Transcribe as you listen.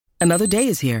Another day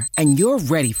is here, and you're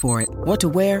ready for it. What to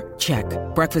wear? Check.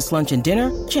 Breakfast, lunch, and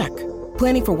dinner? Check.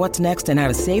 Planning for what's next and how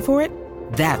to save for it?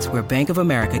 That's where Bank of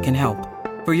America can help.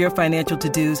 For your financial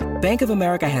to-dos, Bank of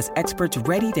America has experts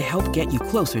ready to help get you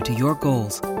closer to your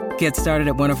goals. Get started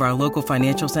at one of our local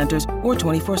financial centers or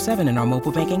 24/7 in our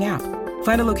mobile banking app.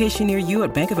 Find a location near you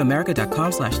at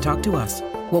bankofamerica.com/talktous.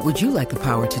 What would you like the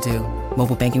power to do?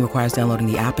 Mobile banking requires downloading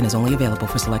the app and is only available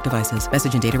for select devices.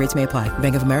 Message and data rates may apply.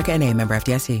 Bank of America N.A., member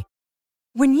FDIC.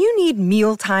 When you need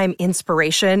mealtime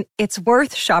inspiration, it's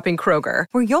worth shopping Kroger,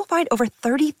 where you'll find over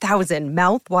 30,000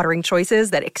 mouth-watering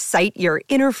choices that excite your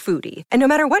inner foodie. And no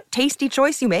matter what tasty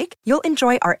choice you make, you'll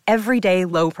enjoy our everyday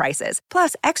low prices,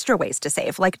 plus extra ways to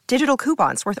save, like digital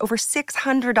coupons worth over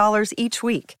 $600 each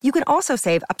week. You can also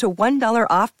save up to $1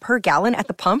 off per gallon at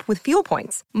the pump with fuel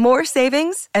points. More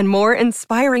savings and more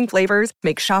inspiring flavors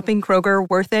make shopping Kroger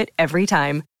worth it every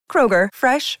time. Kroger,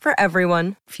 fresh for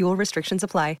everyone. Fuel restrictions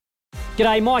apply.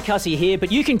 G'day, Mike Hussey here,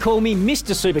 but you can call me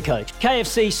Mr. Supercoach.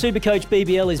 KFC Supercoach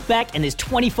BBL is back and there's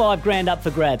 25 grand up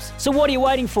for grabs. So what are you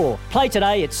waiting for? Play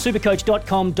today at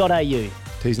supercoach.com.au.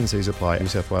 T's and C's apply. New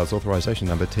South Wales authorisation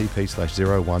number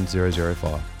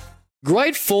TP/01005.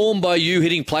 Great form by you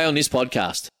hitting play on this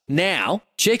podcast. Now,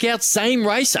 check out Same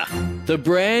Racer, the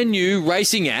brand new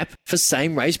racing app for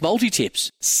same race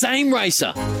multi-tips. Same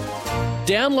Racer.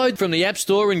 Download from the App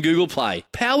Store and Google Play.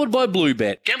 Powered by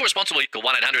Bluebet. Gamble responsibly. Call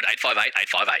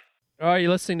 1-800-858-858. All right, you're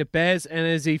listening to Baz and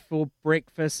Izzy for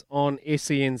breakfast on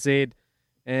SENZ.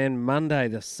 And Monday,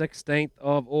 the 16th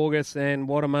of August, and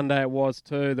what a Monday it was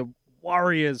too. The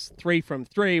Warriors, 3 from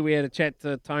 3. We had a chat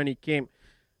to Tony Kemp.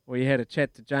 We had a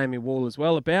chat to Jamie Wall as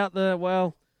well about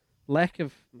the, lack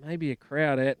of maybe a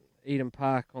crowd at Eden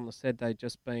Park on the Saturday,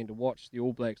 just being to watch the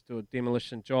All Blacks do a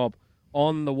demolition job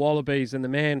on the Wallabies, and the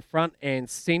man front and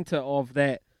centre of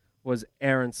that was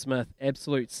Aaron Smith,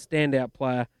 absolute standout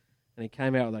player, and he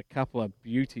came out with a couple of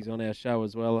beauties on our show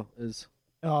as well. It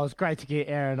was great to get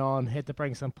Aaron on. Had to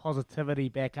bring some positivity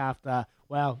back after,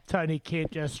 Tony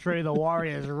Kemp just threw the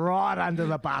Warriors right under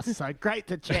the bus. So great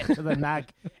to chat to the Nug,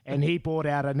 and he brought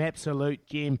out an absolute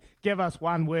gem. Give us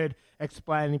one word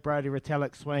explaining Brodie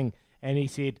Retallick's swing, and he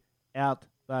said, out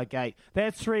the gate.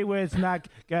 That's 3 words, Nug.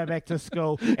 Go back to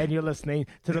school, and you're listening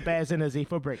to the Baz and Izzy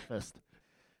for breakfast.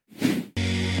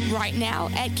 Right now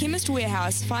at Chemist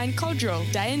Warehouse, find Codral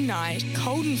Day and Night,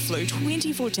 Cold and Flu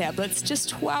 24 tablets, just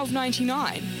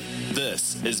 $12.99.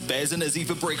 This is Baz and Izzy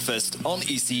for breakfast on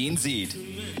SENZ.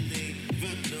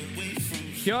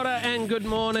 Kia ora and good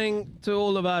morning to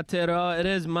all of Aotearoa. It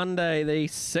is Monday, the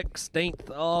 16th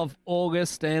of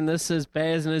August, and this is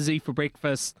Baz and Izzy for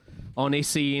breakfast on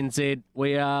SENZ.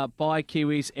 We are by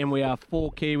Kiwis and we are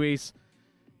for Kiwis,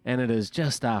 and it is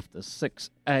just after 6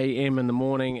 a.m. in the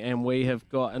morning, and we have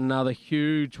got another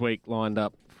huge week lined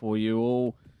up for you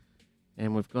all,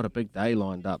 and we've got a big day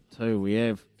lined up too. We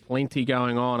have plenty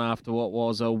going on after what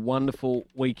was a wonderful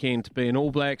weekend to be an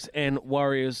All Blacks and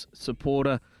Warriors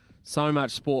supporter. So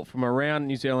much sport from around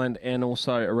New Zealand and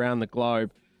also around the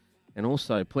globe, and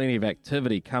also plenty of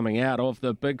activity coming out of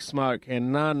the Big Smoke,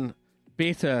 and none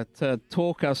better to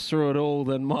talk us through it all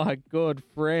than my good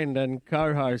friend and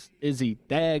co-host Izzy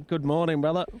Dag. Good morning,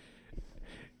 brother.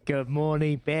 Good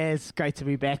morning, Baz. Great to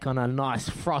be back on a nice,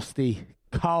 frosty,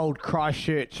 cold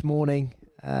Christchurch morning.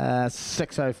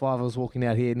 6:05, I was walking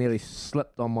out here, nearly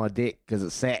slipped on my deck because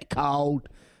it's that cold.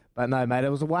 But no, mate, it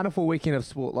was a wonderful weekend of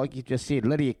sport, like you just said.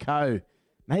 Lydia Ko,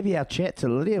 maybe our chat to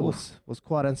Lydia was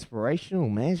quite inspirational,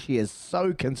 man. She is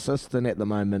so consistent at the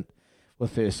moment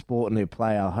with her sport and her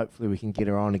play. Hopefully we can get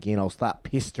her on again. I'll start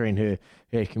pestering her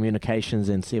communications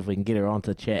and see if we can get her on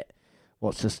to chat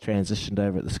what's just transitioned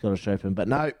over at the Scottish Open. But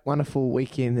no, wonderful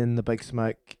weekend in the Big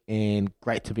Smoke, and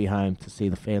great to be home to see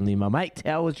the family. My mate,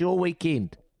 how was your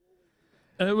weekend?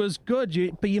 It was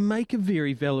good, but you make a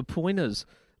very valid point. Is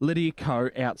Lydia Ko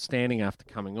outstanding after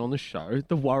coming on the show?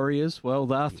 The Warriors, well,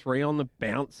 they're 3 on the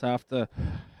bounce after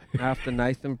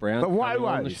Nathan Brown coming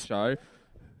on the show.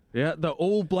 Yeah, the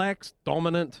All Blacks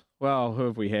dominant. Well, who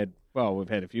have we had? Well, we've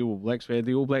had a few All Blacks. We had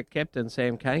the All Black captain,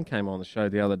 Sam Cane, came on the show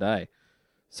the other day.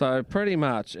 So pretty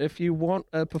much, if you want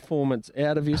a performance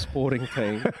out of your sporting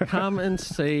team, come and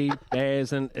see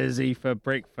Baz and Izzy for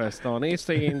breakfast on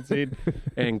SENZ,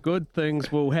 and good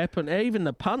things will happen. Even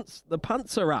the punts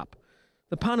are up.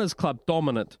 The Punters Club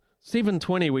dominant.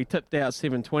 720, we tipped out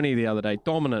 720 the other day.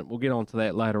 Dominant. We'll get on to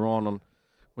that later on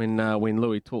when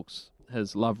Louis talks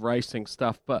his love racing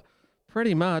stuff. But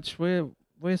pretty much, we're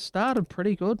started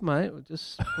pretty good, mate. We're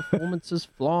just performances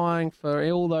flying for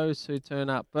all those who turn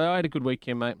up. But I had a good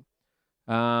weekend, mate.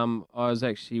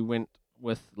 Went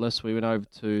with Liz. We went over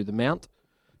to the Mount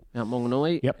Mount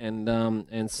Maunganui. Yep.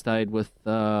 And stayed with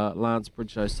Lance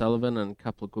Bridge O'Sullivan and a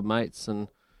couple of good mates and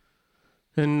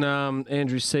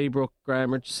Andrew Seabrook,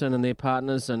 Graham Richardson and their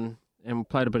partners and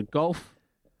played a bit of golf.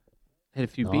 Had a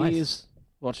few beers.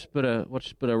 Watched a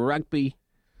bit of rugby.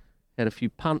 Had a few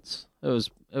punts. It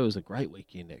was a great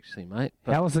weekend actually, mate.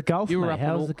 But how was the golf, you were mate? up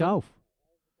How in was the Auckland? golf?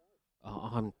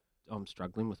 Oh, I'm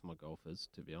struggling with my golfers,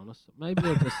 to be honest. Maybe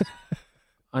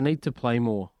I need to play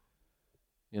more.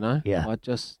 You know? Yeah.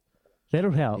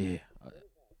 That'll help. Yeah.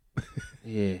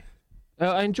 Yeah.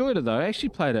 I enjoyed it though. I actually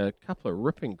played a couple of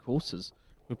ripping courses.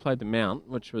 We played the Mount,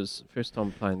 which was the first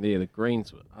time playing there. The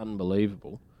greens were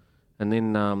unbelievable. And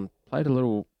then played a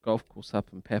little golf course up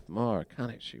in Papamoa. I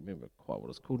can't actually remember quite what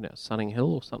it's called now, Sunning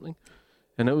Hill or something.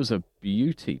 And it was a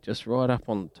beauty, just right up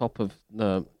on top of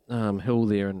the hill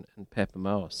there in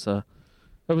Papamoa. So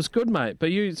it was good, mate.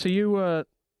 But you were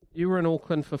in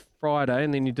Auckland for Friday,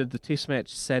 and then you did the Test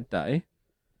match Saturday,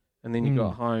 and then you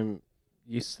got home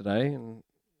yesterday,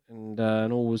 and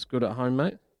all was good at home,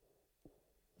 mate.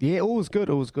 Yeah, all was good.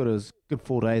 It was good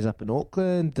 4 days up in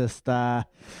Auckland. Just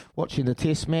watching the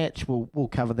Test match. We'll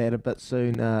cover that a bit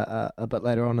soon, a bit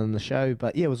later on in the show.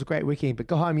 But yeah, it was a great weekend. But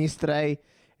got home yesterday,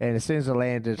 and as soon as I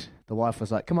landed, the wife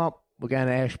was like, "Come on, we're going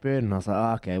to Ashburton." I was like,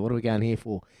 "Oh, okay, what are we going here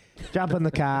for?" Jump in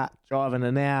the car, driving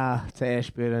an hour to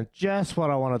Ashburton. Just what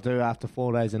I want to do after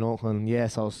 4 days in Auckland.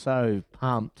 Yes, I was so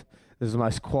pumped. This is the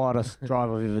most quietest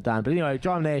drive I've ever done. But anyway,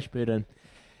 driving to Ashburton.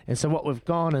 And so what we've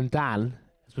gone and done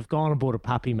is we've gone and bought a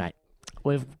puppy, mate.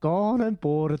 We've gone and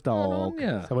bought a dog.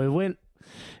 Yeah. So we went.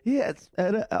 Yeah,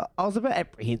 I was a bit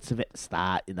apprehensive at the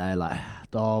start, like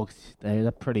dogs. They're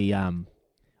pretty. I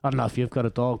don't know if you've got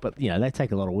a dog, but they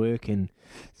take a lot of work and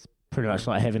it's pretty much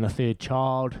like having a third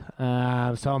child.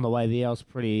 So on the way there, I was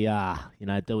pretty,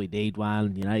 do we need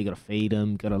one? You got to feed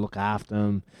them, got to look after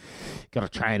them, got to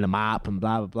train them up and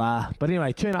blah, blah, blah. But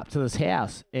anyway, turn up to this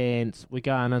house and we're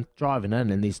going and driving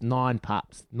in and there's 9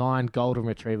 golden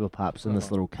retriever pups in this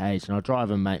little cage. And I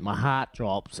drive in, mate, my heart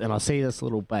drops and I see this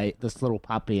little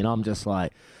puppy and I'm just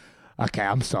like, okay,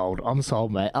 I'm sold,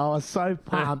 mate. I was so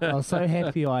pumped. I was so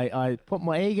happy. I put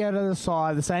my ego to the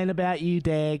side. This ain't about you,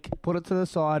 Dag. Put it to the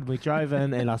side. We drove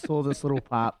in and I saw this little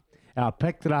pup. And I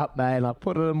picked it up, mate, and I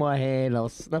put it in my hand. I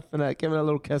was sniffing it, giving it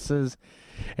little kisses.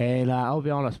 And I'll be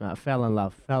honest, mate, I fell in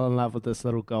love with this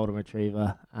little golden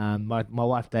retriever. My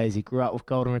wife, Daisy, grew up with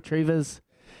golden retrievers.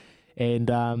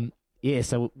 And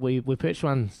so we purchased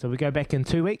one. So we go back in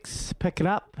 2 weeks, pick it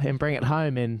up and bring it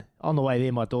home. And on the way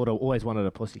there, my daughter always wanted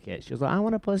a pussycat. She was like, "I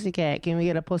want a pussycat. Can we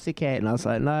get a pussycat?" And I was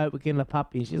like, "No, we're getting a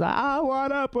puppy." And she's like, "I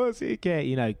want a pussycat."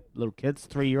 Little kids,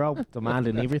 3-year-old,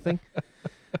 demanding everything.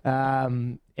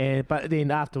 But then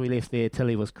after we left there,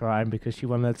 Tilly was crying because she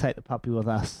wanted to take the puppy with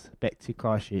us back to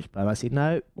Christchurch. But I said,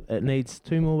 "No, it needs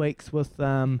 2 more weeks with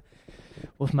Mum,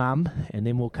 and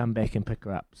then we'll come back and pick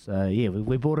her up." So yeah,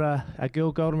 we bought a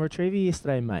girl golden retriever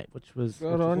yesterday, mate, which was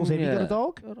awesome. Have you got a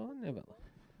dog? Good on you.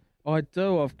 I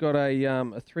do. I've got a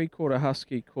 3/4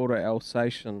 Husky, quarter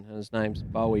Alsatian. His name's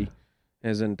Bowie,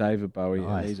 as in David Bowie.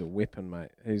 Nice. And he's a weapon,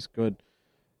 mate. He's good.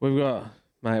 We've got,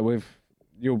 mate.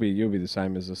 You'll be the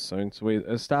same as us soon. So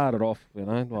it started off, like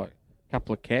a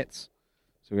couple of cats.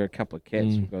 So we've got a couple of cats.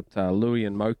 We've got Louie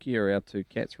and Moki are our 2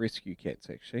 cats, rescue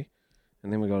cats actually.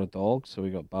 And then we got a dog, so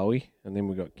we got Bowie, and then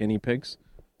we got guinea pigs.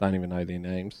 Don't even know their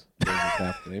names. We'll look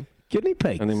after them. Guinea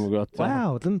pigs? And then we got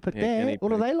wow, didn't pick that.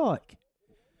 What are they like?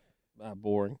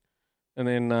 Boring. And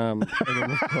then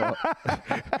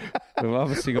we've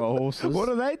obviously got horses. What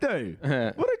do they do?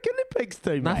 What do guinea pigs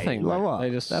do, mate? Nothing. Like what?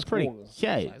 They just They're pretty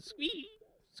squeak. Squeak,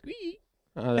 squeak.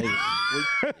 Oh, they just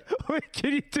Wait,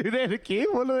 can you do that again?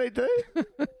 What do they do?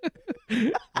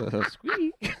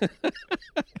 squeak.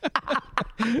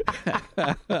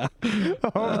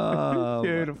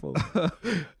 Beautiful.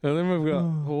 And then we've got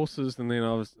horses, and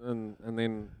then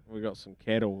then we got some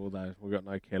cattle. Although we've got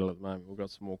no cattle at the moment, we've got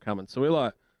some more coming. So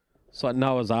it's like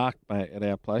Noah's Ark, mate, at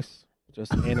our place.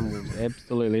 Just animals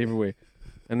absolutely everywhere.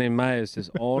 And then Maya's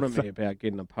just on at me about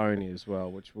getting a pony as well,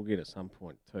 which we'll get at some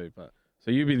point too. But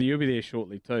so you'll be there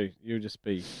shortly too. You'll just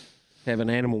be having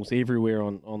animals everywhere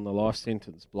on the life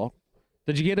sentence block.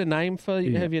 Did you get a name for?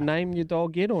 Have you named your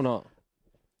dog yet or not?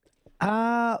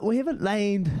 We haven't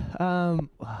named.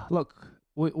 Look,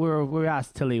 we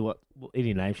asked Tilly what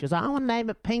any name. She was like, "I want to name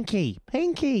it Pinky.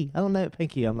 Pinky. I want to name it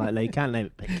Pinky." I'm like, "No, you can't name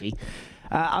it Pinky."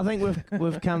 I think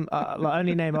we've come. The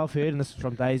only name I've heard, and this is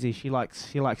from Daisy. She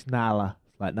likes Nala,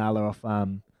 like Nala off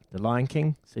The Lion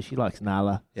King. So she likes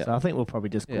Nala. Yep. So I think we'll probably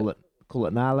just call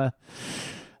it Nala.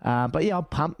 But yeah, I'm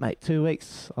pumped, mate. 2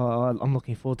 weeks. I'm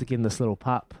looking forward to getting this little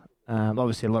pup.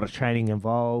 Obviously, a lot of training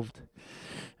involved.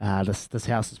 This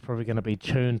house is probably going to be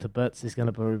churned to bits. There's going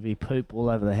to probably be poop all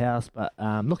over the house. But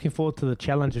looking forward to the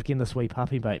challenge of getting this wee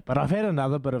puppy, mate. But I've had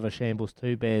another bit of a shambles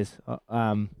too, Bears.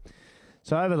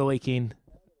 So over the weekend,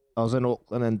 I was in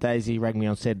Auckland and Daisy rang me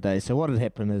on Saturday. So what had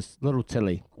happened is little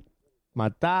Tilly, my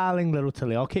darling little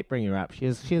Tilly, I'll keep bringing her up. She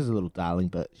is a little darling,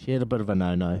 but she had a bit of a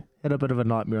no-no. Had a bit of a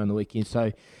nightmare on the weekend.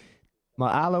 So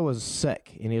my Arlo was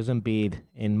sick and he was in bed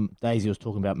and Daisy was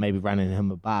talking about maybe running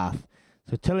him a bath.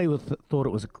 So Tilly thought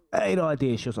it was a great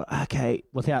idea. She was like, okay,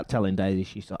 without telling Daisy,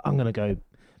 she said, I'm going to go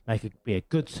be a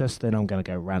good sister and I'm going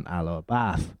to go run Arlo a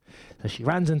bath. So she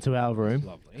runs into our room,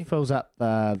 fills up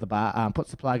the bath,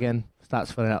 puts the plug in,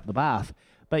 starts filling up the bath.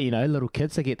 But, little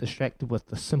kids, they get distracted with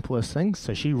the simplest things.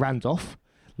 So she runs off,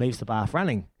 leaves the bath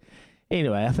running.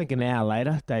 Anyway, I think an hour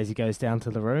later, Daisy goes down to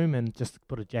the room and just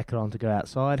put a jacket on to go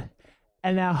outside.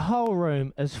 And our whole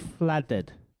room is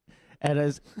flooded. It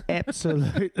is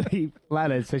absolutely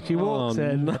flooded. So she walks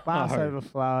in, the bath's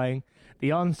overflowing, the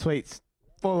ensuite's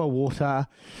full of water,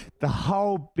 the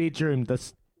whole bedroom,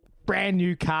 this brand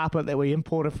new carpet that we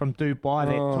imported from Dubai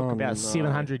that took about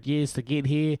 700 years to get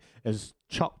here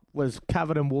was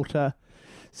covered in water.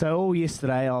 So all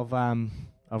yesterday I've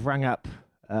rung up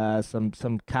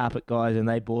some carpet guys and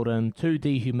they brought in 2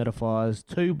 dehumidifiers,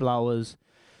 2 blowers.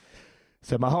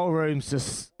 So my whole room's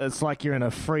it's like you're in a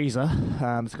freezer.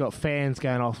 It's got fans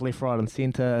going off left, right and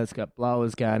centre. It's got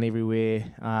blowers going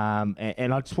everywhere.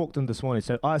 And I just walked in this morning.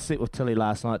 So I slept with Tilly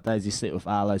last night. Daisy slept with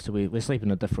Arlo. So we're sleeping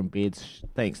in different beds.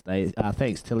 Thanks,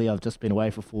 thanks, Tilly. I've just been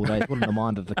away for 4 days. Wouldn't have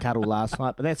minded the cuddle last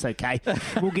night, but that's okay.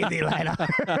 We'll get there later.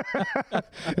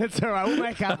 That's all right. We'll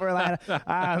make up for it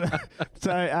later.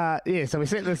 So we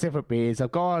slept in separate beds.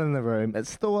 I've gone in the room. It's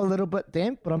still a little bit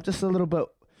damp, but I'm just a little bit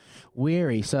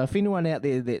wary. So if anyone out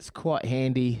there that's quite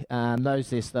handy knows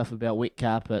their stuff about wet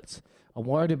carpets, I'm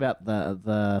worried about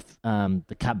the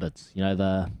cupboards.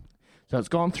 So it's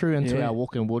gone through into our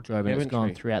walk-in wardrobe and it's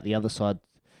gone through out the other side.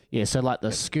 Yeah, so like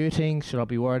the skirting, should I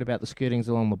be worried about the skirtings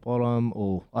along the bottom?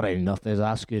 Or I don't even know if there's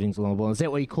skirtings along the bottom. Is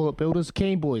that what you call it, builders?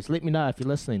 Keen boys, let me know if you're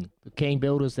listening. The keen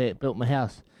builders that built my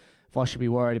house, if I should be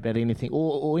worried about anything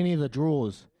or any of the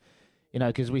drawers.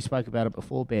 Because we spoke about it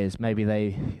before, Bears.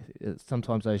 Maybe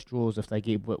sometimes those drawers, if they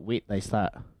get wet, they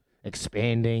start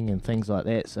expanding and things like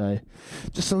that. So,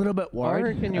 just a little bit worried. I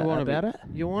reckon about it.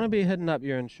 You want to be hitting up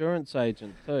your insurance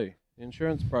agent too, the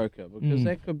insurance broker, because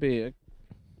that could be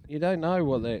you don't know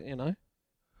what that.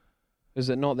 Is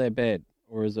it not that bad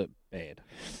or is it bad?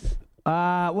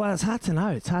 Well, it's hard to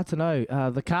know.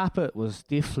 The carpet was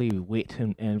definitely wet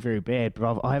and very bad,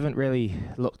 but I haven't really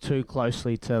looked too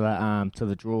closely to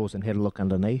the drawers and had a look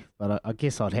underneath. But I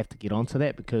guess I'd have to get onto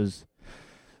that because,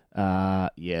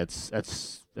 it's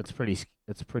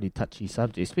a pretty touchy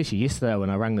subject, especially yesterday when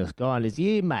I rang this guy and he's,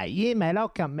 yeah mate, I'll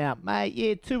come out, mate.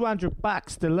 Yeah,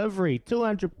 $200 delivery,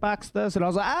 $200 this, and I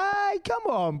was like, hey, come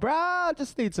on, bro, I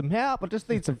just need some help. I just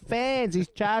need some fans. He's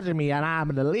charging me an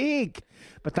arm and a leg.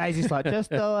 But Daisy's like, just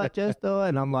do it.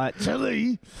 And I'm like,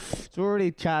 Tilly, it's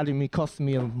already costing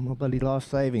me my bloody life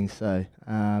savings. So,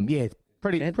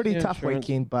 pretty tough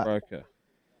weekend. But broker.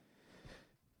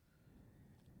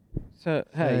 So,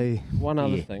 hey, one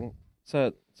other thing.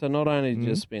 So not only did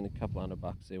you spend a couple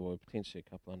 $100 there, or potentially a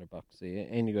couple $100 there,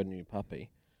 and you got a new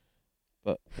puppy,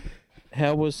 but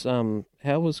how was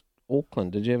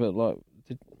Auckland? Did you ever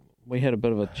we had a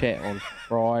bit of a chat on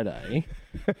Friday.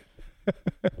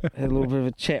 Had a little bit of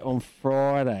a chat on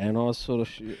Friday, and I was sort of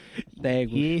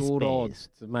with short odds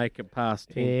to make it past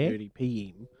 10:30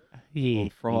 p.m. on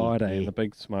Friday in the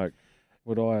big smoke.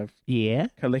 Would I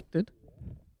have collected?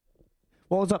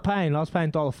 What was I paying? I was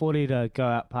paying $1.40 to go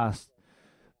out past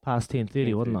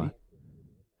 10:30, wasn't I?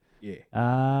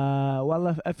 Yeah.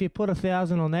 Well, if you put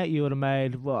 1,000 on that, you would have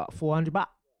made what, $400?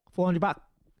 $400.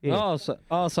 Yeah. So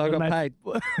I got paid.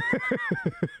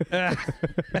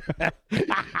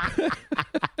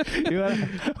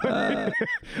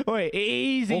 Wait,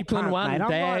 easy, Auckland punt, one,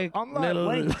 mate. I'm like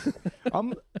Winks.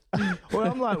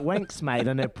 I'm like Winks, mate,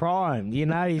 in their prime.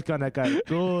 He's gonna go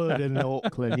good in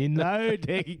Auckland.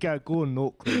 He'd go good in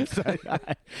Auckland. So,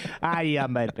 I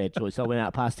made a bad choice. I went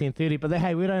out past 10:30. But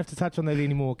hey, we don't have to touch on that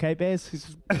anymore, okay, Baz?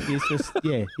 It's just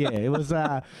it was.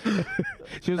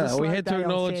 She was we had to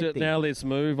acknowledge it. Now let's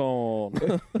move on.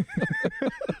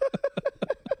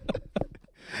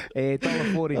 Yeah,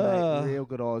 $1.40, mate. Real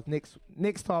good odds.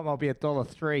 Next time I'll be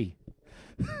 $1.03.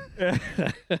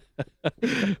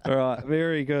 All right,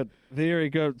 very good, very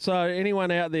good. So anyone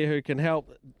out there who can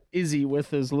help Izzy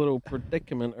with his little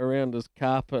predicament around his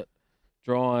carpet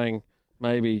drying,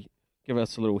 maybe give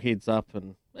us a little heads up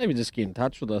and maybe just get in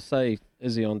touch with us. Say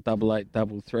Izzy on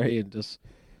 8833 and just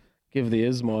give the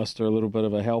Ismeister a little bit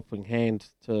of a helping hand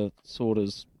to sort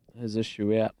his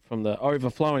issue out from the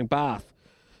overflowing bath.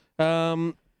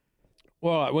 Well,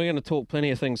 we're going to talk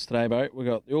plenty of things today, Bo. We've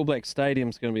got the All Black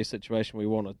Stadium's going to be a situation we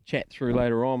want to chat through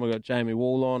later on. We've got Jamie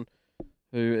Wall on,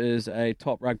 who is a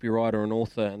top rugby writer and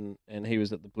author, and he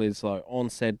was at the Bledisloe on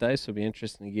Saturday, so it'll be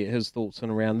interesting to get his thoughts in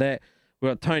around that. We've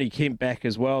got Tony Kemp back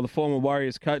as well, the former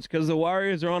Warriors coach, because the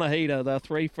Warriors are on a heater. They're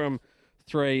 3 from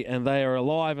 3, and they are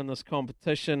alive in this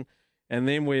competition. And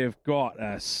then we've got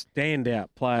a standout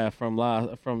player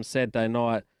from Saturday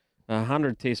night, a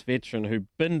 100-test veteran who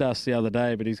binned us the other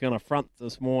day, but he's going to front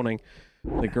this morning.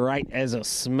 The great Azza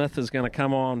Smith is going to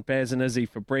come on Baz and Izzy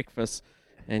for breakfast.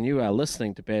 And you are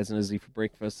listening to Baz and Izzy for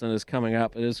breakfast, and it's coming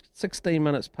up. It is 16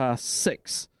 minutes past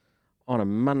 6 on a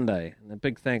Monday. And a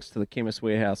big thanks to the Chemist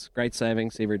Warehouse. Great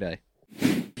savings every day.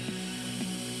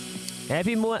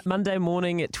 Happy Monday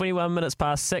morning at 21 minutes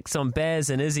past 6 on Baz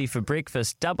and Izzy for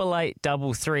breakfast.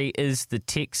 8833 is the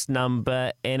text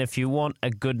number, and if you want a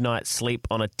good night's sleep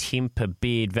on a Tempur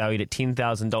bed valued at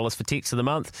 $10,000 for text of the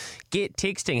month, get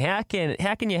texting. How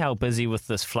can you help Izzy with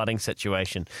this flooding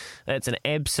situation? It's an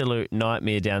absolute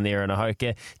nightmare down there in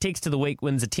Ahoka. Text of the week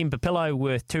wins a Tempur pillow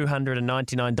worth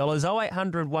 $299.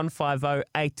 0800 150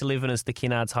 811 is the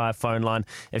Kennards Hire phone line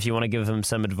if you want to give them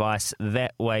some advice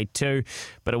that way too.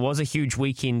 But it was a huge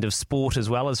weekend of sport as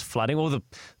well as flooding.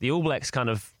 The All Blacks kind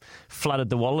of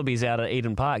flooded the Wallabies out at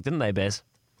Eden Park, didn't they, Baz?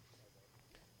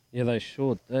 Yeah, they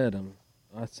sure did.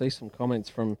 I see some comments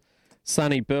from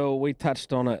Sonny Bill. We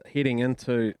touched on it heading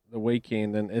into the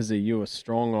weekend, and Izzy, you were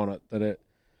strong on it. The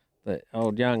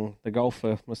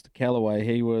golfer, Mr. Callaway,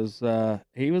 he was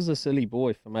a silly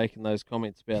boy for making those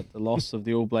comments about the loss of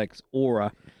the All Blacks'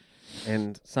 aura.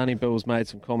 And Sonny Bill's made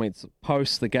some comments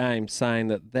post the game saying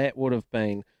that would have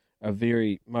been a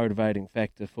very motivating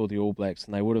factor for the All Blacks,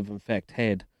 and they would have in fact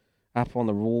had up on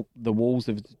the walls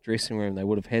of the dressing room, they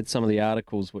would have had some of the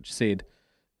articles which said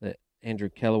that Andrew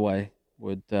Callaway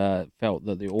felt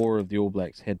that the aura of the All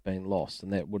Blacks had been lost,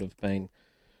 and that would have been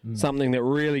something that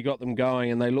really got them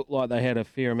going, and they looked like they had a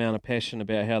fair amount of passion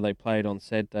about how they played on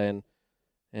Saturday,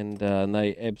 and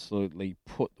they absolutely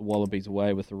put the Wallabies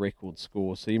away with a record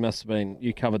score. So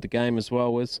you covered the game as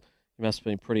well, Wiz. You must have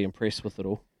been pretty impressed with it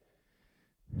all.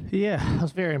 Yeah, I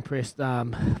was very impressed,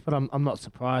 but I'm not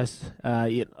surprised.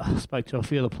 I spoke to a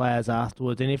few of the players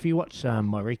afterwards, and if you watch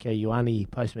Marika Ioane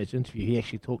post-match interview, he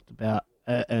actually talked about,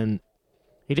 and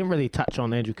he didn't really touch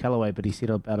on Andrew Callaway, but he said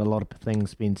about a lot of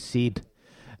things being said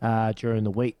during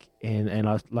the week, and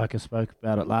I spoke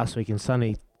about it last week, and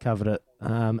Sonny covered it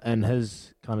in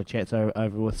his kind of chats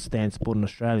over with Stan Sport in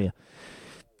Australia.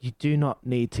 You do not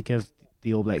need to give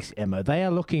the All Blacks ammo. They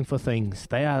are looking for things.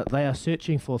 They are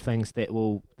searching for things that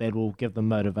will give them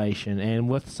motivation. And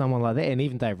with someone like that, and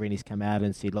even Dave Rennie's come out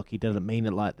and said, look, he didn't mean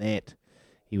it like that.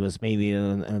 He was meaning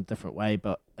it in a different way,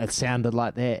 but it sounded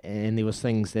like that. And there was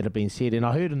things that have been said. And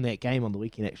I heard in that game on the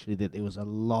weekend actually that there was a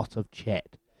lot of chat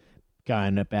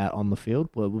going about on the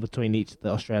field between each of the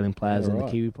Australian players and the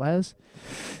Kiwi players.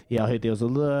 Yeah, I heard there was a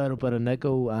little bit of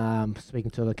niggle, speaking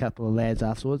to a couple of lads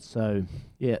afterwards. So,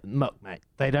 yeah, look, mate,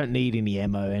 they don't need any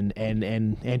ammo, and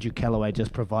Andrew Callaway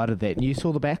just provided that. And you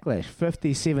saw the backlash,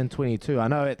 57-22. I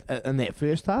know in that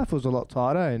first half it was a lot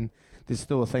tighter, and there's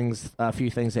still a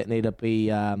few things that need to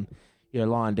be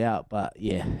lined out. But,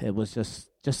 yeah, it was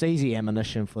just easy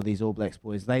ammunition for these All Blacks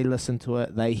boys. They listen to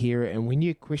it, they hear it, and when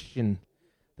you question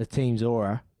the team's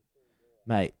aura,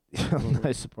 mate,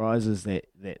 no surprises that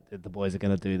the boys are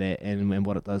going to do that, and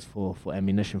what it does for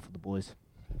ammunition for the boys.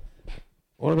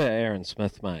 What about Aaron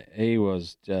Smith, mate? He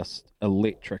was just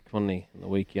electric, wasn't he, on the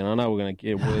weekend? I know we're going to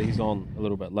get where he's on a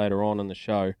little bit later on in the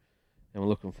show, and we're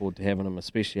looking forward to having him,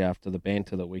 especially after the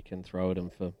banter that we can throw at him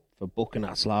for booking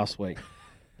us last week.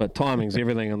 But timing's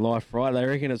everything in life, right? They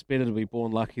reckon it's better to be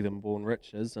born lucky than born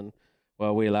rich, and,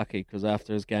 well, we're lucky because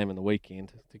after his game in the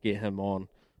weekend, to get him on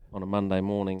a Monday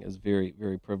morning is very,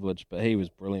 very privileged. But he was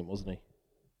brilliant, wasn't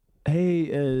he? He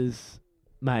is,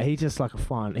 mate. He's just like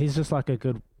a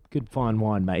good fine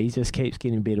wine, mate. He just keeps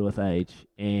getting better with age,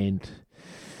 and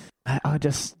I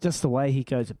just the way he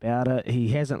goes about it. He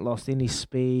hasn't lost any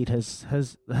speed.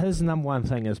 His number one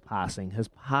thing is passing. His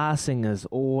passing is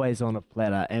always on a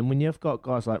platter. And when you've got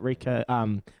guys like Rico,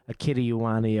 a Kiri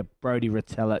Ioane, a Brody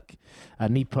Retallick, a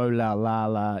Nipo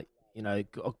Laulala,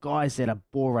 guys that are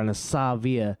ball runners,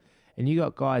 Savia, and you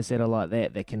got guys that are like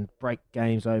that can break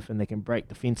games open, they can break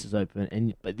defences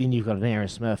open, but then you've got an Aaron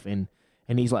Smith, and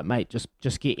And he's like, mate,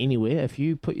 just get anywhere. If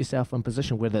you put yourself in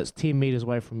position, whether it's 10 metres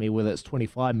away from me, whether it's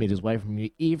 25 metres away from you,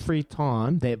 every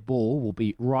time that ball will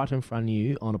be right in front of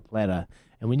you on a platter.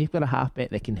 And when you've got a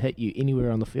halfback that can hit you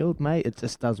anywhere on the field, mate, it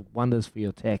just does wonders for your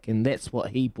attack. And that's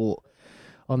what he brought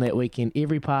on that weekend.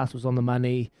 Every pass was on the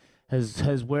money.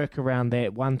 His work around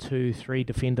that 1, 2, 3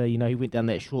 defender, he went down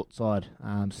that short side,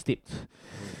 stepped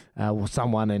with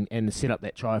someone and set up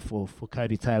that try for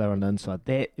Cody Taylor on the inside.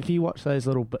 That, if you watch those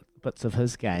little bits of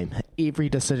his game, every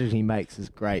decision he makes is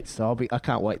great. So I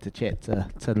can't wait to chat to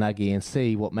Nuggy and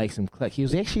see what makes him click. He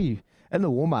was actually in the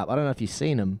warm up. I don't know if you've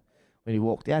seen him when he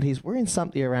walked out. He's wearing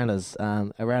something around his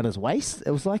waist.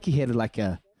 It was like he had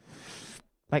I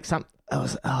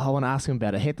want to ask him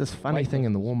about it. It had this funny thing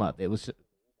in the warm up. It was.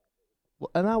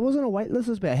 And it wasn't a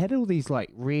weightless, but it had all these like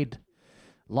red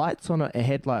lights on it. It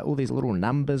had like all these little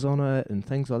numbers on it and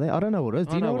things like that. I don't know what it is.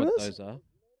 Do you know what it is? Those are.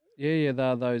 Yeah,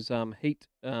 they're those heat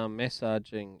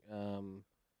massaging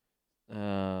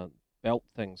belt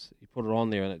things. You put it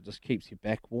on there and it just keeps your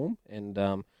back warm. And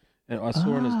I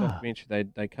saw in his documentary,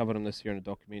 they covered him this year in a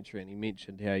documentary, and he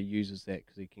mentioned how he uses that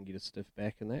because he can get a stiff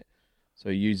back in that. So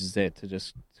he uses that to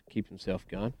keep himself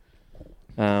going.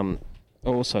 I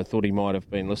also thought he might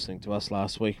have been listening to us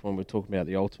last week when we were talking about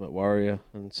the Ultimate Warrior,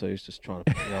 and so he's just trying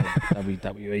to put the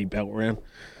WWE belt around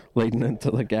leading into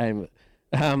the game.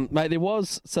 Mate, there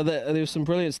was some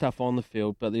brilliant stuff on the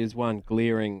field, but there's one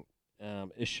glaring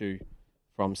issue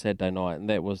from Saturday night, and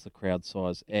that was the crowd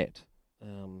size at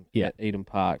Eden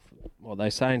Park. Well, they're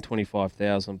saying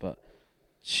 25,000, but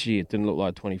it didn't look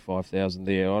like 25,000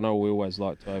 there. I know we always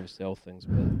like to oversell things,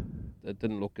 but it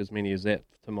didn't look as many as that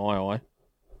to my eye.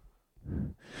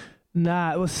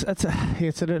 Nah, it's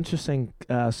an interesting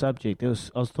subject. I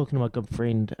was talking to my good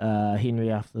friend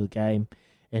Henry after the game,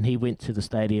 and he went to the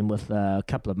stadium with a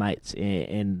couple of mates,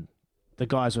 and the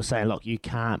guys were saying, look, you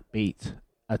can't beat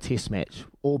a test match,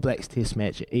 All Blacks test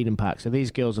match at Eden Park. So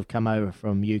these girls have come over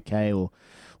from UK or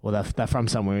they're from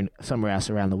somewhere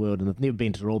else around the world, and they've never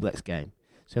been to the All Blacks game.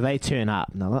 So they turn up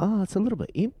and they're like, oh, it's a little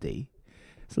bit empty.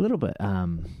 It's a little bit,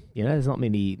 there's not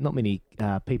many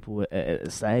people at the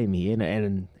stadium here,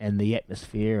 and the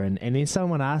atmosphere. And then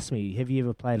someone asked me, have you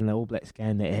ever played in an All Blacks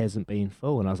game that hasn't been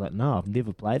full? And I was like, no, I've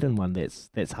never played in one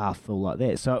that's half full like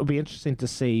that. So it'll be interesting to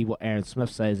see what Aaron Smith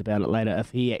says about it later,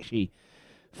 if he actually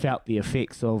felt the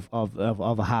effects of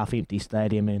a half-empty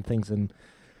stadium and things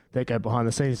that go behind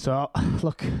the scenes. So,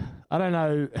 look, I don't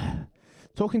know.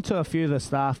 Talking to a few of the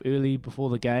staff early before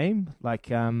the game,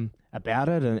 about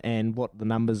it and what the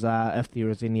numbers are, if there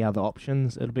is any other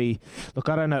options. It'll be, look,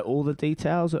 I don't know all the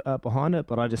details behind it,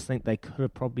 but I just think they could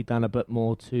have probably done a bit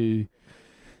more to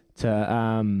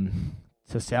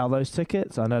sell those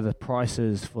tickets. I know the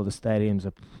prices for the stadiums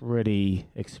are pretty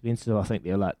expensive. I think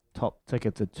they're like top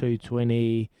tickets are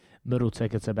 $220, middle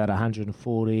tickets are about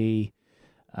 $140.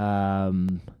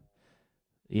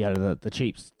 The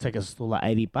cheap tickets are still like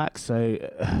 $80. So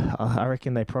I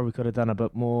reckon they probably could have done a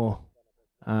bit more.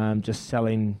 Just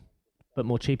selling a bit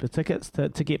more cheaper tickets to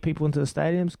get people into the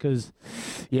stadiums, because,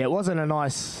 it wasn't a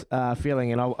nice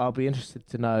feeling, and I'll be interested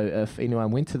to know if anyone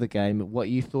went to the game, what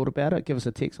you thought about it. Give us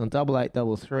a text on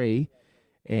 8833,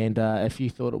 and if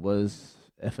you thought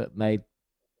if it made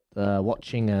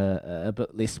watching a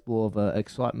bit less more of a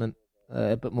excitement,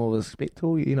 a bit more of a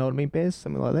spectacle, you know what I mean, Baz?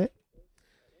 Something like that?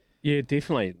 Yeah,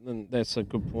 definitely, and that's a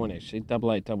good point, actually.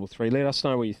 8833. Let us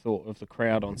know what you thought of the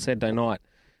crowd on Saturday night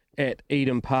at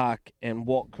Eden Park, and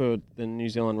what could the New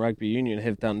Zealand Rugby Union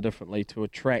have done differently to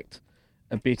attract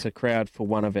a better crowd for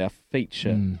one of our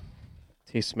feature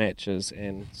test matches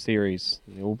and series.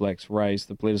 The All Blacks raised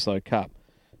the Bledisloe Cup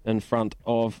in front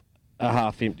of a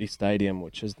half-empty stadium,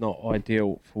 which is not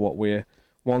ideal for what we're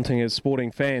wanting as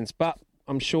sporting fans. But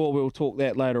I'm sure we'll talk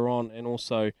that later on, and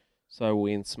also so will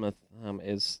Ian Smith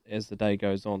as the day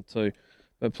goes on too.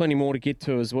 But plenty more to get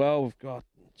to as well. We've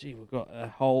got a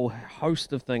whole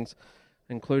host of things,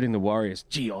 including the Warriors.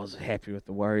 I was happy with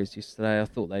the Warriors yesterday. I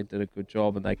thought they did a good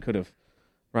job, and they could have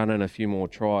run in a few more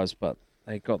tries, but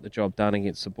they got the job done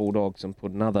against the Bulldogs and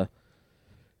put another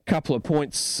couple of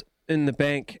points in the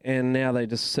bank, and now they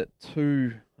just sit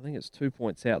 2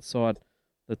 points outside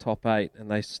the top 8, and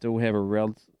they still have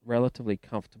a relatively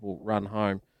comfortable run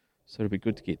home. So it'll be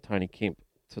good to get Tony Kemp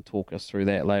to talk us through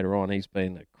that later on. He's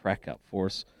been a crack up for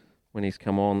us when he's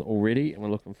come on already, and we're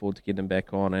looking forward to getting him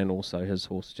back on. And also his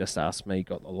horse Just Ask Me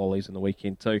got the lollies in the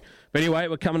weekend too. But anyway,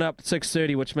 we're coming up at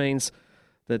 6:30, which means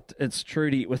that it's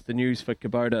Trudy with the news for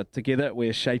Kubota. Together,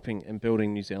 we're shaping and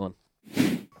building New Zealand.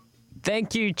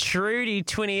 Thank you, Trudy.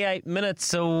 28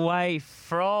 minutes away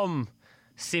from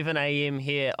 7 a.m.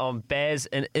 here on Baz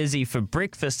and Izzy for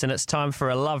breakfast, and it's time for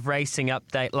a Love Racing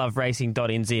update.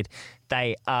 LoveRacing.nz.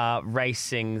 They are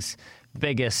racing's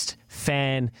biggest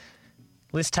fan.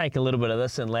 Let's take a little bit of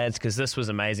this in, lads, because this was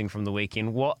amazing from the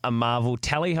weekend. What a marvel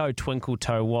Tally Ho Twinkle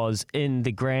Toe was in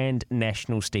the Grand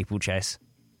National Steeplechase.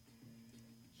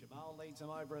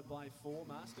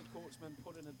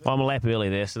 I'm a lap early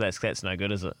there, so that's no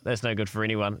good, is it? That's no good for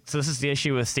anyone. So this is the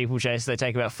issue with steeplechase. They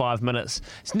take about 5 minutes.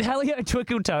 Tally Ho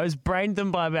Twinkle Toes brained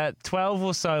them by about 12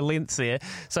 or so lengths there.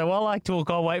 So while I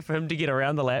talk, I'll wait for him to get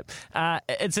around the lap.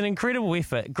 It's an incredible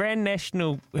effort. Grand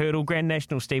National Hurdle, Grand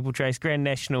National Steeplechase, Grand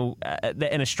National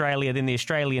in Australia, then the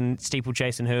Australian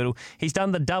Steeplechase and Hurdle. He's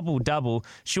done the double-double.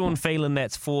 Sean Phelan,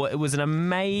 that's 4. It was an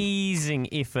amazing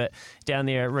effort down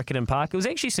there at Riccarton Park. It was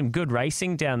actually some good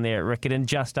racing down there at Riccarton.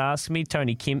 Just Ask Me.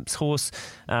 Tony Kemp's horse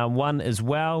won as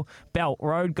well. Belt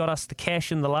Road got us the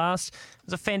cash in the last. It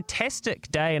was a fantastic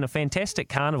day and a fantastic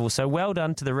carnival, so well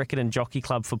done to the Riccarton Jockey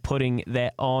Club for putting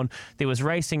that on. There was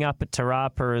racing up at Te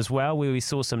Rapa as well, where we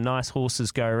saw some nice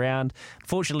horses go around.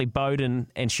 Unfortunately, Bowden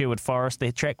and Sherwood Forest,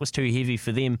 their track was too heavy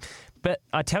for them. But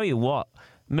I tell you what,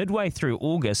 midway through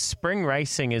August, spring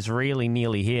racing is really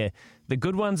nearly here. The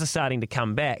good ones are starting to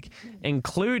come back,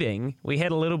 including, we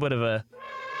had a little bit of a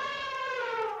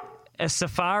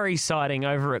safari sighting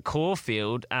over at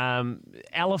Caulfield,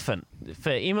 Elephant,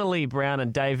 for Emily Brown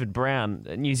and David Brown,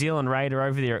 a New Zealand Raider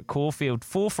over there at Caulfield.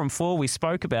 4 from 4, we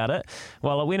spoke about it.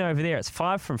 Well, I went over there, it's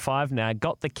 5 from 5 now,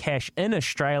 got the cash in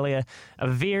Australia. A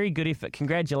very good effort.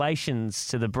 Congratulations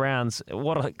to the Browns.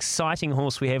 What an exciting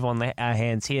horse we have on our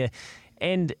hands here.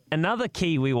 And another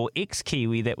Kiwi, or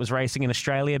ex-Kiwi, that was racing in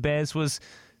Australia, Baz, was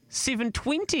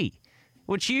 720.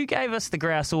 Which you gave us the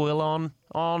grouse oil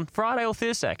on Friday or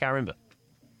Thursday, I can't remember.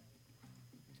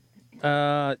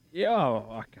 I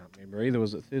can't remember either.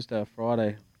 Was it Thursday or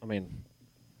Friday? I mean,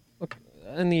 look,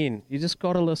 in the end, you just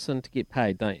got to listen to get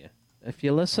paid, don't you? If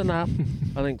you listen up,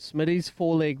 I think Smitty's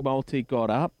 4-leg multi got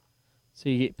up, so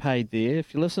you get paid there.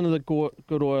 If you listen to the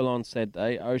Good Oil on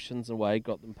Saturday, Oceans Away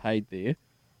got them paid there.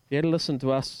 If you had to listen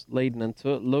to us leading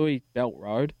into it, Louis Belt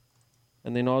Road,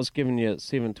 and then I was giving you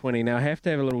 720. Now, I have to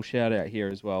have a little shout-out here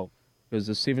as well, because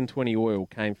the 720 oil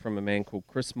came from a man called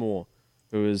Chris Moore,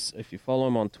 who is, if you follow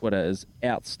him on Twitter, is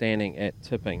outstanding at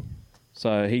tipping.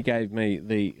 So he gave me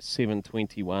the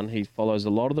 721. He follows a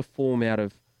lot of the form out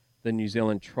of the New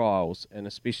Zealand trials, and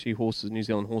especially New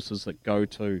Zealand horses that go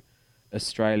to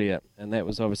Australia. And that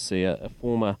was obviously a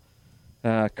former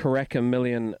Karaka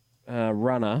Million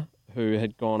runner who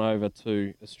had gone over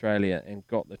to Australia and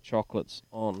got the chocolates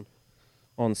on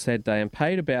Saturday and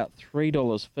paid about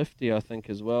 $3.50, I think,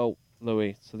 as well,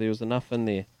 Louis. So there was enough in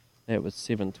there. That was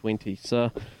 720.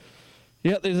 So,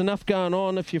 yeah, there's enough going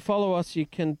on. If you follow us, you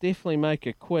can definitely make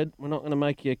a quid. We're not going to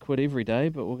make you a quid every day,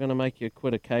 but we're going to make you a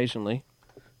quid occasionally.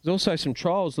 There's also some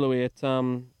trials, Louis, at Te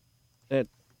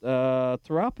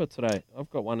Rapa today. I've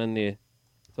got one in there.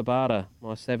 Tabata,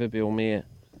 my Savabeel mare,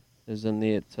 is in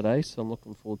there today, so I'm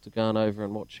looking forward to going over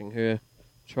and watching her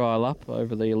trial up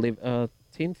over the 10.50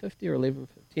 or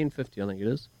 10.50, I think it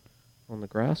is, on the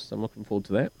grass. So I'm looking forward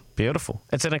to that. Beautiful.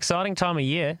 It's an exciting time of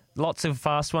year. Lots of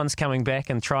fast ones coming back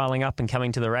and trialling up and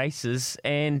coming to the races.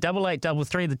 And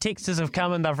 8833, the texters have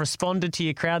come and they've responded to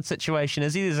your crowd situation.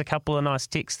 Izzy, there's a couple of nice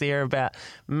texts there about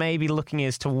maybe looking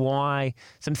as to why,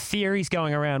 some theories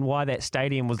going around why that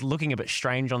stadium was looking a bit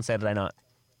strange on Saturday night.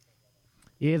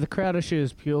 Yeah, the crowd issue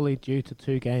is purely due to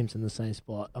 2 games in the same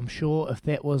spot. I'm sure if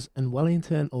that was in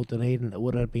Wellington or Dunedin, it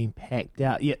would have been packed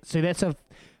out. Yeah, so that's a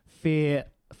fair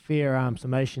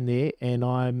summation there, and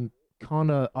I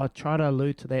try to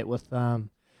allude to that with the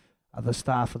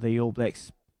staff of the All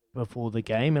Blacks before the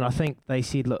game, and I think they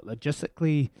said, look,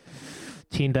 logistically,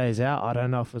 10 days out, I don't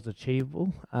know if it's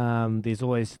achievable. There's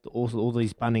always also all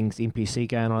these Bunnings NPC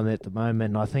going on at the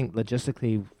moment, and I think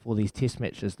logistically for these test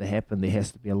matches to happen, there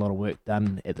has to be a lot of work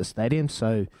done at the stadium.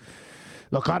 So,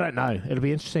 look, I don't know. It'll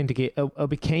be interesting to get. I'll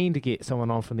be keen to get someone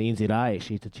on from the NZA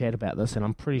actually to chat about this, and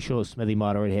I'm pretty sure Smithy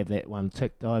might already have that one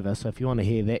ticked over. So if you want to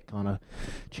hear that kind of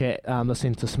chat,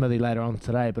 listen to Smithy later on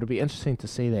today. But it'll be interesting to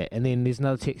see that. And then there's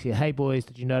another text here. Hey boys,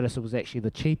 did you notice it was actually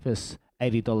the cheapest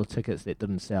 $80 tickets that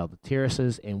didn't sell? The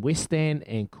terraces and west stand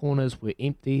and corners were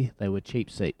empty. They were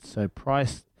cheap seats. So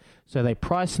they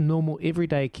priced normal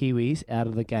everyday Kiwis out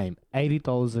of the game.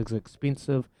 $80 is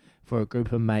expensive for a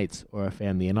group of mates or a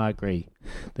family, and I agree.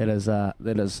 That is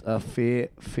a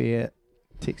fair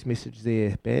text message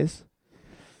there, Baz.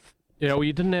 Yeah, well,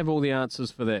 you didn't have all the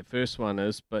answers for that first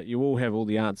one, but you will have all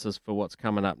the answers for what's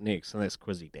coming up next, and that's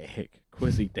Quizzy Dag.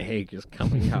 Quizzy Dag is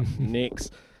coming up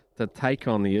next to take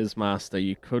on the Ismaster.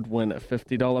 You could win a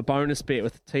 $50 bonus bet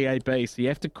with the TAB, so you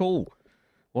have to call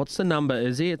What's the number,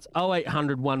 Izzy? It's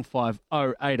 0800 150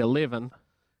 811.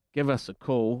 Give us a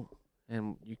call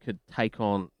and you could take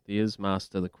on the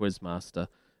Izmaster, the Quizmaster.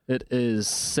 It is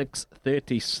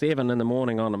 6:37 in the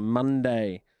morning on a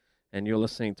Monday, and you're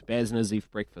listening to Baz and Izzy for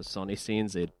breakfast on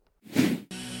SCNZ.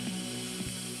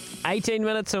 18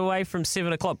 minutes away from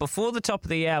 7 o'clock. Before the top of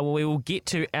the hour, we will get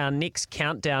to our next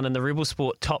countdown in the Rebel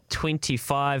Sport Top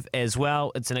 25 as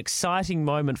well. It's an exciting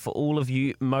moment for all of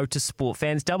you motorsport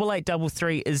fans.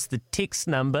 8833 is the text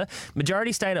number.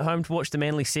 Majority stayed at home to watch the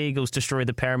Manly Seagulls destroy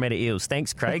the Parramatta Eels.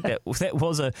 Thanks, Craig. That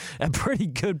was a pretty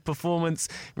good performance.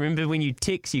 Remember, when you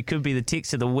text, you could be the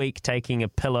text of the week, taking a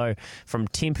pillow from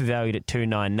Temper valued at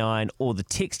 $2.99, or the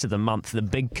text of the month, the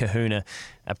Big Kahuna,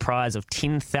 a prize of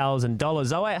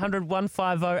 $10,000. 0800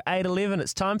 150 811.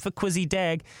 It's time for Quizzy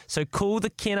Dag, so call the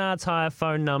Kennards Hire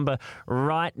phone number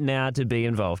right now to be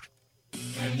involved.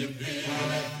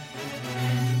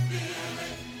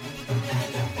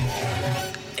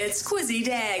 It's Quizzy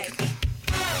Dag.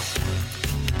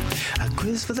 A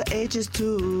quiz for the ages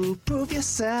to prove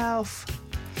yourself.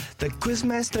 The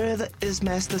Quizmaster, the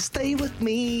Izmaster, stay with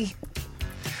me.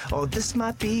 Oh, this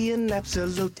might be an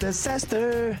absolute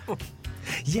disaster.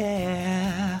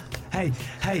 Yeah. Hey,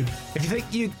 if you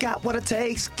think you got what it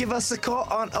takes, give us a call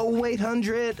on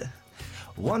 0800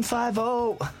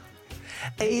 150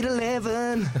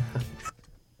 811.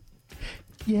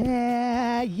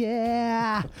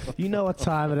 Yeah. You know what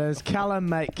time it is. Callum,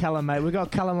 mate. We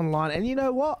got Callum online. And you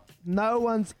know what? No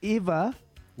one's ever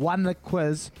won the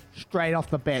quiz straight off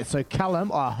the bat. So,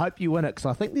 Callum, I hope you win it, because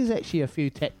I think there's actually a few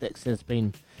tactics that's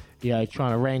been, trying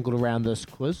to wrangle around this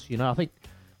quiz. I think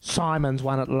Simon's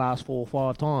won it the last 4 or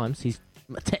 5 times. He's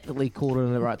tactically called it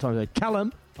in the right time. So,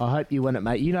 Callum, I hope you win it,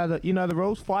 mate. You know the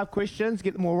rules. 5 questions.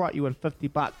 Get them all right, you win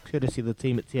 $50 courtesy of the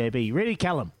team at TAB. Ready,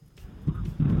 Callum?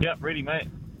 Yep, ready, mate.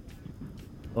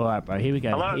 All right, bro. Here we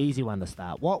go. Hello? Easy one to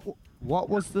start. What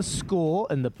was the score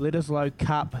in the Bledisloe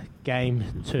Cup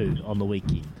Game 2 on the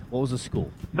weekend? What was the score?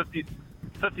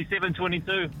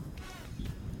 57-22.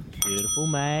 Beautiful,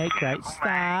 mate. Great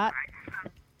start.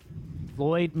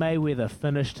 Floyd Mayweather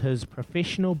finished his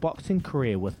professional boxing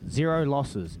career with 0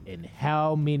 losses and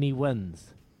how many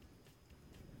wins?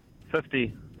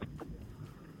 50.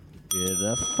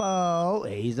 Beautiful.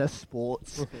 He's a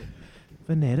sports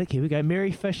fanatic. Here we go.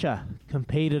 Mary Fisher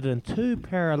competed in 2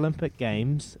 Paralympic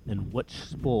Games in which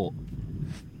sport?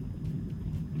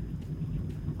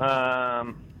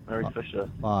 Mary Fisher.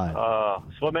 5.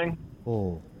 Swimming.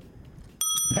 4.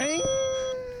 Ping!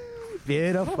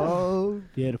 Beautiful.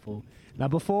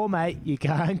 Number 4, mate. You're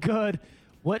going good.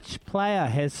 Which player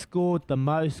has scored the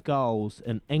most goals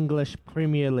in English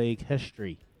Premier League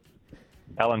history?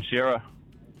 Alan Shearer.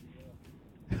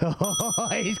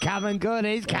 He's coming good.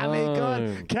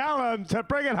 Good. Callum, to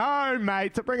bring it home,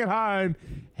 mate.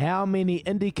 How many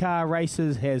IndyCar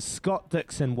races has Scott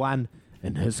Dixon won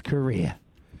in his career?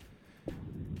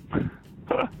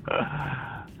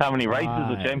 How many races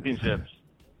or championships?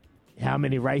 How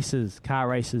many car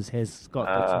races has Scott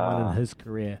Dixon won in his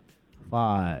career?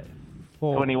 5,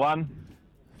 4, 21.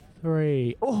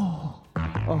 3. Oh.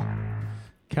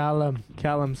 Callum,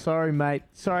 sorry, mate.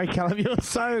 Sorry, Callum, you were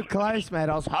so close, mate.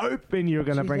 I was hoping you were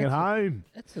going to bring it home.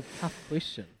 That's a tough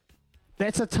question.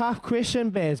 That's a tough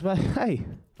question, Baz, but hey,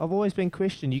 I've always been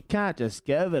questioned. You can't just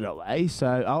give it away.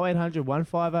 So 0800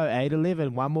 150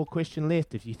 811. One more question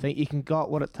left if you think you can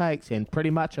got what it takes. And pretty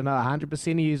much I know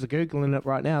 100% of you are Googling it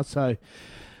right now. So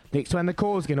next one the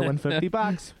call is going to win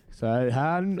 $50. So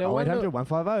 0800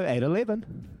 150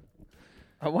 811.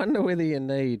 I wonder whether you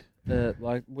need,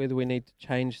 whether we need to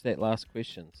change that last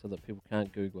question so that people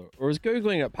can't Google it. Or is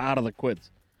Googling it part of the quiz?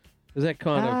 Is that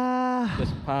kind of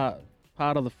just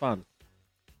part of the fun?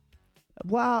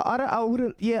 Well, I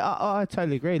wouldn't. Yeah, I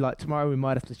totally agree. Like tomorrow, we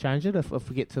might have to change it if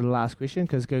we get to the last question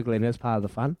because Googling is part of the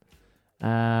fun.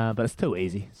 But it's too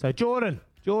easy. So Jordan.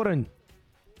 Morning,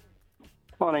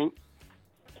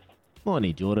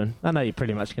 Jordan. I know you're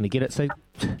pretty much going to get it. So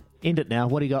end it now.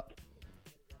 What do you got?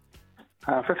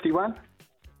 51.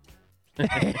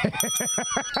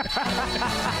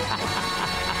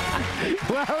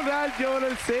 Well done,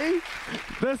 Jordan. See?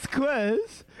 This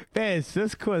quiz.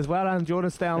 Well done,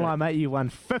 Jordan. Stay online, mate. You won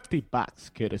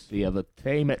 $50 courtesy of the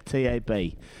team at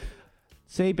TAB.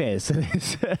 See, Baz,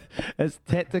 it's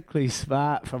tactically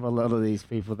smart from a lot of these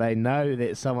people. They know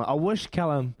that someone... I wish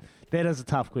Callum... That is a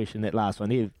tough question, that last one.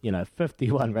 He,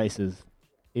 51 races.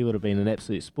 He would have been an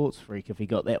absolute sports freak if he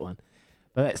got that one.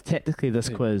 But that's tactically this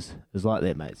quiz is like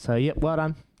that, mate. So, yep, well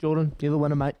done, Jordan. You're the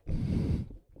winner, mate.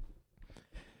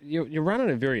 You're running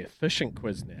a very efficient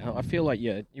quiz now. I feel like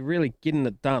you're really getting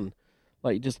it done.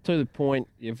 Like, you're just to the point.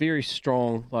 You're very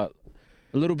strong. Like,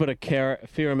 a little bit of carrot, a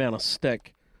fair amount of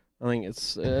stick. I think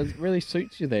it really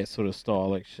suits you, that sort of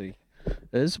style, actually.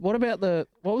 What about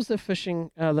what was the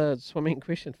swimming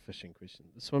question?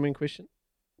 The swimming question?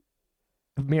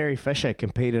 Mary Fisher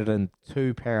competed in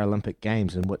 2 Paralympic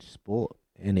Games in which sport?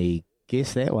 And he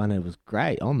guessed that one. It was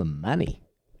great, on the money.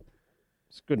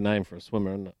 It's a good name for a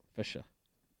swimmer, isn't it? Fisher.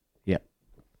 Yep.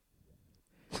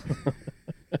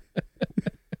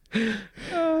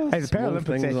 Hey, the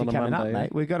Paralympics actually coming up,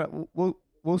 mate.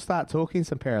 We'll start talking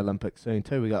some Paralympics soon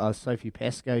too. We got Sophie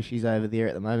Pascoe. She's over there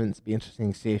at the moment. It'll be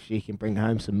interesting to see if she can bring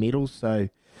home some medals. So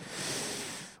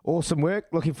awesome work.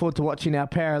 Looking forward to watching our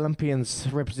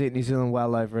Paralympians represent New Zealand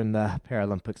well over in the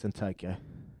Paralympics in Tokyo.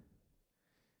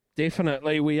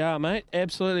 Definitely we are, mate.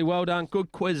 Absolutely well done.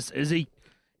 Good quiz, Izzy.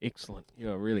 Excellent.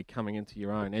 You are really coming into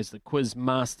your own as the quiz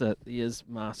master. There's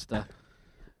master.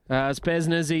 It's Baz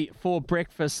and Izzy for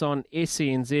breakfast on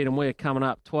SENZ, and we're coming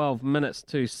up 12 minutes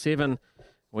to 7.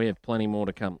 We have plenty more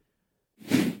to come.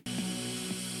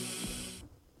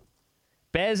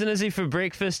 Baz and Izzy for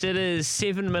breakfast. It is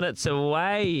 7 minutes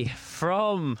away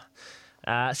from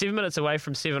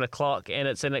 7 o'clock, and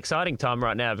it's an exciting time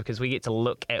right now because we get to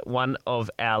look at one of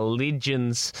our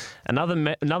legends, another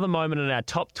moment in our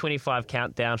top 25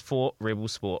 countdown for Rebel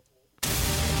Sport.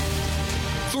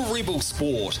 For Rebel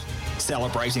Sport,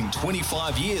 celebrating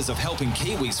 25 years of helping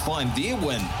Kiwis find their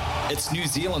win. It's New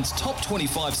Zealand's top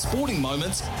 25 sporting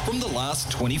moments from the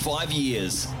last 25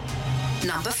 years.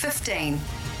 Number 15.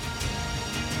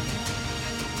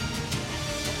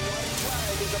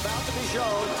 Is about to be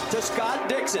shown to Scott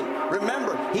Dixon.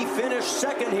 Remember, he finished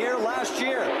second here last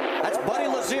year. That's Buddy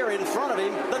Lazier in front of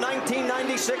him, the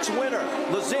 1996 winner.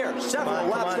 Lazier, several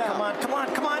laps down.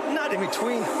 Come on, not in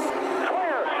between.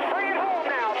 Clear, bring it home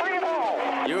now, bring it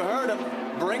home. You heard him.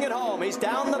 Bring it home. He's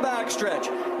down the backstretch.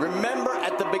 Remember,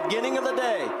 at the beginning of the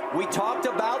day, we talked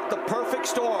about the perfect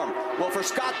storm. Well, for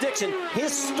Scott Dixon,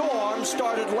 his storm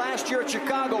started last year at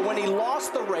Chicago when he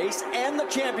lost the race and the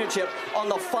championship on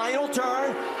the final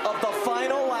turn of the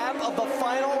final lap of the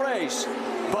final race.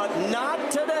 But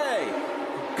not today.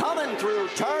 Coming through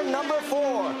turn number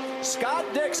 4, Scott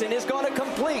Dixon is going to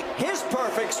complete his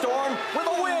perfect storm with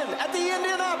a win at the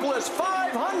Indianapolis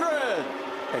 500.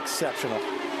 Exceptional.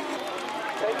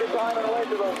 Take your time and away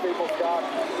to those people, Scott.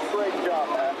 Great job,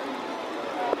 man.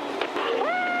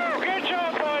 Woo! Good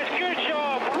job, boys. Good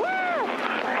job. Woo!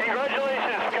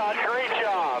 Congratulations, Scott. Great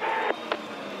job.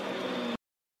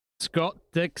 Scott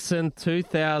Dixon,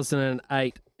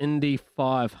 2008 Indy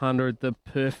 500, the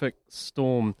perfect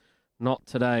storm. Not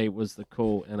today was the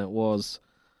call, and it was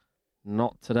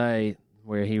not today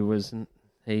where he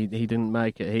didn't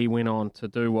make it. He went on to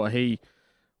do what he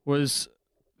was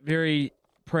very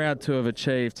proud to have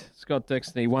achieved. Scott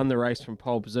Dixon, he won the race from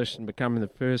pole position, becoming the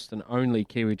first and only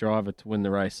Kiwi driver to win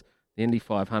the race. The Indy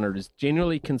 500 is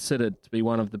generally considered to be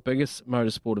one of the biggest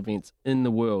motorsport events in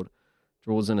the world.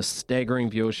 Draws in a staggering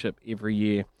viewership every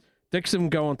year. Dixon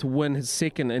would go on to win his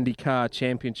second IndyCar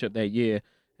championship that year,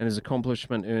 and his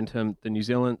accomplishment earned him the New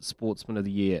Zealand Sportsman of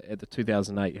the Year at the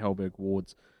 2008 Halberg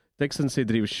Awards. Dixon said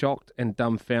that he was shocked and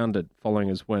dumbfounded following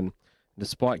his win.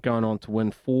 Despite going on to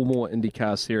win 4 more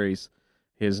IndyCar series,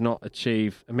 he has not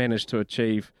managed to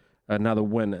achieve another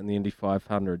win in the Indy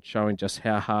 500, showing just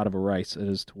how hard of a race it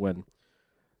is to win.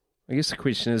 I guess the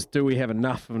question is, do we have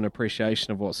enough of an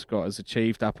appreciation of what Scott has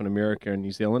achieved up in America and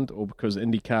New Zealand, or because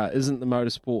IndyCar isn't the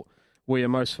motorsport we are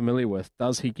most familiar with,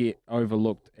 does he get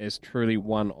overlooked as truly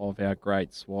one of our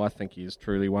greats? Well, I think he is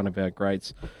truly one of our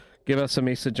greats. Give us a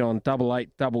message on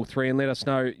 8833 and let us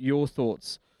know your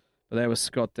thoughts. But that was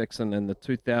Scott Dixon in the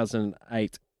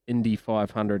 2008 Indy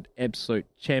 500, absolute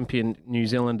champion New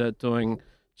Zealander doing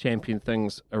champion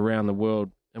things around the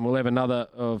world. And we'll have another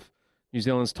of New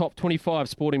Zealand's top 25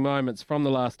 sporting moments from the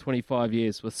last 25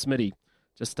 years with Smitty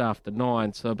just after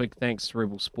 9. So a big thanks to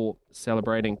Rebel Sport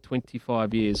celebrating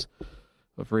 25 years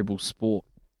of Rebel Sport.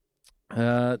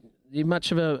 You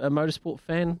much of a motorsport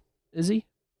fan, is he?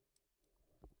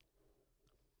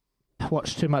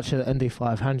 Watched too much of the Indy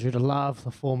 500. I love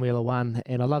the Formula One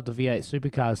and I love the V8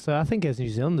 supercars. So I think as New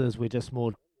Zealanders, we're just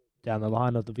more down the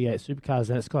line of the V8 supercars.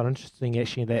 And it's quite interesting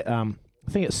actually that I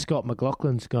think it's Scott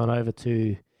McLaughlin's gone over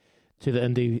to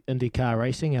the IndyCar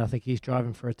racing. And I think he's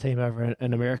driving for a team over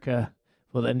in America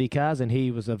for the IndyCars. And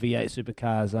he was a V8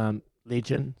 supercars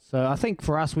legend. So I think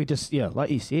for us, we just,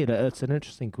 like you said, it's an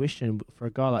interesting question for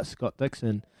a guy like Scott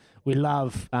Dixon. We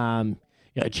love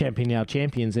champion our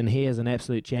champions, and he is an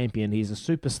absolute champion. He's a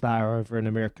superstar over in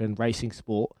American racing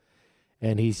sport.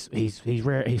 and he's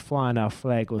flying our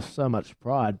flag with so much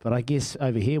pride. But I guess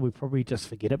over here we probably just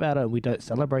forget about it and we don't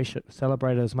celebrate it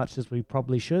as much as we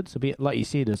probably should. So like you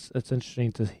said, it's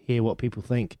interesting to hear what people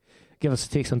think. Give us a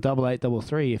text on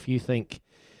 8833 if you think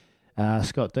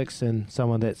Scott Dixon,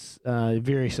 someone that's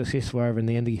very successful over in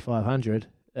the Indy 500,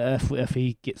 if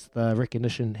he gets the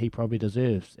recognition he probably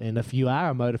deserves. And if you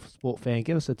are a motorsport fan,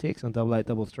 give us a text on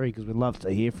 8833 because we'd love to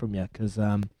hear from you.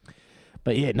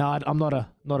 But yeah, no, I'm not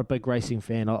a big racing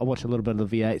fan. I watch a little bit of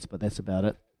the V8s, but that's about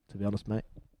it, to be honest, mate.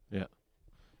 Yeah,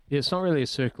 it's not really a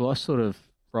circle I sort of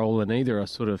roll in either. I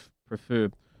sort of prefer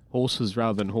horses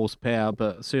rather than horsepower,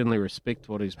 but certainly respect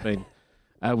what he's been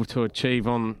able to achieve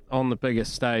on the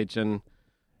biggest stage. And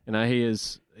you know,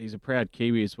 he's a proud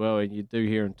Kiwi as well, and you do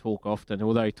hear him talk often,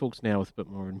 although he talks now with a bit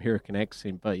more of an American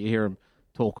accent, but you hear him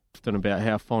talk often about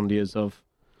how fond he is of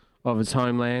his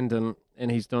homeland, and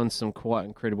he's done some quite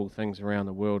incredible things around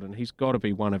the world, and he's got to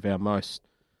be one of our most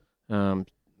I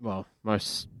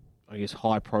guess,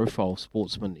 high-profile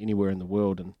sportsmen anywhere in the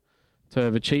world, and to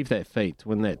have achieved that feat, to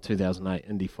win that 2008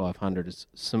 Indy 500 is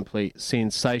simply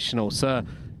sensational. So,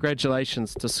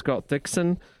 congratulations to Scott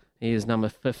Dixon. He is number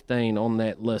 15 on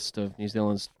that list of New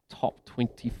Zealand's top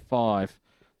 25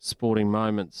 sporting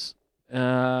moments.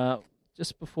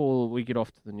 Just before we get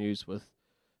off to the news with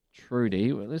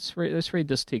Trudy, let's read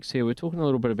this text here. We're talking a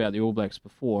little bit about the All Blacks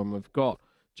before, and we've got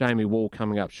Jamie Wall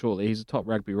coming up shortly. He's a top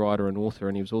rugby writer and author,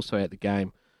 and he was also at the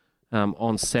game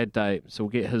on Saturday, so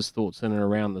we'll get his thoughts in and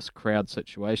around this crowd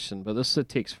situation. But this is a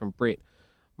text from Brett.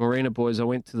 Marina boys, I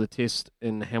went to the test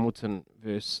in Hamilton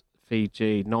versus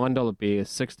Fiji. $9 beer,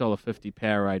 $6.50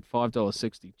 Powerade,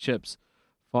 $5.60 chips,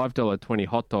 $5.20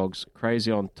 hot dogs. Crazy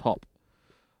on top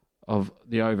of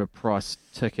the overpriced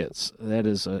tickets. That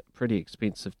is a pretty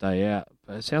expensive day out.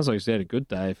 But it sounds like he's had a good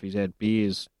day if he's had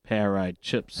beers, Powerade,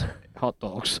 chips, hot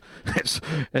dogs.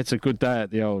 That's a good day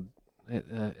at the old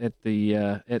at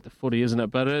the footy, isn't it?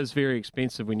 But it is very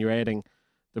expensive when you're adding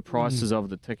the prices of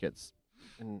the tickets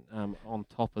and on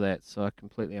top of that. So I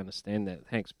completely understand that.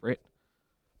 Thanks, Brett.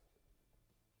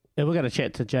 Yeah, we're going to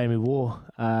chat to Jamie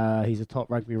Waugh. He's a top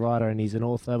rugby writer and he's an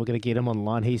author. We're going to get him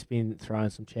online. He's been throwing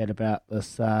some chat about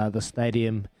this the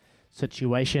stadium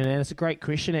situation, and it's a great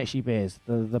question actually, Bears.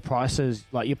 The prices,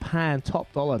 like you're paying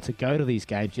top dollar to go to these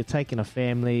games. You're taking a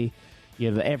family.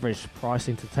 The average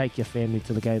pricing to take your family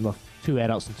to the game of 2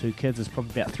 adults and 2 kids is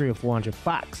probably about $300 or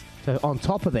 $400. So on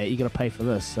top of that, you got to pay for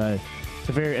this. So it's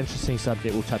a very interesting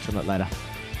subject. We'll touch on it later.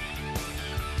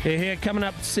 Yeah, here coming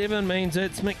up at 7 means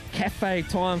it's McCafe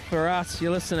time for us.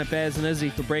 You listen to Baz and Izzy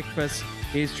for breakfast.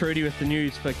 Here's Trudy with the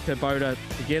news for Kubota.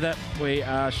 Together, we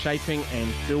are shaping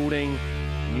and building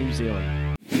New Zealand.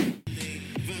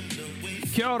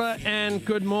 Kia ora and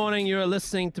good morning. You are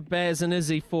listening to Baz and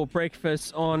Izzy for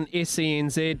breakfast on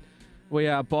SENZ. We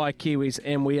are by Kiwis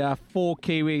and we are for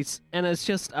Kiwis, and it's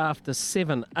just after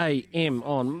 7 a.m.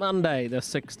 on Monday the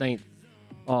 16th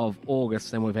of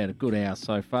August, and we've had a good hour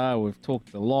so far. We've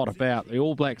talked a lot about the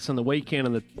All Blacks in the weekend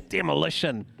and the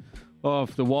demolition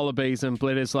of the Wallabies in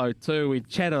Bledisloe too. We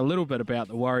chatted a little bit about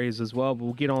the Warriors as well, but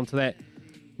we'll get on to that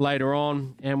later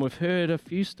on. And we've heard a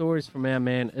few stories from our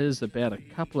man Iz about a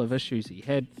couple of issues he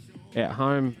had at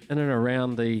home in and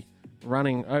around the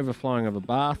overflowing of a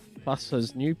bath, plus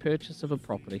his new purchase of a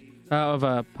puppy.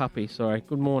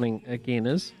 Good morning again,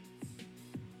 Iz.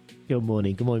 Good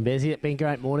morning, Bez. It's been a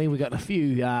great morning. We've got a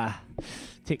few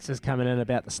texts coming in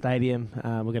about the stadium.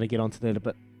 We're going to get onto that a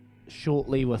bit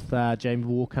shortly with Jamie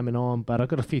Waugh coming on, but I've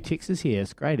got a few texts here.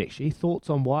 It's great, actually. Thoughts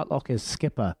on Whitelock as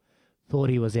skipper. Thought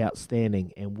he was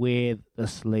outstanding, and where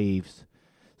this leaves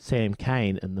Sam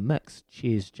Cane in the mix.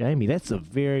 Cheers, Jamie. That's a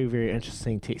very, very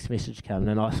interesting text message coming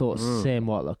in. I thought Sam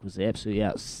Whitelock was absolutely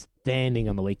outstanding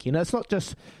on the weekend. It's not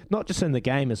just in the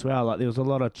game as well. Like there was a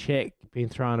lot of chat being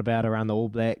thrown about around the All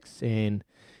Blacks and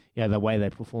the way they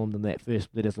performed in that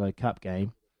first Bledisloe Cup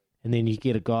game. And then you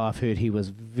get a guy, I've heard he was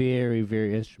very,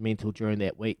 very instrumental during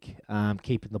that week,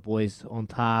 keeping the boys on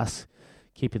task,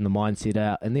 keeping the mindset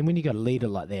out. And then when you got a leader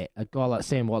like that, a guy like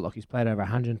Sam Whitelock, who's played over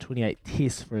 128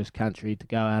 tests for his country, to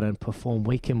go out and perform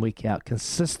week in, week out,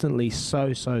 consistently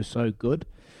so good.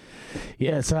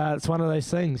 Yeah, it's one of those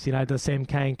things. Does Sam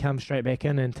Cane come straight back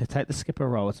in and to take the skipper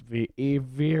role? It's very,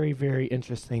 very, very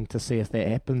interesting to see if that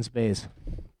happens, Bears.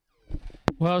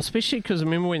 Well, especially because I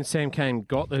remember when Sam Cane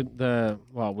got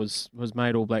was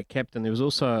made All Black captain, there was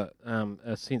also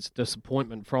a sense of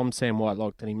disappointment from Sam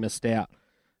Whitelock that he missed out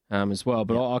as well.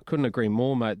 But I couldn't agree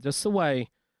more, mate. Just the way,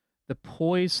 the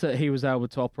poise that he was able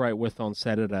to operate with on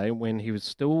Saturday, when he was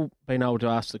still being able to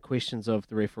ask the questions of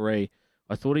the referee,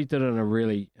 I thought he did it in a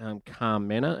really calm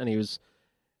manner, and he was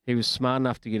he was smart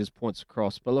enough to get his points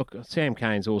across. But look, Sam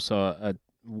Cane's also a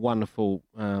wonderful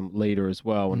leader as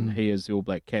well, and he is the All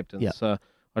Black captain. Yeah. So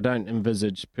I don't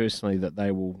envisage personally that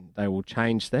they will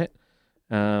change that.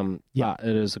 But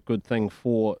it is a good thing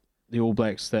for the All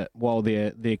Blacks that while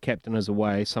their captain is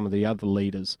away, some of the other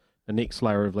leaders, the next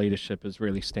layer of leadership is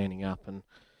really standing up,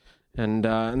 and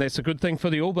that's a good thing for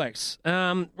the All Blacks.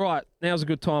 Right, now's a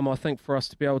good time, I think, for us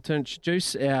to be able to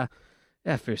introduce our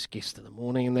first guest of the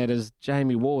morning, and that is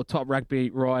Jamie Waugh, top rugby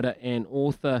writer and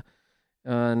author,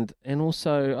 and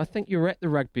also I think you were at the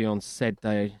rugby on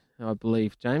Saturday, I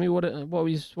believe. Jamie, what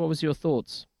was your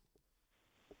thoughts?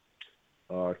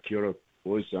 Kia ora,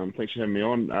 boys. Thanks for having me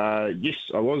on. Yes,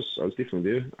 I was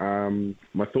definitely there.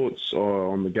 My thoughts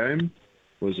on the game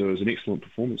was it was an excellent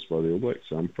performance by the All Blacks.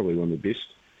 Probably one of the best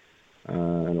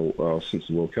since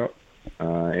the World Cup,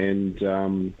 and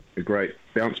a great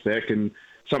bounce back, and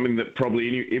something that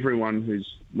probably everyone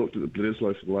who's looked at the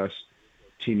Bledisloe for the last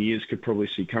 10 years could probably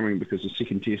see coming, because the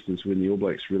second test is when the All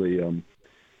Blacks really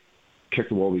kicked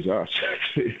the Wallabies' ass.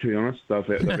 To be honest, they've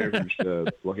averaged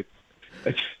like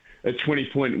a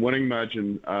 20-point winning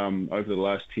margin over the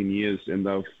last 10 years, and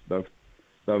they've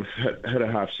hit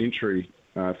a half century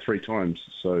 3 times.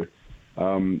 So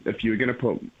if you were going to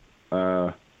put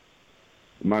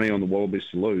money on the Wallabies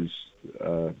to lose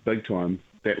big time,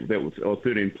 that was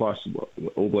 13 plus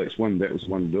All Blacks won. That was the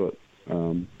one to do it.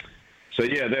 So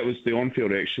yeah, that was the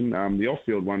on-field action. The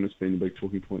off-field one has been the big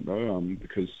talking point though,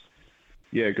 because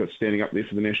got standing up there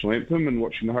for the national anthem and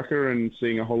watching the haka and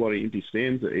seeing a whole lot of empty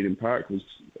stands at Eden Park was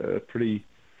a pretty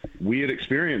weird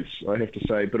experience, I have to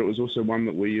say. But it was also one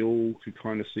that we all could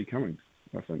kind of see coming,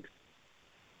 I think.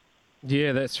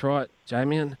 Yeah, that's right,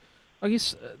 Jamie. And I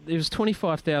guess there was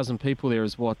 25,000 people there,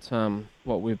 is what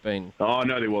we've been. Oh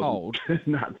no, there wasn't.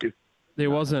 No, there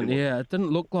wasn't. Yeah, it didn't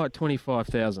look like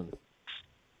 25,000.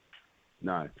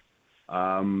 No,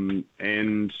 and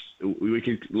we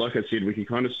can, like I said, we can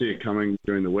kind of see it coming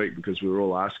during the week, because we were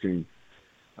all asking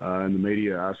in the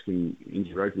media, asking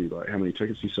NZ Rugby like how many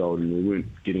tickets he sold, and we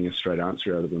weren't getting a straight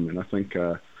answer out of them. And I think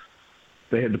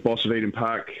they had the boss of Eden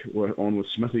Park on with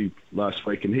Smithy last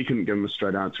week, and he couldn't give them a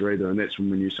straight answer either, and that's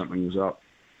when we knew something was up.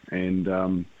 And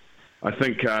I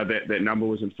think that number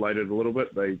was inflated a little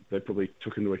bit. They probably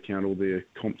took into account all their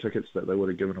comp tickets that they would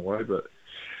have given away, but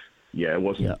yeah, it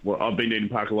wasn't. Yeah. Well, I've been to Eden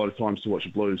Park a lot of times to watch the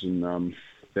Blues, and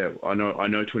that I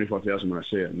know 25,000 when I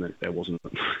see it, and that wasn't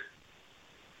it.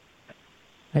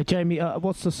 Hey Jamie,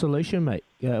 what's the solution, mate?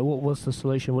 What was the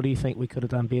solution? What do you think we could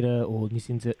have done better, or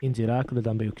NZR could have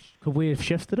done better? Could we have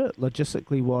shifted it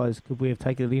logistically wise? Could we have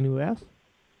taken it anywhere else?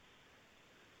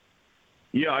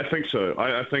 Yeah, I think so.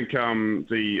 I think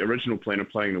the original plan of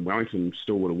playing in Wellington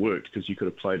still would have worked, because you could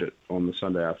have played it on the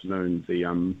Sunday afternoon.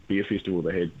 The beer festival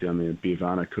they had down there,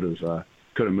 Beervana, could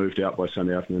have moved out by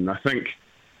Sunday afternoon. I think,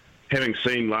 having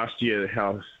seen last year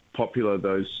how popular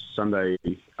those Sunday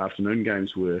afternoon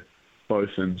games were, both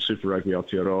in Super Rugby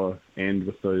Aotearoa and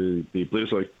with the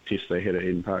Bledisloe test they had at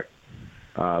Eden Park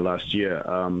last year,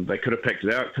 they could have picked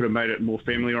it out, could have made it more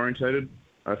family orientated,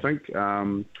 I think.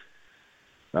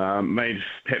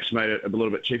 Perhaps made it a little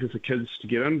bit cheaper for kids to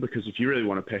get in, because if you really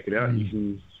want to pack it out, you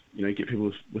can get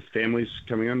people with families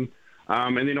coming in.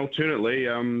 And then alternately,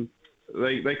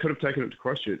 they could have taken it to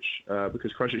Christchurch,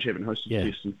 because Christchurch haven't hosted the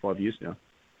test in 5 years now.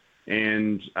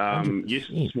 And yes,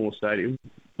 it's a small stadium,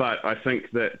 but I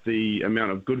think that the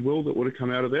amount of goodwill that would have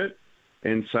come out of that,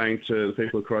 and saying to the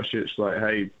people of Christchurch, like,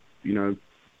 hey, we're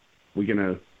going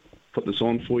to put this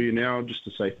on for you now, just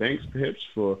to say thanks, perhaps,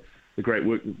 for the great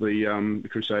work that the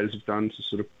Crusaders have done to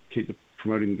sort of keep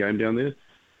promoting the game down there,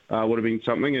 would have been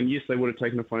something. And yes, they would have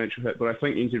taken a financial hit, but I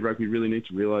think NZ Rugby really need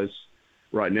to realise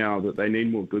right now that they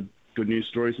need more good news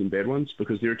stories than bad ones,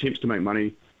 because their attempts to make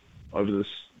money over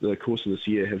the course of this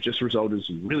year have just resulted in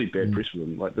some really bad press for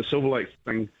them. Like the Silver Lake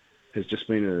thing has just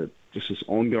been this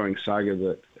ongoing saga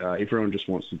that everyone just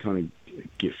wants to kind of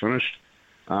get finished.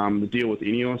 The deal with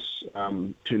Ineos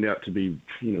turned out to be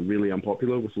really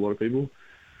unpopular with a lot of people.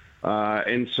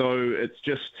 And so it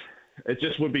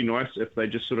just would be nice if they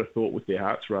just sort of thought with their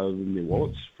hearts rather than their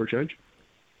wallets for a change.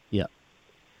 Yeah.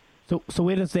 So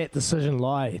where does that decision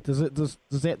lie? Does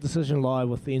that decision lie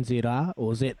with the NZR,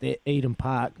 or is that Eden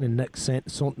Park and Nick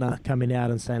Sautner coming out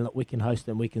and saying, look, we can host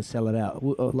it and we can sell it out?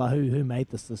 Like who made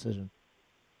this decision?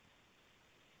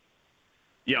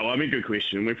 Yeah, well, I mean, good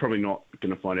question. We're probably not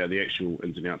going to find out the actual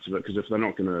ins and outs of it, because if they're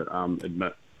not going to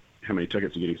admit how many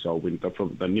tickets are getting sold,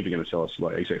 they're never going to tell us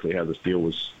like exactly how this deal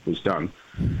was done.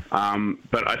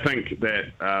 But I think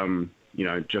that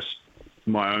just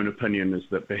my own opinion is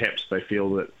that perhaps they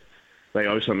feel that they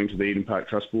owe something to the Eden Park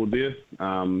Trust Board there,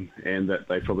 and that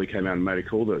they probably came out and made a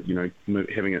call that,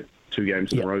 having it 2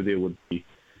 games in a row there would be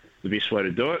the best way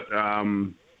to do it.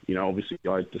 Obviously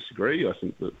I disagree. I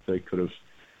think that they could have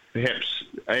perhaps,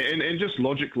 and just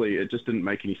logically, it just didn't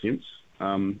make any sense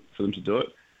for them to do it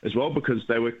as well, because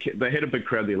they had a big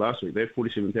crowd there last week. They had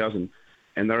 47,000,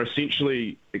 and they're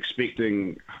essentially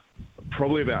expecting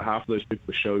probably about half of those people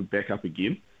to show back up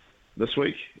again this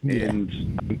week. Yeah.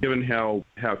 And given how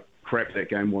crap that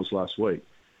game was last week,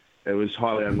 it was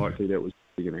highly unlikely that was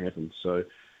going to happen. So,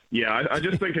 yeah, I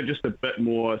just think it's just a bit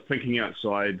more thinking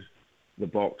outside the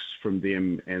box from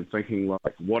them and thinking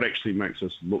like what actually makes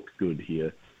us look good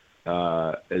here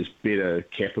is better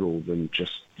capital than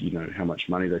just, how much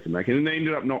money they can make. And they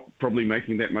ended up not probably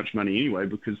making that much money anyway,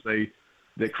 because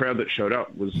the crowd that showed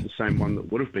up was the same one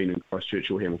that would have been in Christchurch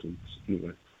or Hamilton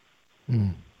anyway.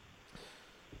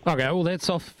 Okay, well, that's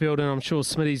off the field, and I'm sure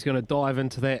Smitty's going to dive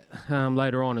into that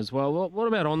later on as well. What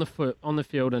about on the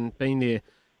field and being there?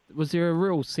 Was there a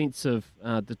real sense of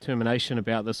determination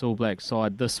about this All Black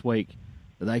side this week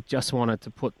that they just wanted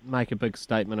to make a big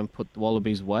statement and put the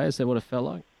Wallabies away? Is that what it felt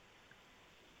like?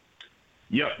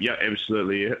 Yeah,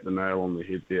 absolutely. You hit the nail on the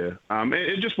head there. And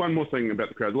just one more thing about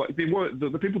the crowd. Like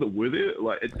the people that were there,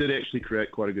 like it did actually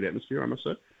create quite a good atmosphere, I must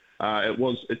say.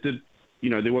 It did.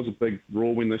 There was a big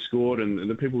roar when they scored, and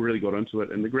the people really got into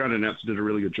it. And the ground announcer did a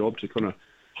really good job to kind of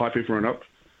hype everyone up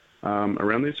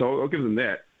around there. So I'll give them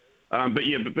that. But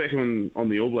back on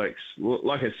the All Blacks,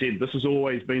 like I said, this has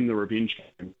always been the revenge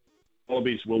game.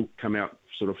 Wallabies will come out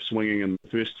sort of swinging in the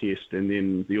first test, and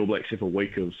then the All Blacks have a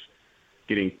week of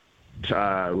getting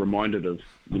reminded of,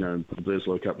 the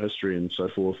Bledisloe Cup history and so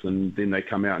forth, and then they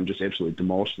come out and just absolutely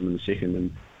demolish them in the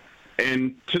second.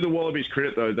 And to the Wallabies'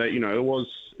 credit, though, they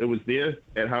it was there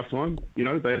at halftime. They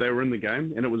were in the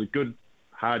game, and it was a good,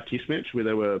 hard test match where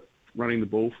they were running the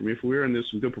ball from everywhere, and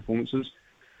there's some good performances.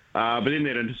 But then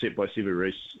that intercept by Sevu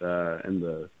Reece in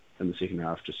the second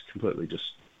half just completely just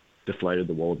deflated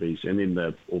the Wallabies, and then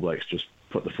the All Blacks just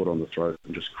put the foot on the throat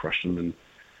and just crushed them.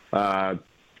 And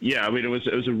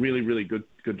it was a really, really good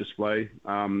display.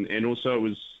 And also it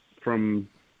was from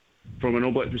an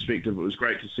All Black perspective, it was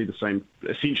great to see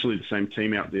essentially the same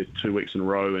team out there 2 weeks in a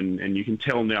row, and you can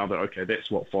tell now that okay, that's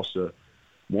what Foster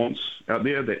wants out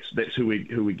there. That's who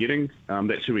we're getting.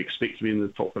 That's who we expect to be in the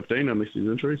top 15 unless there's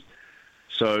injuries.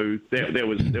 So that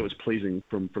was pleasing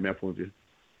from our point of view.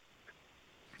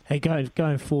 Hey,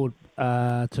 going forward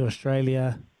to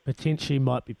Australia, potentially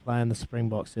might be playing the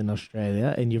Springboks in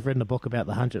Australia, and you've written a book about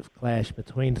the 100th clash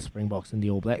between the Springboks and the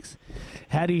All Blacks.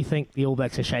 How do you think the All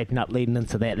Blacks are shaping up leading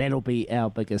into that? That'll be our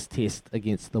biggest test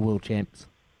against the world champs.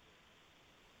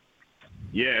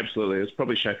 Yeah, absolutely. It's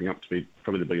probably shaping up to be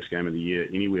probably the biggest game of the year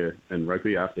anywhere in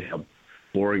rugby after how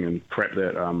boring and crap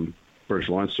that British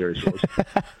Lions series was.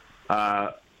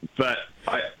 But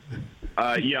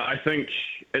I think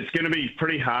it's going to be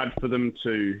pretty hard for them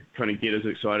to kind of get as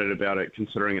excited about it,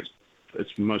 considering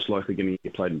it's most likely going to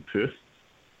get played in Perth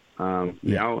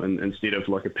now, and instead of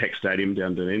like a packed stadium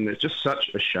down Dunedin. It's just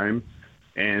such a shame,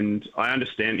 and I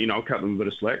understand. I'll cut them a bit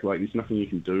of slack. Like, there's nothing you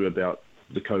can do about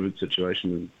the COVID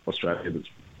situation in Australia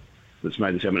that's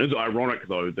made this happen. It's ironic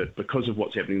though that because of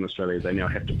what's happening in Australia, they now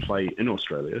have to play in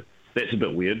Australia. That's a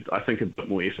bit weird. I think a bit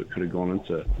more effort could have gone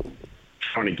into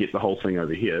trying to get the whole thing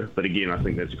over here. But again, I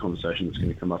think that's a conversation that's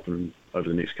going to come up over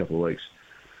the next couple of weeks.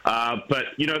 But,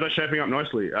 they're shaping up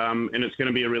nicely. And it's going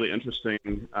to be a really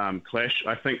interesting clash.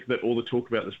 I think that all the talk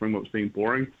about the Springboks being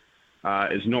boring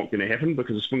is not going to happen,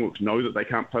 because the Springboks know that they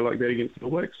can't play like that against the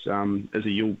All Blacks.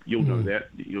 You'll know that.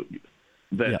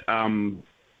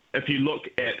 If you look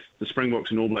at the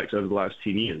Springboks and All Blacks over the last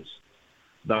 10 years,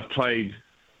 they've played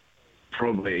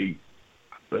probably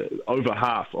over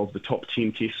half of the top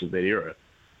 10 tests of that era,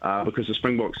 because the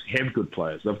Springboks have good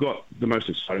players. They've got the most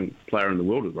exciting player in the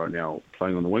world right now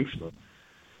playing on the wing for them,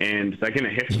 and they're going to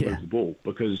have to move the ball,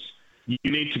 because you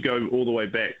need to go all the way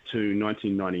back to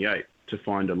 1998 to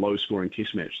find a low-scoring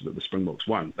test match that the Springboks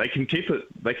won. They can keep it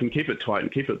tight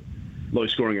and keep it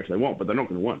low-scoring if they want, but they're not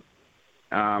going to win.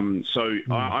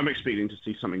 I'm expecting to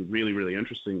see something really, really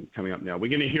interesting coming up now. We're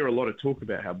going to hear a lot of talk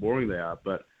about how boring they are,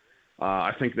 but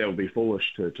I think that would be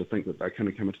foolish to think that they're going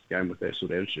to come into the game with that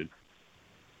sort of attitude.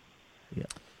 Yeah,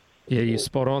 you're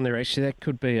spot on there, actually. That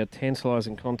could be a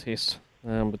tantalising contest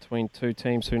between two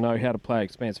teams who know how to play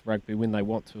expansive rugby when they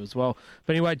want to as well.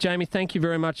 But anyway, Jamie, thank you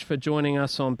very much for joining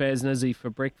us on Baz and Izzy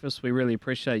for breakfast. We really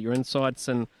appreciate your insights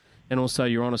and also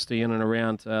your honesty in and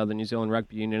around the New Zealand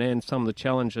Rugby Union and some of the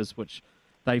challenges which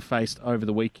they faced over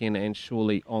the weekend and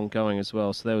surely ongoing as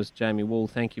well. So that was Jamie Wall.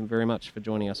 Thank you very much for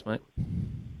joining us, mate.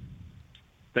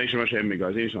 Thanks so much for having me,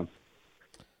 guys. Anytime.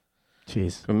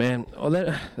 Cheers. Good man. Oh,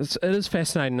 it is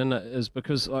fascinating, isn't it? Is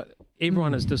because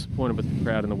everyone is disappointed with the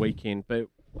crowd in the weekend, but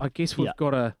I guess we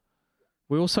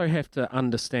also have to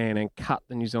understand and cut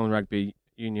the New Zealand Rugby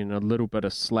Union a little bit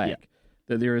of slack,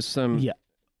 that there is some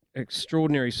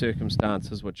extraordinary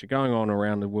circumstances which are going on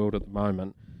around the world at the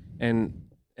moment, and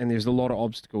there's a lot of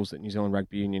obstacles that New Zealand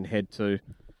Rugby Union have to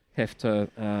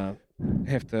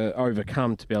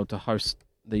overcome to be able to host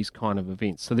these kind of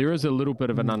events. So there is a little bit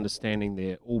of an understanding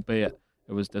there, albeit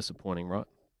it was disappointing, right?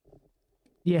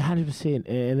 Yeah, 100%,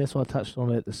 and that's what I touched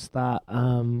on at the start.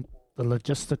 The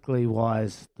logistically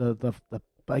wise, the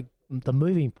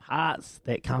moving parts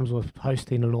that comes with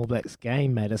hosting an All Blacks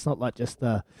game, mate. It's not like just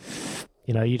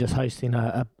you're just hosting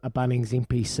a Bunnings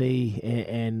NPC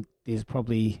and there's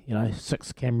probably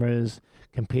 6 cameras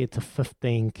compared to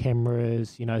 15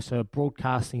 cameras. So a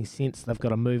broadcasting sense, they've got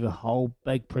to move a whole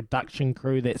big production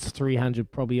crew. That's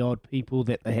 300 probably odd people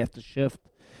that they have to shift.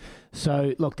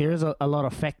 So look, there is a lot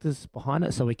of factors behind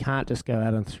it. So we can't just go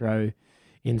out and throw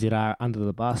NZR under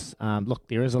the bus. Look,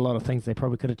 there is a lot of things they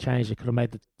probably could have changed. They could have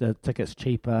made the tickets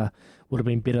cheaper, would have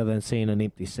been better than seeing an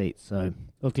empty seat. So,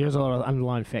 look, there is a lot of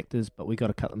underlying factors, but we got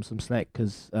to cut them some slack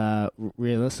because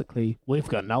realistically, we've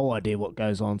got no idea what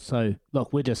goes on. So,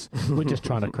 look, we're just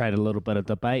trying to create a little bit of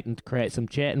debate and create some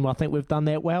chat, and I think we've done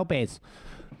that well, Baz.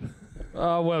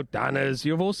 Oh, well done, Iz.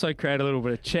 You've also created a little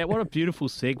bit of chat. What a beautiful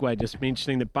segue, just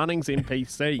mentioning the Bunnings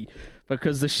NPC,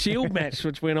 because the Shield match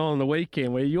which went on the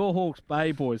weekend where your Hawke's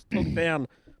Bay boys took down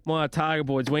my Otago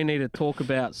boys, we need to talk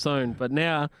about soon. But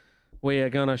now we are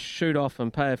going to shoot off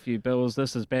and pay a few bills.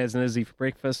 This is Baz and Izzy for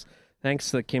breakfast.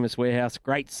 Thanks to the Chemist Warehouse.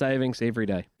 Great savings every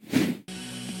day.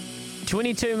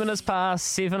 22 minutes past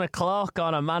 7 o'clock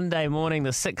on a Monday morning, the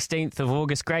 16th of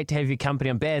August. Great to have your company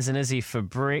on Baz and Izzy for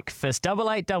breakfast.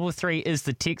 8833 is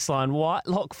the text line.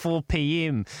 Whitelock 4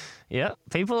 p.m. Yeah,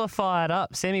 people are fired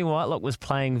up. Sammy Whitelock was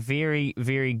playing very,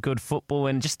 very good football,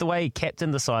 and just the way he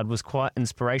captained the side was quite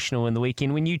inspirational in the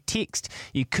weekend. When you text,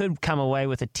 you could come away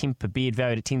with a Tempur bed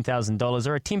valued at $10,000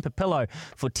 or a Tempur pillow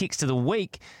for text of the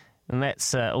week. And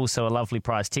that's also a lovely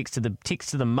prize. Text of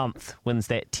the month wins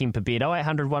that Tempur bed.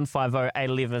 0800 150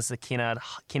 811 is the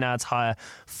Kennards Hire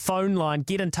phone line.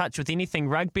 Get in touch with anything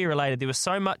rugby related. There was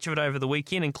so much of it over the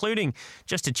weekend, including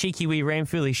just a cheeky wee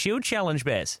Ranfurly Shield challenge,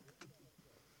 Baz.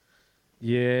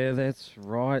 Yeah, that's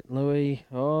right, Louis.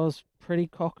 I was pretty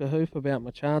cock-a-hoop about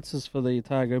my chances for the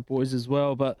Otago boys as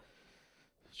well, but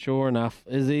sure enough,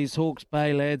 as these Hawke's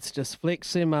Bay lads just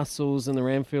flex their muscles in the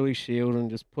Ranfurly Shield and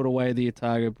just put away the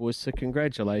Otago boys. So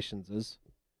congratulations, Iz.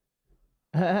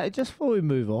 Just before we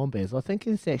move on, Baz, I think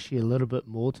there's actually a little bit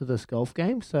more to this golf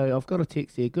game. So I've got a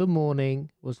text here. Good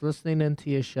morning. Was listening into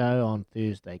your show on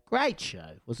Thursday. Great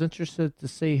show. Was interested to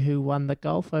see who won the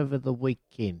golf over the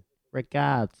weekend.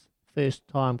 Regards,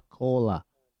 first-time caller.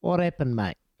 What happened,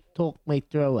 mate? Talk me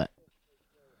through it.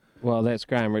 Well, that's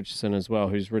Graham Richardson as well,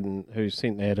 who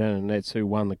sent that in, and that's who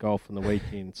won the golf on the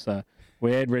weekend. So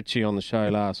we had Richie on the show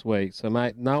last week. So,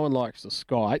 mate, no one likes to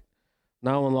skite.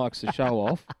 No one likes to show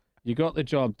off. You got the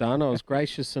job done. I was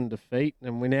gracious in defeat,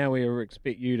 and we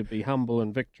expect you to be humble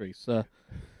in victory. So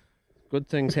good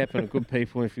things happen to good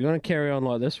people. If you're going to carry on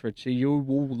like this, Richie, you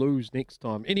will lose next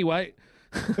time. Anyway,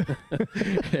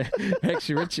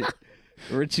 actually,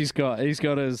 Richie's got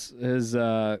his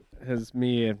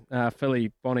mare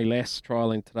filly Bonnie Lass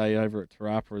trialling today over at Te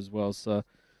Rapa as well. So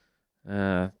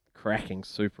cracking,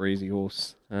 super easy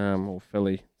horse or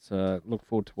filly. So look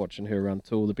forward to watching her run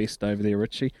too. All the best over there,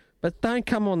 Richie. But don't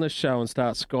come on this show and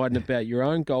start skiding about your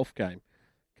own golf game.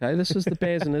 Okay, this is the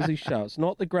Baz and Izzy show. It's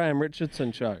not the Graham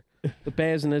Richardson show. The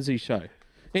Baz and Izzy show.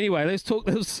 Anyway, let's talk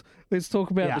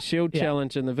about the Shield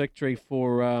Challenge and the victory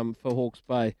for Hawke's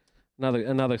Bay.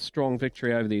 Another strong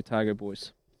victory over the Otago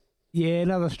boys. Yeah,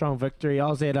 another strong victory. I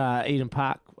was at Eden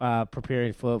Park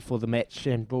preparing for the match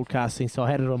and broadcasting, so I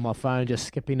had it on my phone, just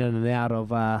skipping in and out of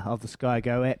the Sky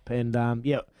Go app, and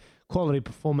quality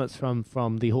performance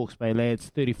from the Hawke's Bay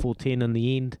lads. 34-10 in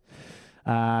the end.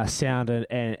 Sound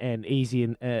and easy,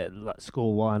 and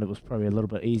score-wise, it was probably a little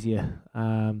bit easier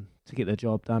to get the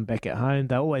job done back at home.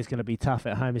 They're always going to be tough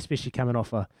at home, especially coming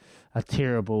off a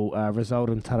terrible result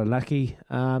in Taranaki.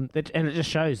 And it just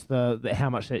shows how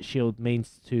much that Shield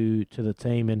means to the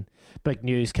team. And big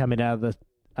news coming out of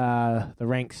the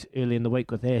ranks early in the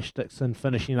week with Ash Dixon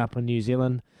finishing up in New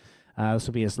Zealand. This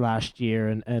will be his last year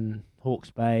in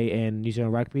Hawke's Bay and New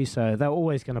Zealand Rugby, so they're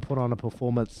always going to put on a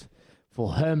performance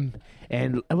for him.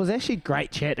 And it was actually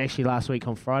great chat last week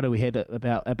on Friday we had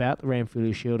about the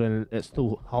Ranfurly Shield, and it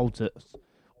still holds its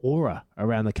aura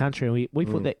around the country. And we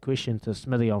put that question to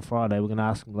Smithy on Friday. We're going to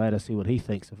ask him later, see what he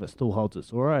thinks, if it still holds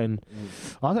its aura, and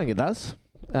I think it does.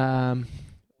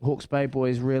 Hawke's Bay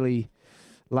boys really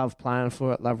love playing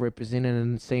for it, love representing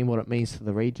and seeing what it means to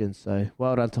the region. So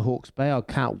well done to Hawke's Bay. I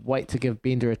can't wait to give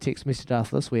Bender a text message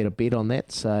after this. We had a bet on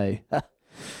that, so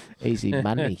easy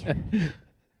money.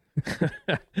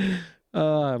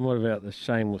 And what about the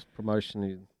shameless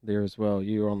promotion there as well?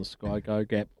 You were on the Sky Go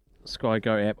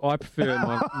app. I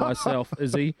prefer myself,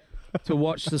 Izzy, to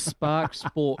watch the Spark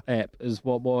Sport app is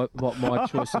what my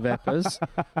choice of app is.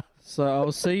 So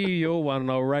I'll see you your one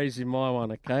and I'll raise you my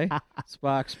one, okay?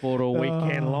 Spark Sport all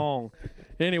weekend long.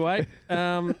 Anyway,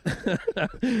 let's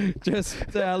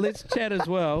chat as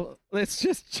well. Let's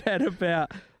just chat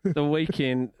about the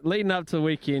weekend. Leading up to the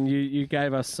weekend, you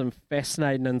gave us some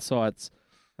fascinating insights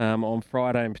on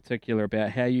Friday in particular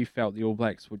about how you felt the All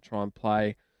Blacks would try and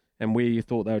play and where you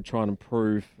thought they would try and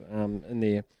improve in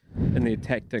their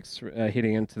tactics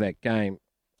heading into that game.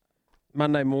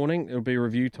 Monday morning, it'll be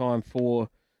review time for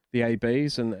the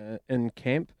ABs in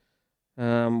camp.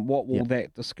 What will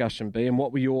that discussion be, and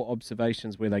what were your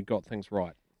observations where they got things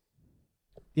right?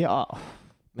 Yeah,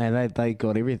 man, they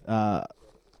got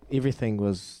everything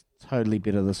was totally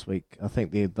better this week. I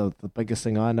think the biggest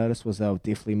thing I noticed was they were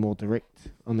definitely more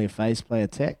direct on their phase play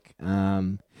attack.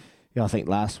 I think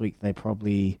last week they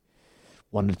probably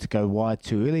wanted to go wide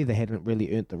too early. They hadn't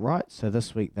really earned the right. So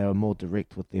this week they were more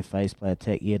direct with their phase play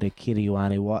attack. Yeah, to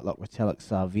Kiriwane, Whitelock, Retallick,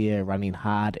 Savia running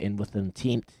hard and with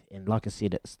intent. And like I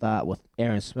said at the start with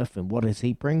Aaron Smith, and what does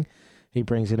he bring? He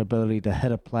brings an ability to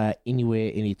hit a player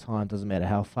anywhere, anytime. Doesn't matter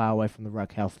how far away from the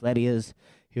ruck, how flat he is.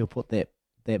 He'll put that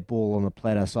ball on the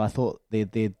platter. So I thought their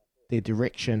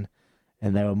direction,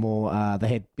 and they were more they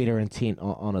had better intent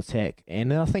on attack.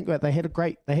 And I think that they had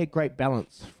great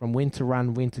balance from when to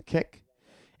run, when to kick.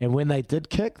 And when they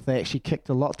did kick, they actually kicked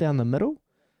a lot down the middle.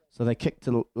 So they kicked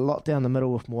a lot down the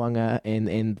middle with Mo'unga,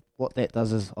 and what that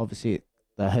does is obviously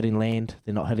they're hitting land.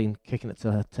 They're not kicking it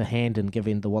to hand and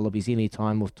giving the Wallabies any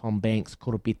time with Tom Banks,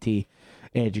 Korobiti,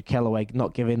 Andrew Callaway,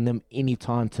 not giving them any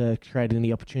time to create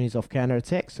any opportunities off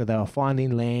counter-attack. So they were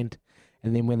finding land.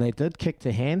 And then when they did kick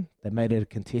to hand, they made it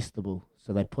contestable.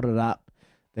 So they put it up.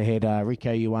 They had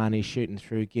Rico Ioane shooting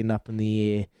through, getting up in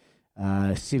the air.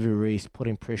 Sevu Reece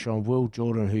putting pressure on Will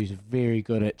Jordan, who's very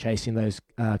good at chasing those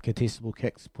contestable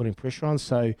kicks, putting pressure on.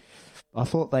 So I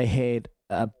thought they had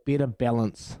a better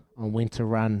balance on when to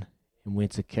run and when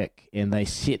to kick, and they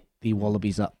set the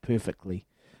Wallabies up perfectly.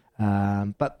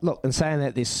 But look, in saying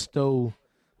that, there's still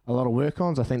a lot of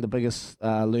work-ons. I think the biggest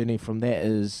learning from that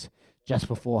is just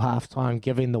before halftime,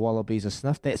 giving the Wallabies a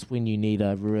sniff. That's when you need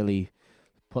to really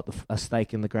put a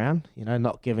stake in the ground,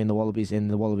 not giving the Wallabies, and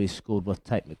the Wallabies scored with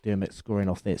Tate McDermott scoring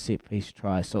off that set-piece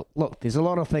try. So, look, there's a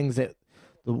lot of things that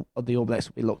the All Blacks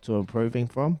will be looked to improving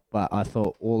from, but I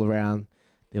thought all around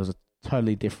there was a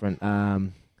totally different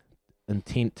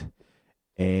intent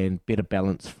and better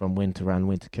balance from when to run,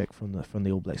 when to kick from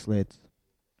the All Blacks lads.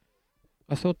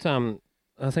 I thought, I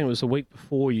think it was a week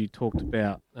before you talked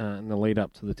about, in the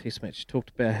lead-up to the Test match, you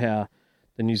talked about how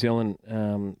the New Zealand,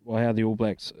 how the All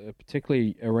Blacks,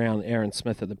 particularly around Aaron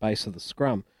Smith at the base of the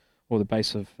scrum, or the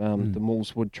base of the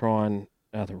mauls would try and,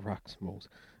 at the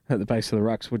base of the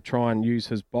rucks would try and use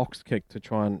his box kick to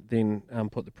try and then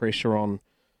put the pressure on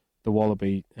the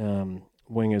Wallaby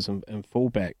wingers and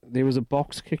fullback. There was a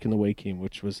box kick in the weekend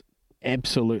which was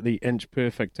absolutely inch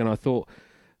perfect, and I thought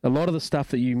a lot of the stuff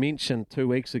that you mentioned 2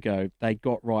 weeks ago, they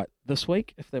got right this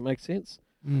week, if that makes sense.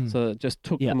 So it just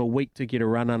took them a week to get a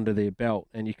run under their belt,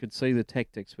 and you could see the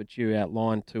tactics which you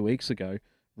outlined 2 weeks ago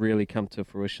really come to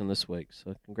fruition this week.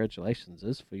 So congratulations,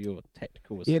 Iz, for your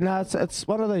tactical. Yeah, no, it's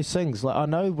one of those things. Like, I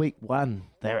know week one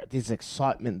there's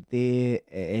excitement there,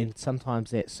 and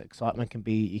sometimes that excitement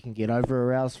you can get over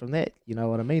aroused from that. You know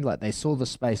what I mean? Like, they saw the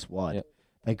space wide. Yep.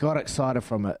 They got excited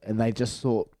from it, and they just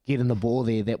thought getting the ball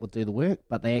there, that would do the work,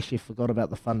 but they actually forgot about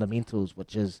the fundamentals,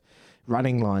 which is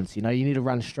running lines. You need to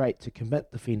run straight to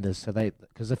commit defenders,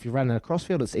 because if you're running across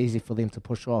field, it's easy for them to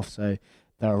push off. So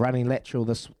they were running lateral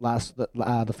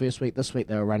the first week. This week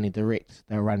they were running direct.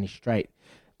 They were running straight.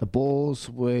 The balls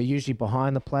were usually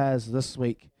behind the players. This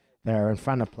week they were in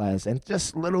front of players, and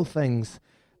just little things.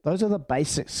 Those are the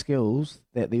basic skills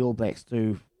that the All Blacks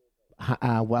do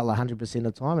well 100% of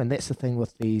the time, and that's the thing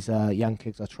with these young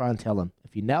kids. I try and tell them,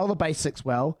 if you nail the basics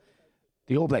well,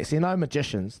 the All Blacks, they're no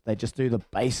magicians. They just do the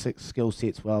basic skill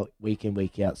sets well week in,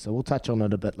 week out. So we'll touch on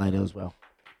it a bit later as well.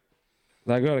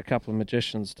 They've got a couple of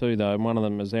magicians too, though, and one of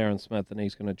them is Aaron Smith, and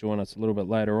he's going to join us a little bit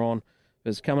later on.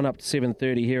 It's coming up to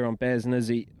 7:30 here on Baz and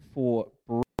Izzy for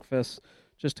breakfast.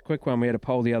 Just a quick one. We had a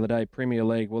poll the other day, Premier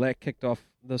League. Well, that kicked off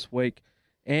this week,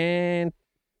 and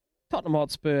Tottenham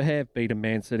Hotspur have beaten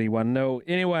Man City 1-0.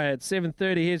 Anyway, at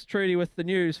 7:30, here's Trudy with the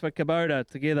news for Kubota,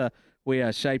 together we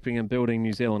are shaping and building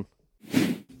New Zealand.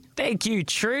 Thank you,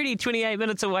 Trudy. 28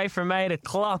 minutes away from 8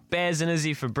 o'clock. Baz and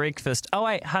Izzy for breakfast.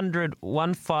 0800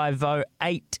 150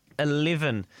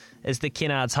 811 is the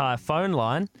Kennards Hire phone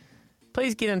line.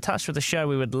 Please get in touch with the show.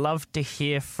 We would love to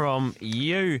hear from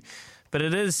you. But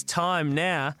it is time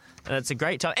now, and it's a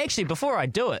great time. Actually, before I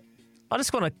do it, I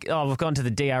just want to... Oh, we've gone to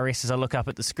the DRS as I look up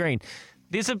at the screen.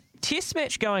 There's a test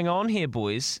match going on here,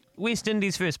 boys. West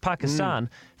Indies versus Pakistan.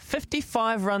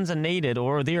 55 runs are needed,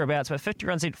 or thereabouts, but 50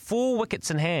 runs needed. 4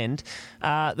 wickets in hand.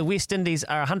 The West Indies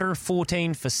are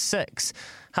 114 for 6.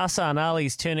 Hassan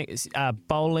Ali's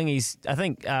bowling. I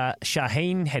think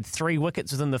Shaheen had 3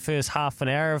 wickets within the first half an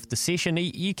hour of the session. Are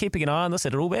you keeping an eye on this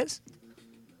at all, Baz?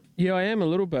 Yeah, I am a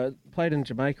little bit. Played in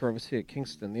Jamaica, obviously, at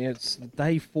Kingston. Yeah, it's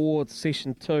day 4,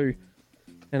 session 2.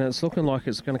 And it's looking like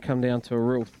it's going to come down to a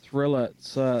real thriller.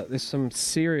 There's some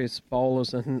serious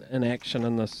bowlers in action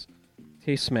in this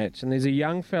test match. And there's a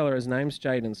young fella, his name's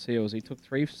Jaden Seals. He took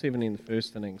 3 for 70 in the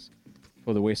first innings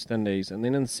for the West Indies. And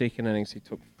then in the second innings, he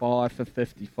took 5 for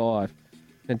 55.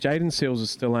 And Jaden Seals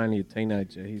is still only a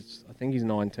teenager. I think he's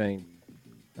 19.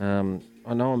 I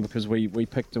know him because we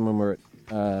picked him when we were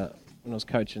when I was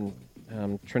coaching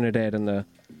Trinidad in the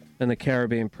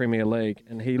Caribbean Premier League,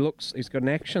 and he's got an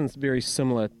action very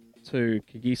similar to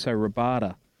Kagiso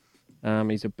Rabada.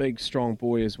 He's a big, strong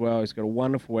boy as well. He's got a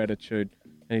wonderful attitude,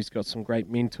 and he's got some great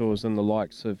mentors in the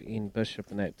likes of Ian Bishop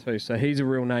and that too. So he's a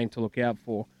real name to look out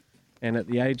for. And at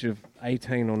the age of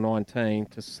 18 or 19,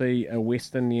 to see a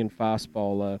West Indian fast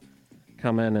bowler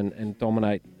come in and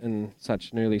dominate in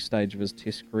such an early stage of his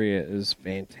test career is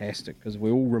fantastic, because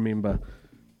we all remember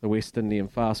the West Indian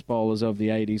fast bowlers of the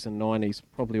 80s and 90s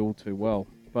probably all too well.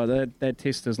 But that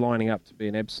test is lining up to be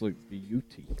an absolute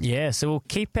beauty. Yeah, so we'll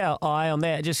keep our eye on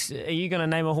that. Are you going to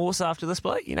name a horse after this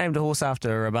bloke? You named a horse after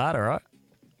Rabada, right?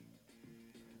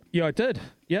 Yeah, I did.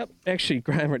 Yep. Actually,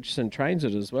 Graham Richardson trains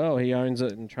it as well. He owns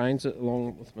it and trains it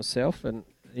along with myself. And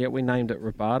yeah, we named it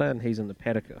Rabada, and he's in the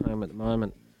paddock at home at the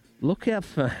moment. Look out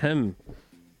for him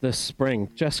this spring,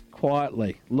 just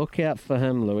quietly. Look out for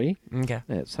him, Louis. Okay.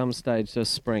 At some stage this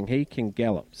spring. He can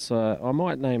gallop. So I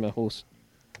might name a horse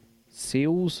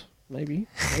Seals, maybe.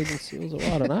 Jaden Seals.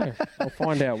 I don't know. I'll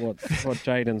find out what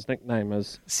Jaden's nickname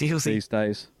is these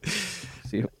days.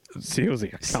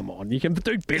 Sealsy. Come on, you can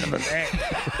do better than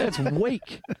that. That's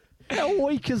weak. How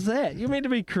weak is that? You're meant to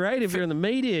be creative. You're in the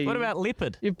media. What about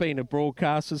leopard? You've been a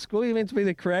broadcaster school. You're meant to be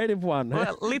the creative one. What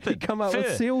about leopard? You come up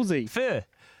with Sealsy. Fur.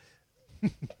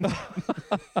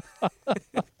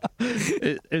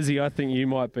 Izzy, I think you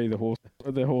might be the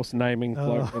horse naming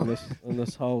bloke in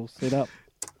this whole setup.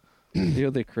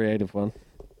 You're the creative one.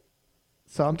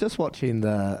 So I'm just watching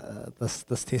this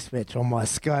test match on my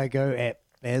Sky Go app,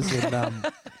 Baz,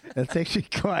 and it's actually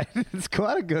quite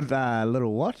a good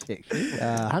little watch actually.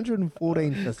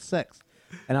 114 for 6.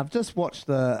 And I've just watched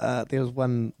there was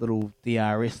one little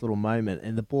DRS little moment,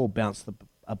 and the ball bounced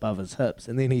above his hips,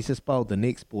 and then he's just bowled the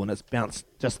next ball, and it's bounced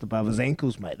just above his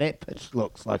ankles, mate. That pitch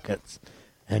looks like it's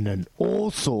in an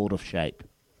all sort of shape.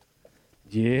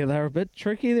 Yeah, they're a bit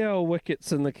tricky, the old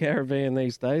wickets in the Caribbean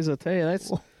these days, I tell you.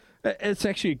 It's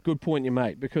actually a good point you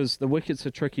make, because the wickets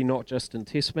are tricky not just in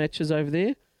test matches over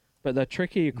there, but they're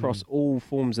tricky across all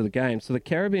forms of the game. So the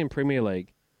Caribbean Premier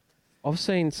League, I've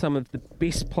seen some of the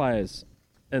best players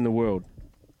in the world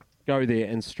go there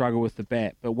and struggle with the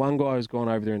bat. But one guy who's gone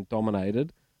over there and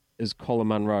dominated is Colin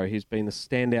Munro. He's been the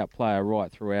standout player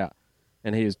right throughout,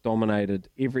 and he has dominated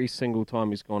every single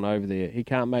time he's gone over there. He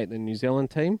can't make the New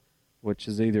Zealand team, which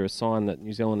is either a sign that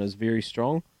New Zealand is very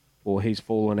strong or he's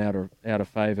fallen out of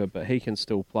favour, but he can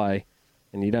still play,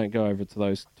 and you don't go over to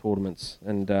those tournaments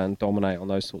and dominate on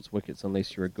those sorts of wickets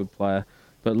unless you're a good player.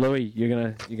 But Louis, you're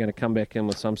gonna come back in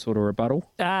with some sort of rebuttal?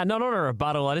 Not on a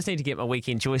rebuttal. I just need to get my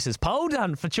weekend choices poll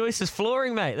done for Choices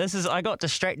Flooring, mate. I got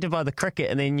distracted by the cricket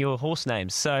and then your horse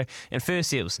names. So, and fur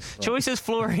seals. Right. Choices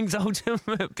Flooring's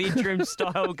ultimate bedroom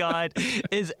style guide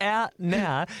is out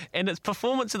now, and it's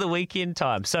performance of the weekend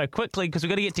time. So quickly, because we've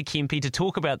got to get to Kempi to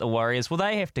talk about the Warriors. Well,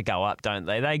 they have to go up, don't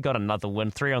they? They got another win,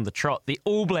 3 on the trot. The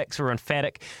All Blacks were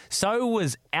emphatic. So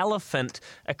was Elephant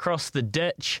across the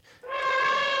ditch.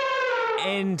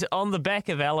 And on the back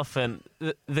of Elephant,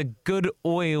 the Good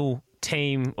Oil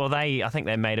team, I think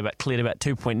they cleared about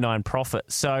 2.9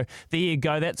 profit. So there you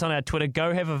go. That's on our Twitter.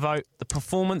 Go have a vote. The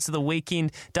performance of the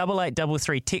weekend.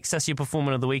 8833. Text us your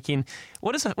performance of the weekend.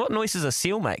 What noise does a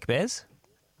seal make, Baz?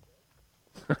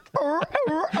 For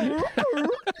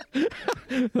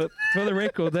the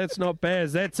record, that's not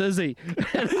Baz, that's Izzy.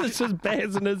 This is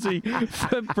Baz and Izzy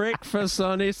for breakfast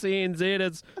on SENZ.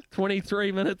 It's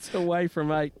 23 minutes away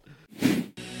from 8.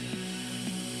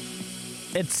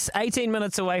 It's 18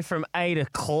 minutes away from 8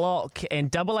 o'clock, and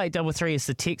 8833 is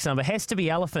the text number. Has to be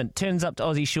Elephant. Turns up to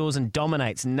Aussie shores and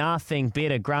dominates. Nothing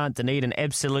better. Grant Dunedin,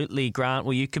 absolutely, Grant.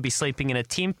 Well, you could be sleeping in a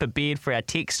Tempur bed for our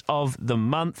text of the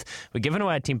month. We're giving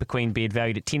away a Tempur Queen bed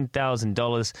valued at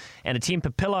 $10,000 and a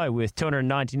Tempur pillow worth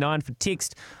 $299 for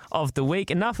text of the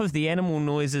week. Enough of the animal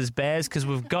noises, Baz, because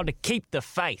we've got to keep the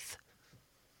faith.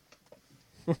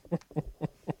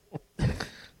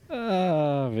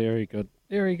 Very good.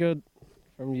 Very good.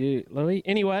 From you, Louis.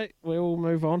 Anyway, we'll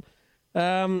move on.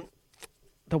 The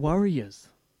Warriors.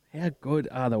 How good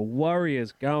are the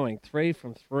Warriors going? 3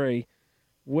 from 3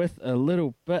 with a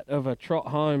little bit of a trot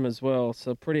home as well.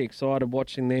 So pretty excited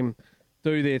watching them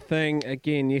do their thing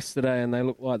again yesterday, and they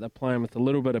look like they're playing with a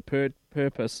little bit of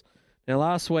purpose. Now,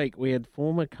 last week we had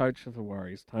former coach of the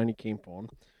Warriors, Tony Kemp, on,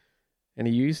 and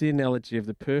he used the analogy of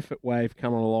the perfect wave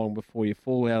coming along before you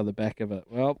fall out of the back of it.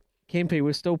 Well, Kempy,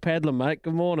 we're still paddling, mate.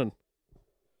 Good morning.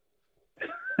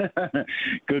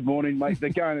 Good morning, mate. They're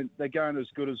going as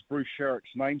good as Bruce Sherrick's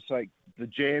namesake, the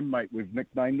Jam, mate. We've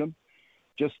nicknamed him.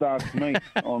 Just ask me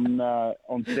on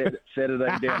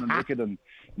Saturday down in Riccarton.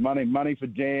 Money for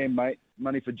Jam, mate.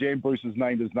 Money for Jam. Bruce has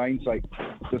named his namesake.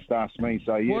 Just ask me.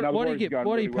 So yeah, what do you get?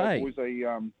 What do you pay?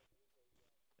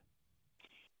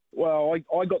 Well,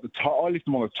 I got the I left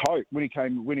him on the tote when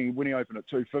he opened at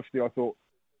 $250. I thought,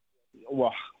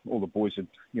 well, all the boys had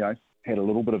a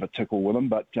little bit of a tickle with him,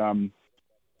 but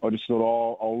I just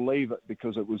thought, I'll leave it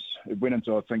because it went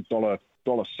into, I think,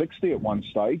 $1.60 at one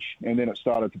stage, and then it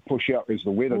started to push out as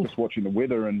the weather, just watching the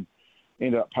weather, and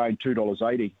ended up paying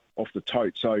 $2.80 off the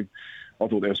tote. So I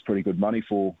thought that was pretty good money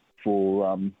for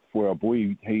our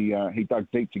boy. He dug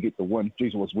deep to get the win.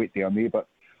 Jeez, it was wet down there, but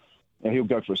he'll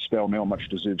go for a spell now, a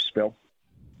much-deserved spell.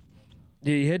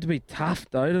 Yeah, he had to be tough,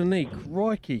 though, didn't he?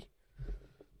 Crikey.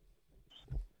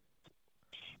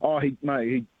 Oh, he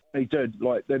did.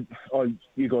 Like,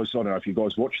 you guys, I don't know if you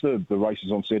guys watched the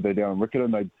races on Saturday down in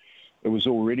Riccarton. It was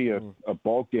already a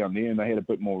bog down there, and they had a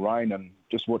bit more rain. And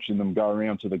just watching them go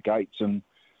around to the gates, and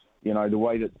the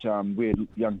way that we had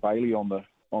young Bailey on the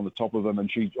top of them, and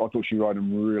I thought she rode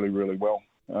him really, really well.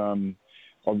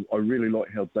 I really like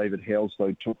how David Howes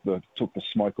though took the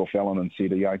smoke off Alan and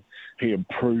said he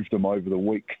improved him over the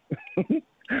week.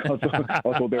 I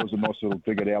thought that was a nice little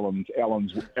dig at Alan's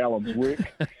work.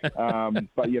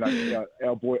 But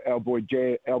our boy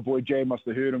Jay must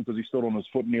have heard him because he stood on his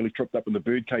foot and nearly tripped up in the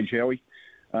birdcage, Howie.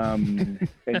 The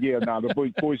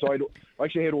boys. I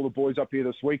actually had all the boys up here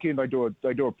this weekend. They do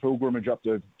a pilgrimage up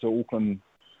to Auckland,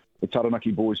 the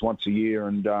Taranaki boys, once a year,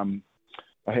 and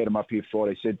I had them up here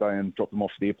Friday, Saturday, and dropped them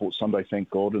off at the airport Sunday. Thank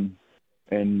God,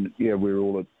 and we were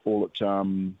all at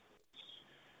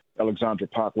Alexandra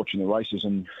Park watching the races,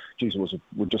 and geez,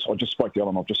 I just spoke to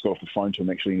Alan. I've just got off the phone to him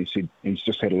actually, and he said he's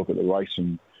just had a look at the race,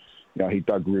 and he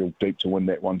dug real deep to win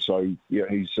that one. So yeah,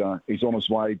 he's on his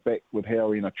way back with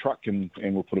Howie in a truck, and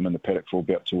we'll put him in the paddock for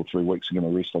about 2 or 3 weeks and give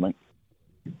him a rest, I think.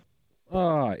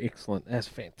 Oh, excellent! That's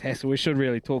fantastic. We should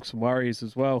really talk some Warriors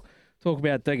as well. Talk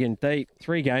about digging deep.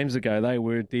 3 games ago, they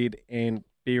were dead and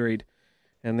buried,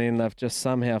 and then they've just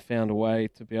somehow found a way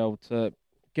to be able to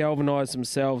galvanise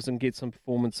themselves and get some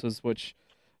performances which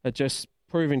are just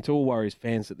proving to all Warriors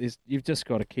fans that you've just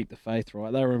got to keep the faith,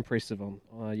 right? They were impressive on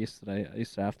yesterday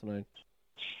afternoon.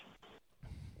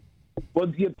 Well,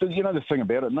 the thing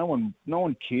about it, no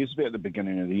one cares about the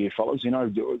beginning of the year, fellas.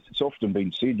 It's often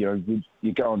been said, you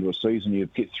go into a season, you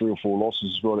get 3 or 4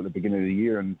 losses right at the beginning of the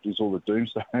year, and there's all the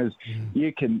doomsdayers.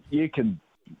 You can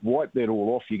wipe that all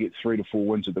off. You get 3 to 4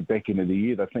 wins at the back end of the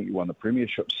year. They think you won the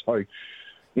premiership. So,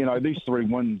 these 3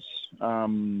 wins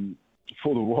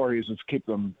for the Warriors have kept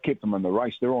them in the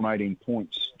race. They're on 18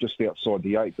 points, just outside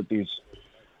the 8, but there's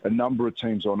a number of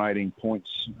teams on 18 points.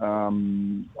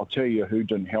 I'll tell you who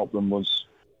didn't help them was,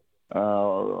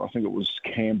 I think it was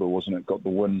Canberra, wasn't it, got the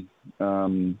win.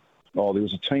 There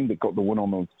was a team that got the win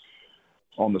on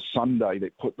the Sunday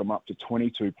that put them up to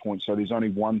 22 points, so there's only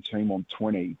one team on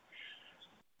 20.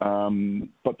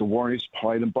 But the Warriors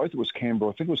play them. Both it was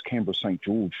Canberra. I think it was Canberra St.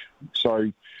 George.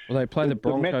 So they play the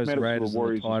Broncos, the Raiders,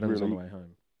 and the Titans on the way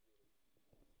home.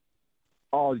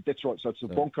 Oh, that's right. So it's the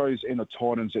Broncos and the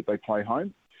Titans that they play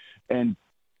home. And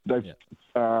they've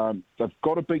got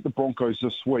to beat the Broncos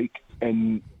this week,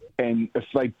 and if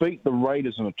they beat the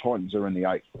Raiders and the Titans, they're in the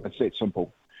 8. It's that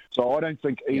simple. So I don't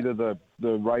think either the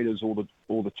Raiders or the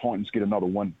Titans get another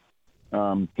win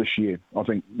this year. I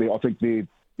think they're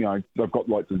they've got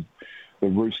like the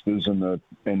Roosters and the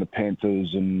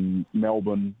Panthers and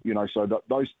Melbourne. So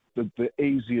the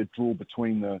easier draw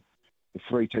between the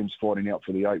 3 teams fighting out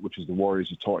for the 8, which is the Warriors,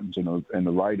 the Titans, and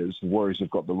the Raiders. The Warriors have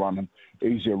got the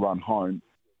easier run home.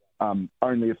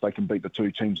 only if they can beat the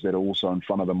two teams that are also in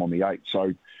front of them on the 8.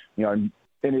 So, and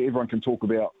everyone can talk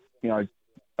about,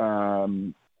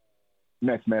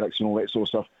 mathematics and all that sort of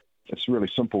stuff. It's really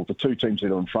simple. The two teams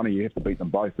that are in front of you have to beat them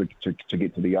both to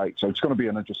get to the 8. So it's going to be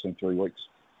an interesting 3 weeks.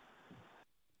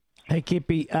 Hey,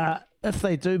 Kepi, if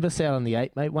they do miss out on the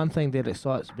 8, mate, one thing that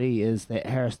excites me is that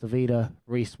Harris Tavita,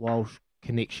 Reece Walsh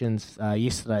connections.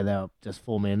 Yesterday they were just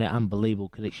forming an unbelievable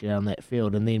connection on that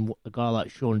field. And then a guy like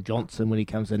Sean Johnson when he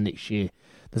comes in next year.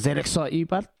 Does that excite you,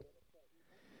 bud?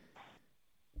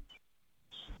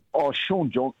 Oh,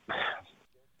 Sean Johnson.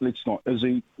 Let's not. It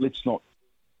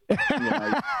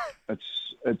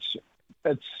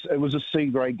was a C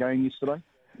grade game yesterday,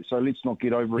 so let's not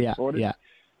get overexcited. Yeah.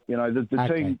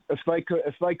 The team, if they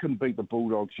couldn't beat the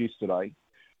Bulldogs yesterday,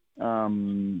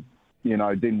 then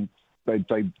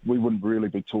we wouldn't really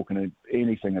be talking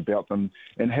anything about them.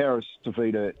 And Harris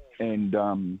Tavita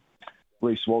and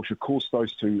Reece Walsh, of course,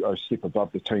 those two are a step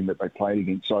above the team that they played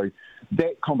against. So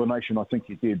that combination, I think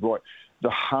you did right. The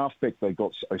halfback they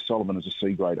got, O'Sullivan, is a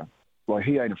C grader. Like,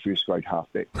 he ain't a first grade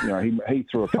halfback. He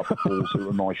threw a couple of balls that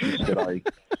were nice yesterday.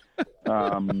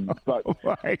 But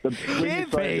when you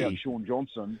say about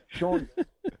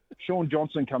Sean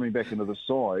Johnson coming back into the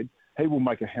side, he will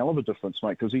make a hell of a difference,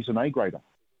 mate, because he's an A grader.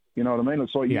 You know what I mean?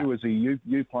 It's like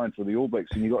you playing for the All Blacks,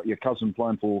 and you got your cousin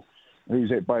playing for, who's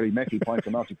that, Bailey Mackey, playing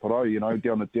for Ngāti Porou,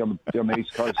 down the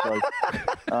East Coast. So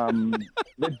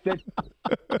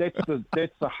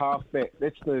that's the halfback.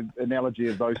 That's the analogy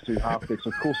of those two halfbacks.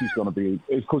 Of course he's going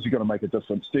to make a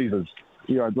difference. Steve, was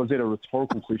that a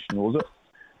rhetorical question, was it?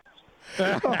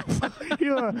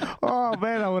 Oh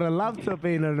man, I would have loved to have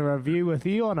been in a review with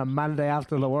you on a Monday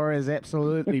after the Warriors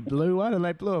absolutely blew one, and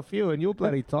they blew a few in your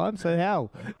bloody time. So hell,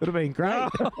 it would have been great.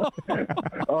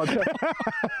 I'll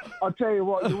tell you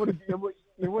what, you would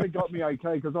have got me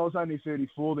okay, because I was only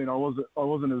 34 then. I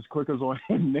wasn't as quick as I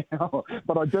am now,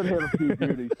 but I did have a few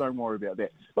beauties. Don't worry about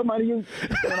that. But mate,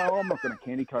 I'm not going to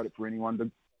candy coat it for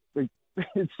anyone.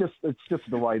 It's just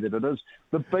the way that it is.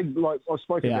 The big, like I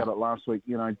spoke about it last week.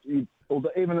 Even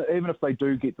if they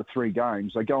do get the 3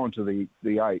 games, they go into the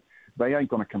 8. They ain't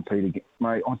going to compete against.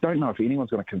 Mate, I don't know if anyone's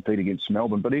going to compete against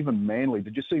Melbourne, but even Manly.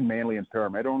 Did you see Manly and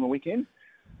Parramatta on the weekend?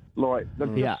 Like,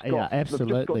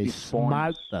 absolutely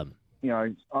smoked them.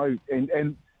 And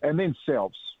then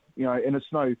Souths. And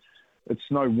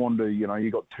it's no wonder. You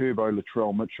got Turbo,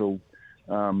 Latrell Mitchell.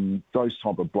 Those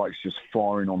type of blokes just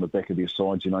firing on the back of their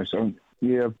sides, So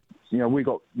we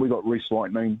got Reece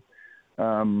Lightning, we've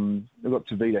got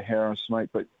Tavita Harris, mate,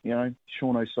 but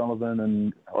Sean O'Sullivan,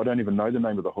 and I don't even know the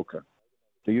name of the hooker.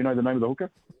 Do you know the name of the hooker?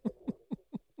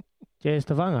 Jazz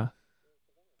Tavanga.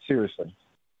 Seriously?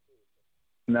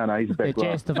 No, he's a back row.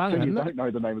 Jazz Tavanga. You don't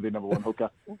know the name of their number 1 hooker.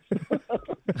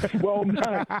 Well,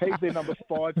 no, he's their number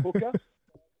 5 hooker.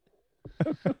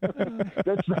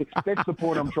 That's the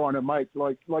point I'm trying to make.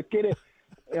 Like get it.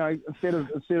 Instead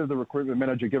of the recruitment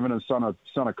manager giving his son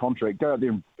a contract, go out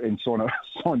there and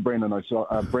sign Brandon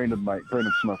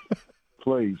Smith,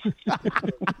 please.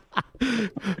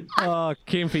 Oh,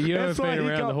 Kempy, you have been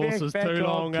around the horses too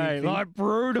long, eh? Like,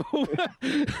 brutal.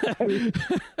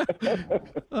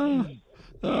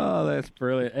 Oh, that's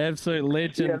brilliant. Absolute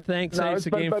legend. Yeah, Thanks heaps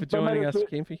again for joining us,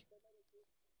 Kempy.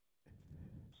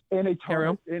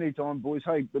 Anytime, boys.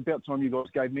 Hey, about time you guys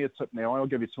gave me a tip now. I'll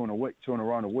give you 2 in a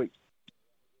row in a week.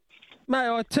 Mate,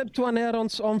 I tipped one out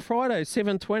on Friday,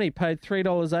 $7.20, paid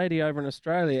 $3.80 over in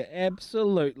Australia.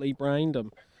 Absolutely brained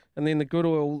them. And then the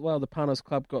the Punters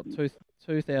Club got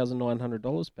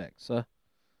 $2,900 back. So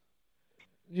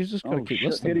you just got to keep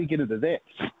listening. How do you get into that?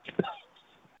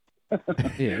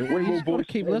 Yeah, we just got to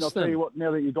keep listening. I'll tell you what,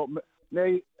 now you got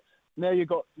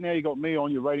me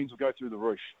on, your ratings will go through the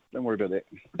roof. Don't worry about that.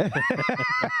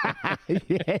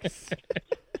 Yes.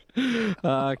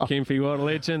 Kempy, what a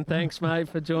legend. Thanks, mate,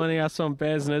 for joining us on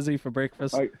Baz and Izzy for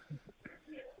breakfast. Hey.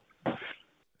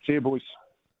 See you, boys.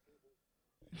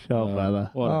 Sure, brother.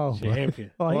 What a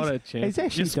champion. What a champion. He's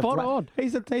actually spot on.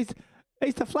 He's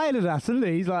deflated us, isn't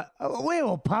he? He's like, we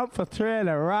were pumped for 3 in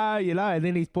a row, and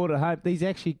then he's brought it home. He's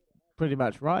actually pretty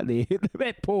much right there.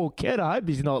 That poor kid, I hope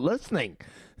he's not listening.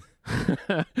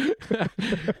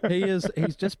 He's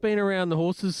just been around the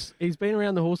horses. He's been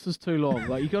around the horses too long.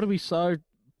 Like, you got to be so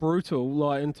brutal,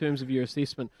 like, in terms of your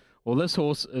assessment. Well, this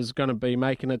horse is going to be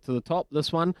making it to the top.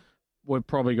 This one, we've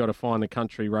probably got to find a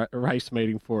country race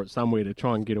meeting for it somewhere to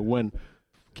try and get a win.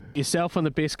 Yourself in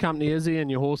the best company, Izzy, and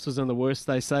your horses in the worst,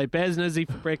 they say. Baz and Izzy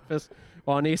for breakfast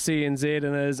on SENZ,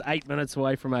 and it is 8 minutes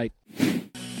away from 8.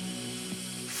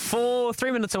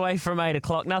 3 minutes away from 8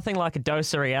 o'clock. Nothing like a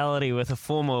dose of reality with a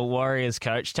former Warriors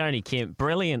coach, Tony Kemp.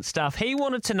 Brilliant stuff. He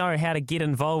wanted to know how to get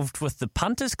involved with the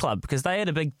Punters Club because they had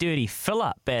a big dirty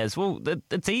fill-up, Baz. Well,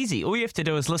 it's easy. All you have to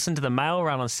do is listen to the mail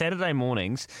run on Saturday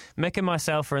mornings. Mick and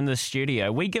myself are in the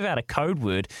studio. We give out a code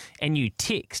word and you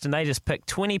text, and they just pick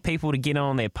 20 people to get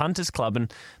on their Punters Club,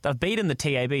 and they've beaten the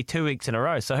TAB 2 weeks in a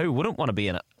row, so who wouldn't want to be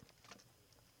in it?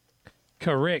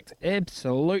 Correct.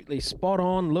 Absolutely spot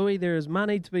on, Louis. There is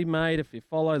money to be made if you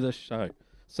follow this show.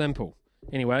 Simple.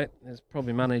 Anyway, there's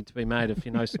probably money to be made if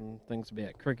you know some things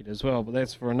about cricket as well, but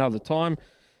that's for another time.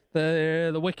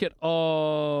 The wicket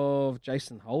of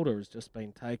Jason Holder has just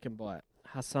been taken by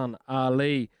Hassan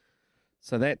Ali.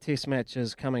 So that test match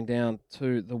is coming down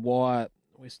to the wire.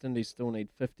 West Indies still need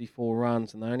 54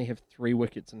 runs, and they only have 3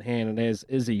 wickets in hand, and as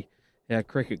Izzy, our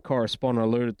cricket correspondent,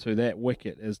 alluded to, that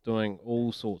wicket is doing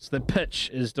all sorts. The pitch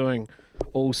is doing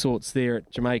all sorts there at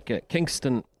Jamaica,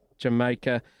 Kingston,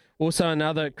 Jamaica. Also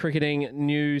another cricketing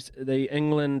news, the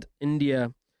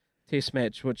England-India test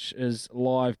match, which is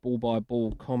live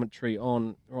ball-by-ball commentary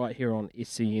on right here on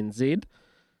SENZ,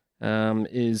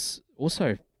 is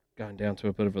also going down to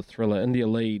a bit of a thriller. India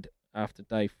lead after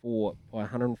day 4 by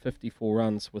 154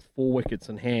 runs with 4 wickets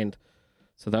in hand.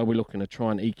 So they'll be looking to try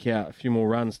and eke out a few more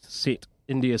runs to set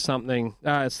England something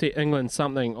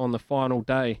on the final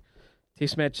day.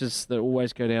 Test matches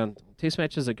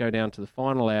that go down to the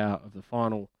final hour of the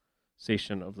final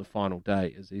session of the final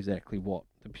day is exactly what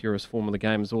the purest form of the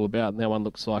game is all about. And that one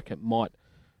looks like it might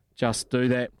just do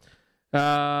that.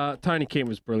 Tony Kemp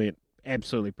was brilliant,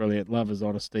 absolutely brilliant. Love his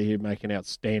honesty. He'd make an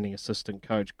outstanding assistant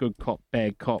coach. Good cop,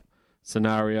 bad cop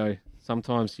scenario.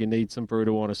 Sometimes you need some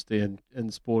brutal honesty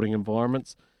in sporting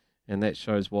environments, and that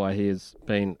shows why he has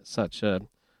been such a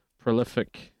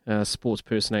prolific sports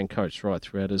person and coach right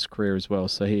throughout his career as well.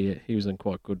 So he was in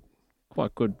quite good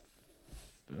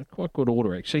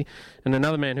order, actually. And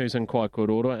another man who's in quite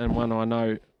good order, and one I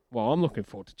know, well, I'm looking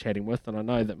forward to chatting with, and I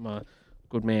know that my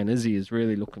good man Izzy is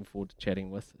really looking forward to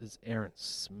chatting with, is Aaron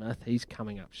Smith. He's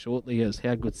coming up shortly.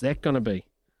 How good's that going to be?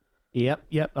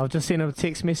 Yep. I've just sent him a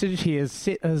text message. He has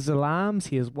set his alarms.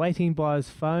 He is waiting by his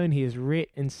phone. He is ready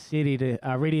and set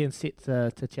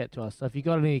to chat to us. So if you've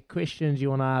got any questions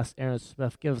you want to ask Aaron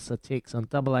Smith, give us a text on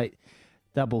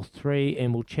 8833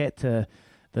 and we'll chat to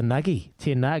the Nuggie,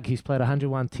 Ten Nug. He's played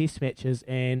 101 test matches,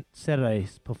 and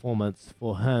Saturday's performance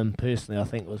for him personally, I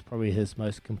think, was probably his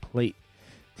most complete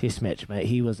test match, mate.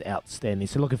 He was outstanding.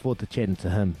 So looking forward to chatting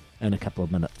to him in a couple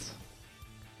of minutes.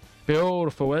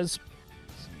 Beautiful, Wiz.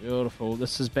 Beautiful.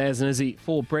 This is Baz and Izzy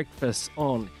for breakfast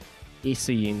on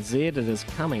SENZ. It is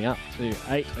coming up to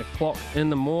 8 o'clock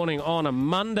in the morning on a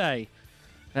Monday.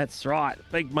 That's right.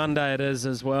 Big Monday it is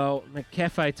as well.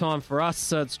 McCafe time for us.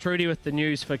 So it's Trudy with the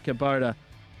news for Kubota.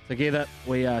 Together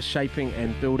we are shaping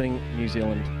and building New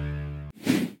Zealand.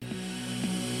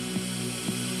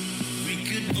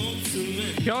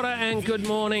 Kia ora and good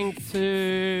morning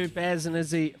to Baz and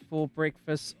Izzy for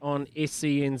breakfast on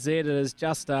SENZ. It is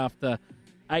just after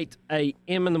 8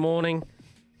 a.m. in the morning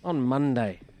on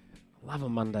Monday. I love a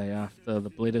Monday after the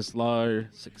Bledisloe,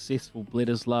 successful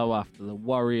Bledisloe, after the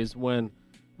Warriors win,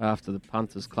 after the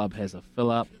Punters Club has a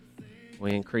fill-up.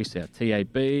 We increase our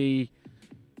TAB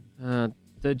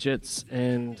digits,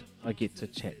 and I get to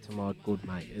chat to my good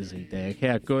mate Izzy Dag.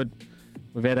 How good?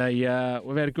 We've had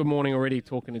a good morning already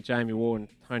talking to Jamie Wall and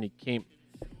Tony Kemp.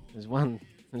 There's one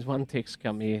text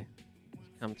come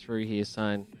through here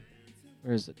saying,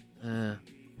 where is it?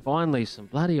 Finally, some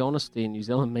bloody honesty in New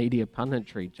Zealand media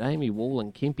punditry. Jamie Wall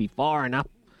and Kempy firing up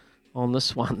on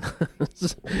this one.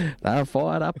 They're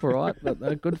fired up, all right, but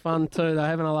they're good fun too. They're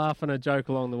having a laugh and a joke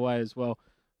along the way as well.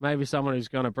 Maybe someone who's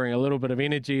going to bring a little bit of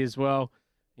energy as well.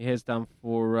 He has done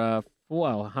for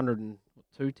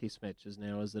 102 test matches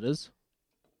now, as it is.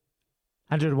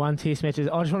 101 test matches.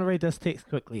 I just want to read this text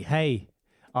quickly. Hey,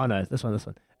 oh no, this one.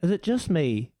 Is it just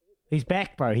me? He's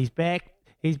back, bro. He's back.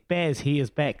 He's Baz. He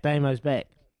is back. Damo's back.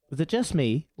 Is it just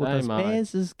me, or does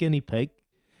Baz's guinea pig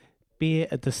bear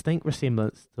a distinct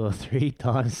resemblance to a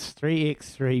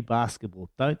 3x3x3 basketball?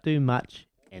 Don't do much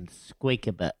and squeak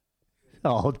a bit.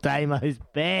 Oh, Damo's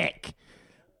back.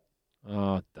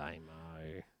 Oh, Damo.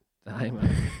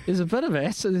 There's a bit of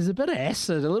acid.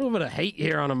 A little bit of heat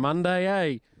here on a Monday,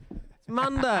 eh? It's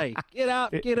Monday. Get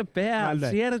up, get about. Monday.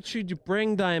 It's the attitude you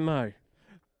bring, Damo.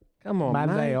 Come on,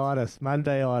 Monday-itis.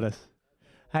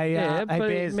 Hey, hey,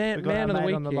 Bez, we've got our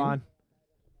mate on the line.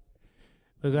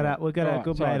 We've got a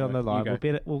good mate on the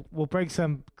line. We'll bring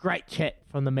some great chat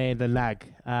from the man, the Nug.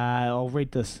 I'll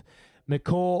read this.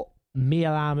 McCaw,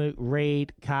 Mialamu,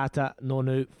 Reid, Carter,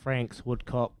 Nonu, Franks,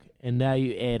 Woodcock, and now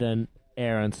you add in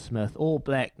Aaron Smith. All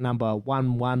Black number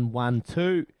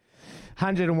 1112.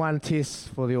 101 tests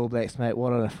for the All Blacks, mate.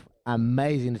 What an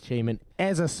amazing achievement.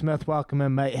 As a Smith, welcome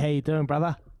in, mate. How you doing,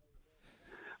 brother?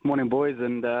 Morning, boys,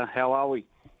 and how are we?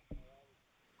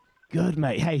 Good,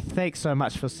 mate. Hey, thanks so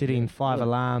much for setting 5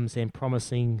 alarms and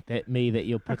promising that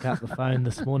you'll pick up the phone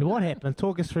this morning. What happened?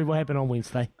 Talk us through what happened on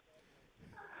Wednesday.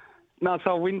 No,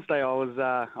 so Wednesday I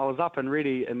was up and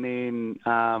ready, and then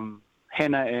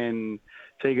Hannah and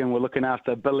Tegan were looking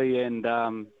after Billy and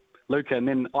Luca, and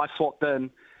then I swapped in,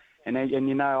 and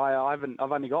you know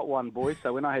I've only got one boy,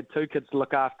 so when I had 2 kids to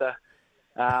look after,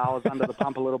 I was under the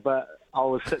pump a little bit. I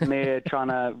was sitting there trying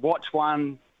to watch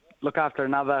one, look after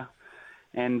another,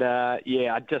 and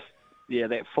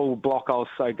that full block I was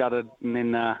so gutted, and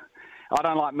then I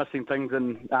don't like missing things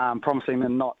and promising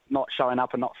and not showing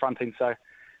up and not fronting, so.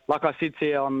 Like I said to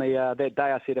you on that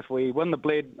day, I said, if we win the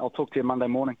Bled, I'll talk to you Monday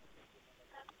morning.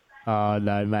 Oh,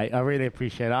 no, mate. I really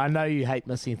appreciate it. I know you hate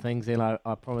missing things, and I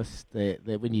promised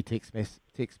that when you text me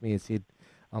and said,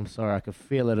 I'm sorry, I could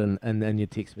feel it in your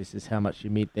text message how much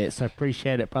you meant that. So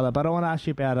appreciate it, brother. But I want to ask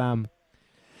you about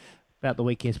the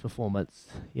weekend's performance.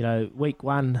 You know, week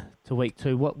 1 to week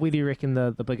 2, where do you reckon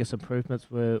the biggest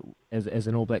improvements were as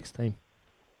an All Blacks team?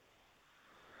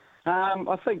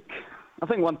 I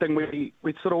think one thing we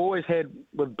sort of always had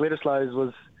with Bledisloe's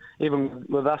was, even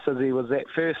with us as he was that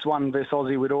first one versus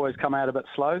Aussie, we'd always come out a bit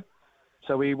slow.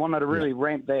 So we wanted to really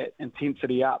ramp that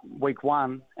intensity up week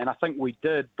 1, and I think we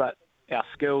did, but our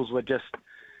skills were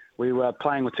we were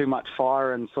playing with too much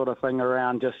fire and sort of thing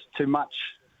around just too much,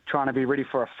 trying to be ready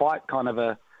for a fight, kind of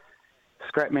a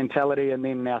scrap mentality, and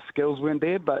then our skills weren't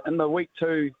there. But in the week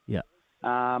 2,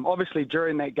 obviously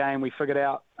during that game we figured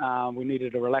out we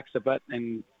needed to relax a bit,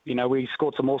 and you know, we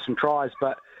scored some awesome tries,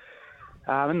 but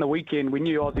in the weekend, we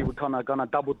knew Aussie were kind of going to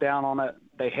double down on it.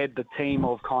 They had the team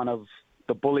of kind of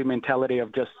the bully mentality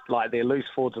of just like their loose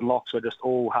forwards and locks were just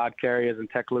all hard carriers and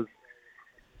tacklers.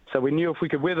 So we knew if we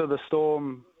could weather the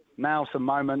storm, nail some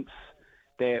moments,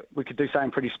 that we could do something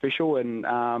pretty special. And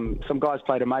some guys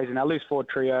played amazing. Our loose forward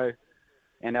trio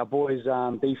and our boys'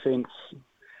 defence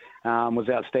was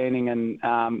outstanding. And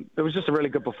it was just a really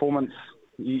good performance.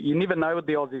 You never know with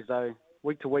the Aussies, though.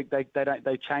 Week to week, they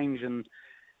change and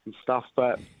stuff.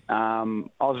 But I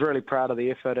was really proud of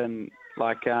the effort, and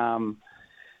to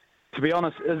be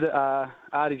honest,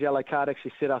 Artie's yellow card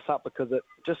actually set us up because it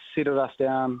just settled us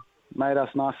down, made us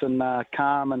nice and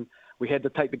calm, and we had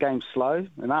to take the game slow.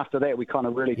 And after that, we kind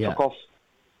of really took off.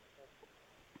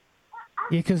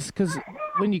 Yeah, because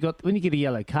when you get a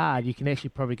yellow card, you can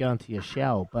actually probably go into your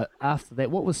shell. But after that,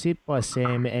 what was said by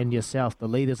Sam and yourself, the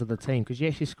leaders of the team, because you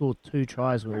actually scored 2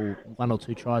 tries, or 1 or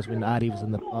 2 tries when Artie was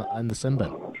in the sin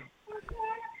bin.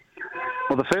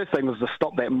 Well, the first thing was to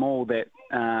stop that maul that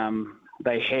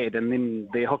they had, and then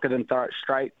they hook it and throw it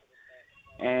straight.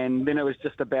 And then it was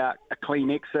just about a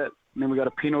clean exit, and then we got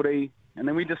a penalty, and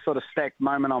then we just sort of stacked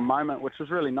moment on moment, which was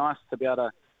really nice to be able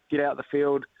to get out the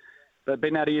field. But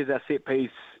being able to use our set piece,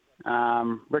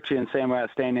 Richie and Sam were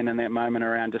outstanding in that moment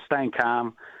around just staying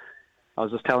calm. I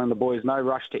was just telling the boys, no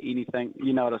rush to anything.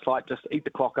 You know what it's like, just eat the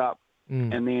clock up.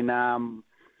 And then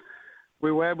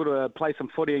we were able to play some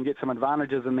footy and get some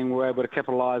advantages, and then we were able to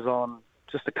capitalise on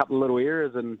just a couple of little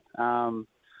areas. And I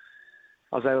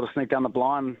was able to sneak down the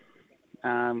blind,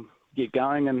 get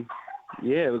going, and,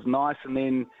 yeah, it was nice. And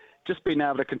then just being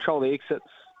able to control the exits,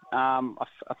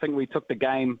 I think we took the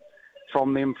game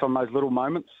from them from those little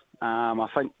moments. I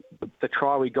think the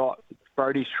try we got,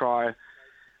 Brodie's try,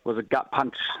 was a gut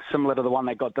punch similar to the one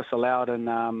that got disallowed in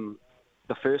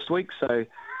the first week. So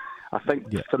I think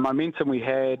the momentum we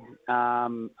had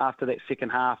after that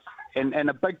second half, and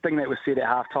a big thing that was said at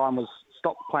halftime was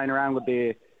stop playing around with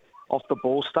their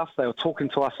off-the-ball stuff. They were talking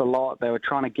to us a lot. They were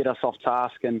trying to get us off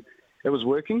task, and it was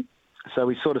working. So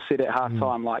we sort of said at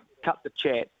halftime, cut the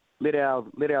chat, let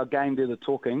our game do the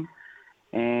talking,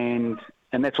 and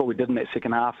that's what we did in that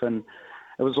second half. And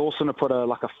it was awesome to put a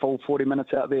full 40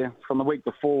 minutes out there. From the week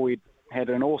before, we had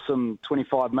an awesome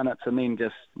 25 minutes and then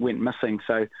just went missing.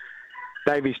 So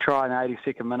Davies' try in the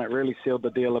 82nd minute really sealed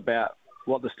the deal about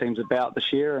what this team's about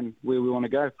this year and where we want to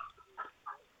go.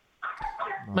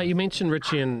 Mate, you mentioned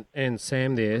Richie and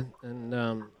Sam there, and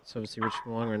so obviously Richie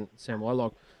Mo'unga and Sam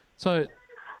Wailock. So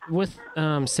with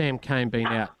Sam Cane being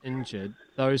out injured,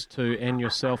 those two and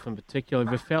yourself in particular,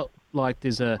 have you felt like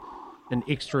there's an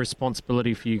extra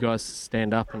responsibility for you guys to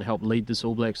stand up and help lead this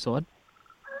All Black side?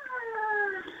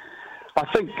 I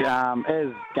think as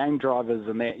game drivers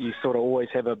and that, you sort of always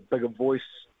have a bigger voice.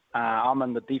 I'm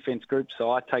in the defence group,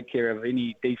 so I take care of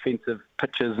any defensive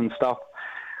pitches and stuff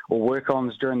or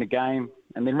work-ons during the game.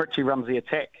 And then Richie runs the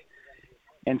attack.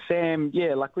 And Sam,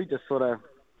 yeah, like we just sort of,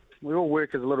 we all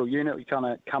work as a little unit. We kind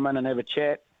of come in and have a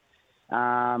chat.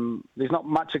 There's not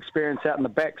much experience out in the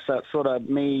back, so it's sort of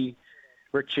me,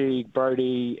 Richie,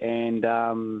 Brody, and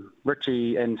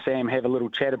Richie and Sam have a little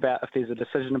chat about if there's a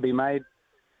decision to be made.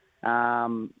 I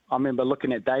remember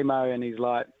looking at Damo, and he's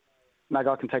like, "No,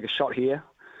 I can take a shot here."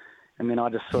 And then I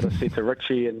just sort of said to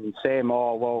Richie and Sam,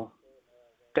 "Oh, well,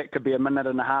 that could be a minute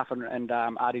and a half, and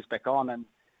Artie's back on." And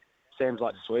Sam's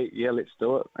like, "Sweet, yeah, let's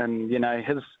do it." And you know,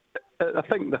 I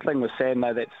think the thing with Sam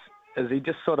though, is he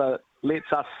just sort of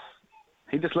lets us.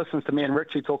 He just listens to me and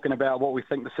Richie talking about what we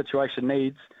think the situation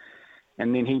needs,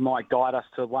 and then he might guide us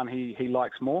to one he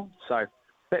likes more. So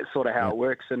that's sort of how it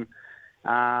works. And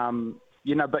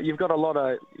you know, but you've got a lot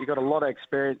of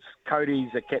experience. Cody's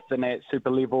a captain at super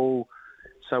level,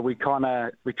 so we try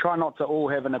not to all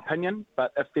have an opinion.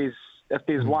 But if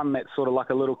there's one that's sort of like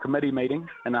a little committee meeting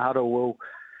in the huddle,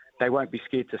 they won't be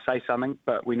scared to say something.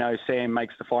 But we know Sam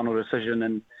makes the final decision,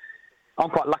 and I'm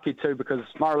quite lucky too because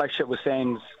my relationship with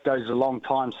Sam goes a long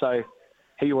time. So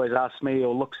he always asks me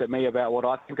or looks at me about what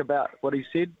I think about what he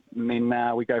said, and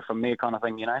then we go from there, kind of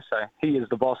thing, you know. So he is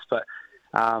the boss, but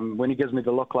when he gives me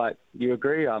the look like, "You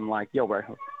agree?" I'm like, "Yo, bro,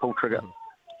 pull trigger."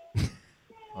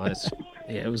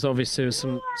 It was obviously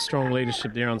some strong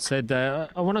leadership there on Saturday.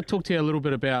 I want to talk to you a little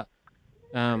bit about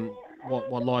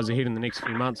what lies ahead in the next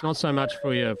few months. Not so much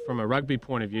for you from a rugby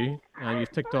point of view.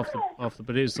 You've ticked off the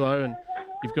Bledisloe, and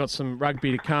you've got some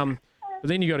rugby to come. But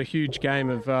then you've got a huge game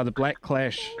of the Black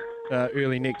Clash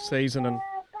early next season,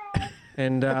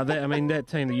 and that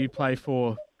team that you play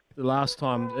for the last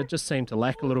time, it just seemed to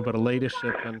lack a little bit of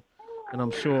leadership, and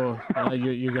I'm sure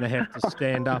you're going to have to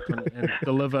stand up and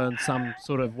deliver in some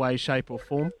sort of way, shape or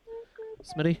form.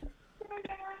 Smitty?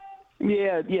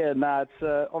 Yeah, no,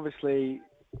 it's obviously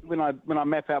when I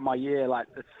map out my year, like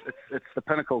it's the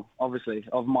pinnacle, obviously,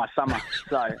 of my summer.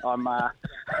 So I'm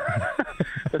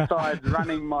besides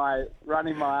running my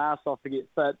ass off to get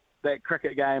fit, that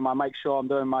cricket game, I make sure I'm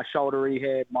doing my shoulder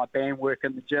rehab, my band work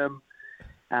in the gym,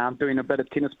 doing a bit of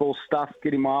tennis ball stuff,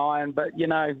 getting my iron. But you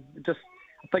know,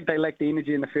 I think they lacked the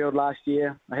energy in the field last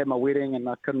year. I had my wedding and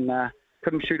I couldn't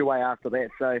shoot away after that.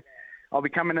 So I'll be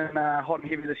coming in hot and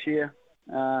heavy this year,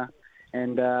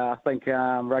 and I think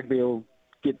rugby will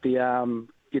get the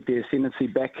ascendancy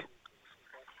back.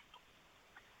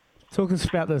 Talk us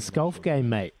about this golf game,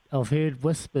 mate. I've heard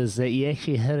whispers that you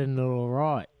actually hitting it all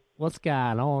right. What's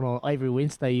going on? Or every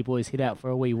Wednesday you boys head out for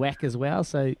a wee whack as well.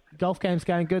 So golf game's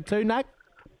going good too, Nate?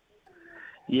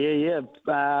 Yeah.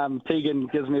 Tegan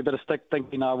gives me a bit of stick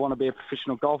thinking I want to be a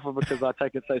professional golfer because I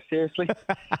take it so seriously.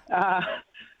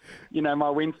 You know, my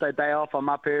Wednesday day off, I'm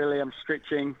up early, I'm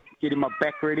stretching, getting my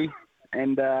back ready.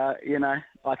 And, you know,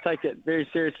 I take it very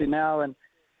seriously now. And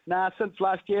since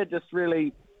last year, just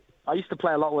really, I used to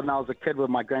play a lot when I was a kid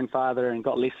with my grandfather and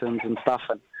got lessons and stuff.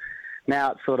 And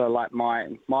now it's sort of like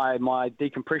my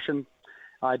decompression.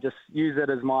 I just use it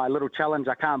as my little challenge.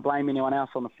 I can't blame anyone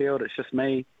else on the field. It's just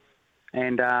me.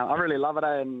 And I really love it.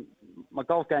 And my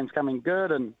golf game's coming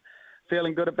good and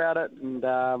feeling good about it. And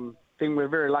then we're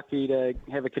very lucky to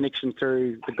have a connection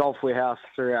through the Golf Warehouse,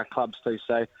 through our clubs too.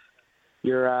 So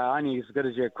you're only as good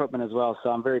as your equipment as well. So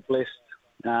I'm very blessed,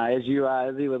 as you are,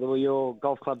 Izzy, with all your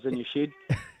golf clubs in your shed.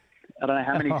 I don't know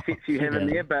how many sets you have in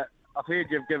there, but I've heard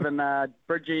you've given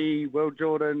Bridgie, Will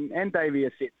Jordan and Davey a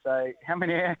set. So how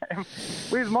many?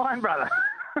 Where's mine, brother?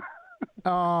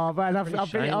 Oh, man,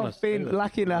 I've been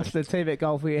lucky enough the team at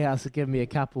Golf Warehouse to give me a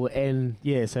couple. And,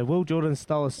 yeah, so Will Jordan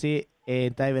stole a set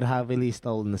and David Harvey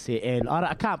stole the set. And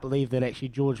I can't believe that actually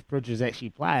George Bridges is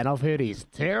actually playing. I've heard he's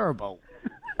terrible.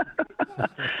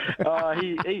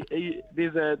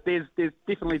 There's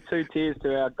definitely two tiers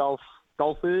to our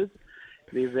golfers.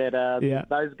 There's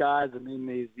those guys, and then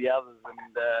there's the others.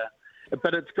 And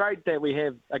but it's great that we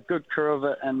have a good crew of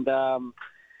it, and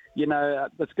you know,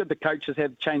 it's good the coaches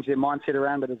have changed their mindset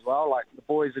around it as well. Like the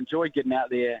boys enjoy getting out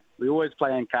there. We always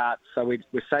play in carts, so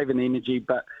we're saving the energy.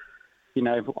 But you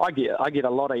know, I get a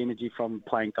lot of energy from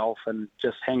playing golf and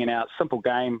just hanging out. Simple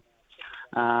game.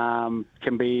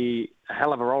 Can be a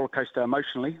hell of a roller coaster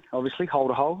emotionally, obviously, hole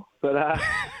to hole, but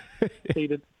tee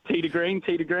to green.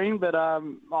 But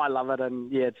I love it, and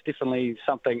yeah, it's definitely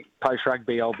something post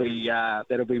rugby.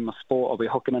 That'll be my sport. I'll be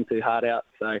hooking into hard out.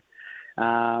 So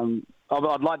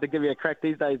I'd like to give you a crack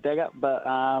these days, Dagger, but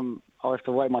I'll have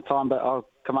to wait my time. But I'll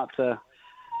come up to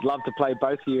love to play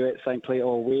both of you at St. Clear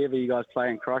or wherever you guys play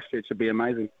in Christchurch. It'd be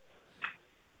amazing.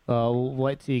 We'll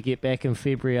wait till you get back in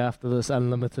February after this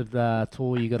unlimited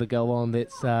tour you got to go on.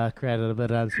 That's created a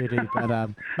bit of uncertainty.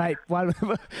 But, mate,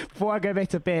 before I go back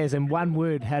to Baz, in one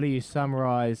word, how do you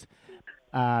summarise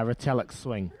Retallick's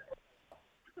swing?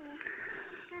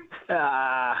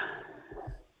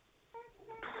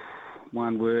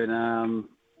 One word.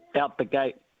 Out the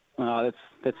gate. Oh,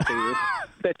 that's two.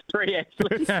 That's three,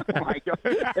 actually. Oh, my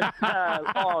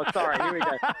God. Sorry. Here we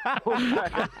go.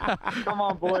 Come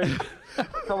on, boys.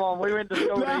 Come on. We went to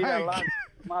school to eat our lunch.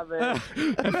 My bad.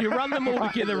 If you run them all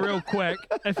together real quick,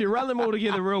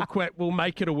 we'll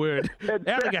make it a word. Out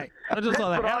the gate. I just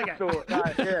like that. Out the gate.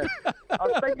 Right, yeah. I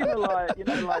was thinking of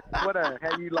like Twitter,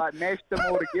 how you mashed them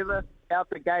all together. Out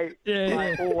the gate.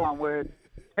 Yeah. All one word.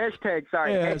 Hashtag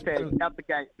out the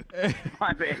gate.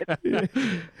 My bad.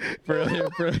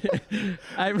 Brilliant.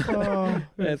 Hey,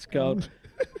 that's gold.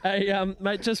 Hey,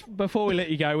 mate, just before we let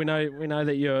you go, we know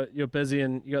that you're busy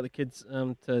and you got the kids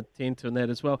to tend to and that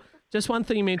as well. Just one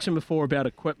thing you mentioned before about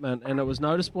equipment, and it was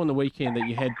noticeable on the weekend that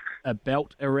you had a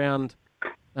belt around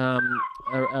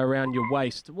your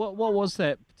waist. What was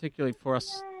that particularly for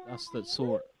us that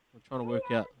saw it? We're trying to work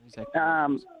out exactly.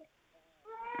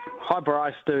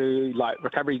 Hyperice do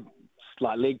recovery,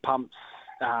 leg pumps,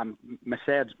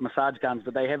 massage guns,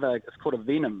 but they have it's called a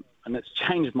Venom, and it's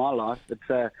changed my life. It's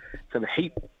a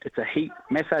heat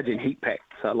massage and heat pack,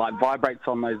 so it vibrates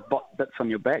on those bits on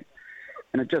your back,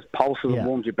 and it just pulses and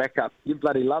warms your back up. You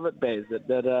bloody love it, Baz.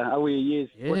 That over your years,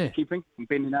 keeping and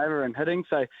bending over and hitting.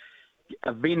 So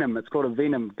a Venom, it's called a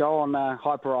Venom. Go on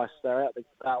Hyperice. They're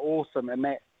awesome, and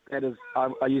that is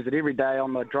I use it every day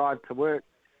on the drive to work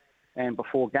and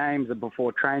before games and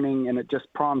before training, and it just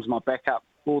primes my back up.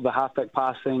 All the halfback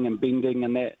passing and bending,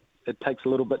 and that it takes a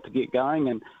little bit to get going,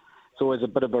 and it's always a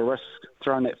bit of a risk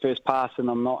throwing that first pass, and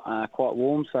I'm not quite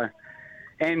warm. So,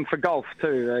 and for golf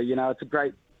too, it's a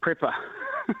great prepper.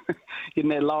 Getting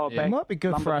that lower back. It might be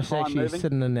good for us actually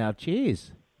sitting in our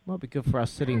chairs. Might be good for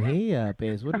us sitting here,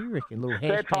 Bears. What do you reckon? A little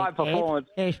that's high performance.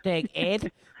 Hashtag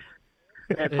ad.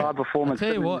 That's high performance. I'll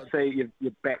tell you what. See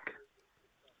your back.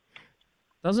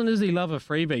 Doesn't Izzy love a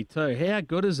freebie too? How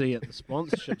good is he at the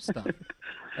sponsorship stuff?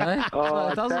 Eh?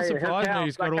 It doesn't surprise me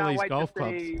he's got all these golf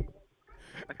clubs.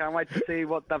 I can't wait to see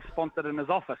what they've sponsored in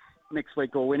his office next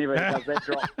week or whenever he does that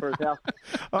drop for his house.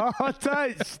 Oh,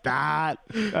 don't start.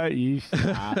 Don't you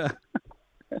start.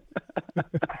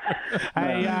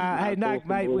 Hey, Nug, awesome,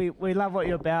 mate, boy. we love what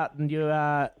you're about, and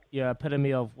you're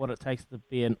epitome of what it takes to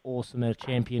be an awesome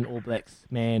champion All Blacks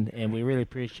man, and we really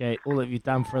appreciate all that you've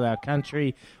done for our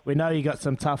country. We know you got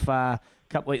some tough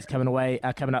couple weeks coming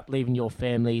up, leaving your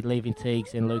family, leaving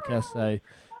Teagues and Lucas, so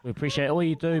we appreciate all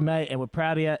you do, mate, and we're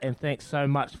proud of you, and thanks so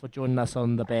much for joining us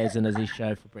on the Baz and Izzy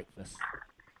show for breakfast.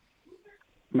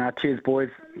 Cheers, boys.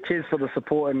 Cheers for the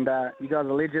support, and you guys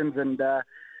are legends, and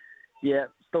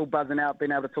still buzzing out,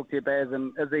 being able to talk to you, Baz,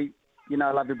 and Izzy,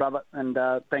 I love you, brother, and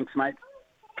thanks, mate.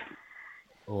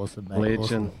 Awesome, mate. Legend.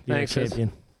 Awesome. Thanks,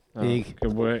 champion. Big.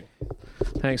 Good work.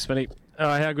 Thanks, Smitty.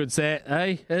 Oh, how good's that,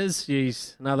 eh?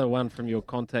 Jeez, another one from your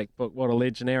contact book. What a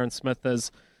legend Aaron Smith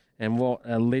is, and what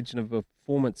a legend of a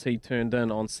performance he turned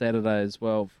in on Saturday as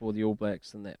well for the All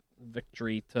Blacks in that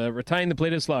victory to retain the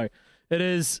Bledisloe. It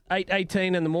is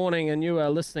 8:18 in the morning, and you are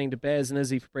listening to Baz and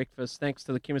Izzy for breakfast. Thanks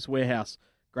to the Chemist Warehouse.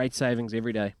 Great savings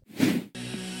every day.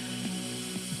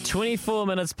 24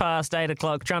 minutes past 8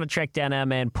 o'clock, trying to track down our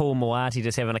man Paul Moati,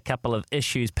 just having a couple of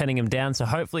issues pinning him down, so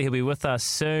hopefully he'll be with us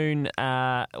soon.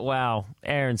 Wow,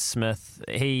 Aaron Smith,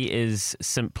 he is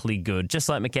simply good. Just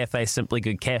like McCafe Simply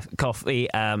Good Coffee,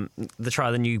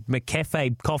 try the new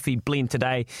McCafe coffee blend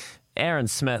today. Aaron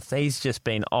Smith, he's just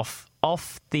been off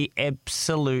the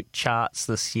absolute charts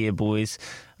this year, boys.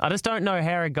 I just don't know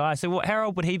how a guy, how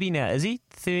old would he be now? Is he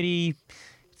 30...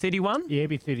 31? Yeah, he'll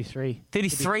be 33.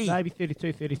 33? Maybe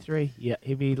 32, 33. Yeah,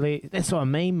 he'll be... That's what I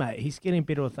mean, mate. He's getting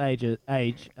better with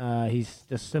age. He's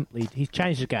just simply... He's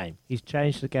changed the game. He's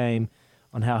changed the game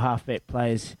on how halfback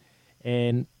plays.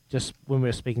 And just when we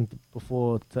were speaking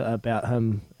before about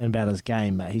him and about his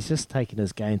game, mate, he's just taken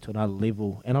his game to another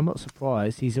level. And I'm not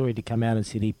surprised. He's already come out and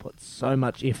said he put so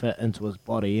much effort into his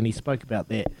body. And he spoke about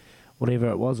that, whatever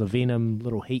it was, a Venom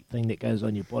little heat thing that goes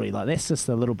on your body. That's just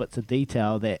the little bits of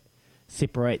detail that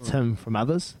separates him from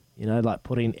others,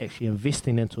 actually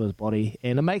investing into his body.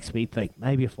 And it makes me think,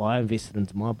 maybe if I invested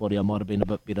into my body, I might have been a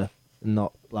bit better and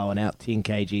not blowing out 10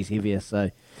 kgs heavier. So,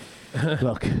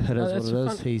 look, it is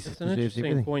what it is. That's an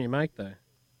interesting point you make, though.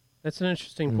 That's an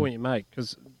interesting point you make,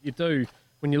 because you do,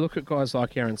 when you look at guys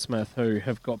like Aaron Smith, who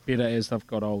have got better as they've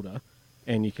got older,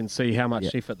 and you can see how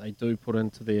much effort they do put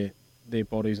into their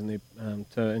bodies and their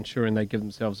to ensuring they give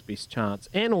themselves the best chance.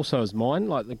 And also his mind,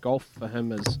 the golf for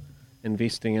him is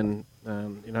investing in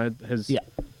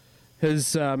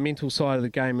his mental side of the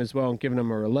game as well, and giving him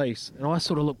a release. And I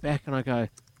sort of look back and I go,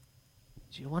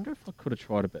 gee, I wonder if I could have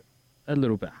tried a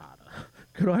little bit harder.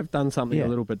 Could I have done something a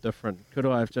little bit different? Could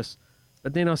I have just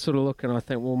But then I sort of look and I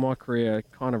think, well, my career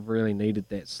kind of really needed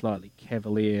that slightly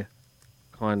cavalier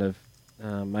kind of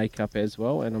makeup as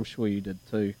well, and I'm sure you did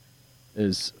too.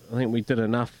 I think we did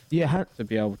enough to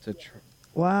be able to...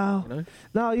 Wow. You know?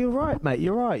 No, you're right, mate.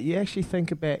 You're right. You actually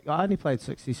think about... I only played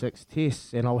 66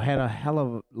 tests, and I had a hell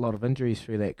of a lot of injuries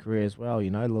through that career as well,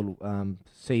 little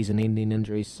season-ending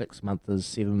injuries, 6-monthers,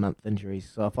 7-month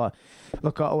injuries. So I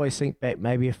always think back,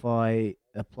 maybe if I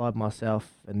applied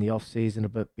myself in the off-season a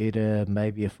bit better,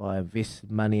 maybe if I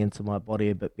invested money into my body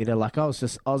a bit better. Like I was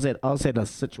at a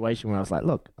situation where I was like,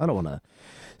 look, I don't want to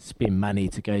spend money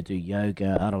to go do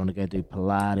yoga. I don't want to go do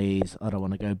Pilates. I don't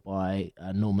want to go buy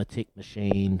a Normatec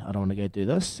machine. I don't want to go do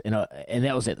this. And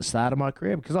that was at the start of my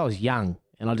career because I was young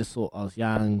and I just thought I was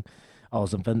young. I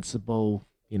was invincible.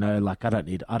 Like I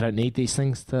don't need these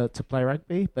things to play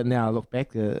rugby. But now I look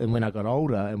back and when I got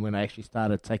older and when I actually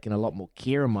started taking a lot more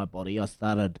care of my body, I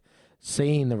started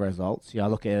seeing the results. I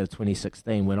look at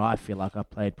 2016 when I feel like I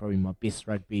played probably my best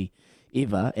rugby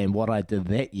ever. And what I did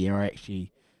that year, I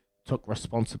actually took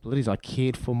responsibilities. I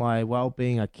cared for my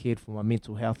well-being. I cared for my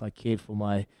mental health. I cared for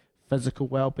my physical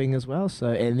well-being as well. So,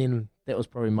 and then that was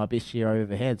probably my best year I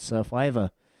ever had. So if I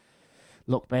ever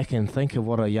look back and think of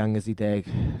what a young Izzy Dag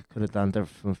could have done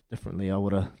differently, I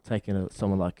would have taken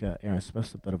someone like Aaron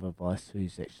Smith's a bit of advice,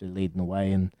 who's actually leading the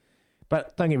way.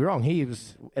 But don't get me wrong, he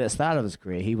was at the start of his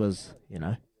career, he was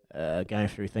going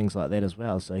through things like that as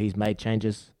well. So he's made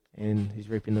changes and he's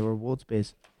reaping the rewards,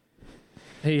 Bez.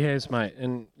 He has, mate,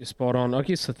 and you're spot on. I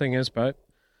guess the thing is, Bo,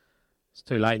 it's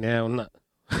too late now, isn't it?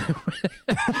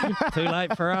 Too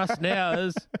late for us now.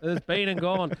 It's been and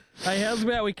gone. Hey, how's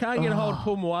about we can't get a hold of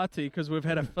Paul Moati because we've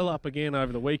had a fill-up again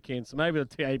over the weekend, so maybe the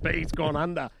TAB's gone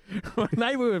under.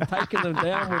 Maybe we've taken them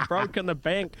down, we've broken the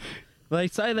bank. They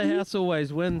say the house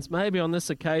always wins. Maybe on this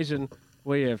occasion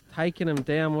we have taken him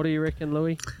down. What do you reckon,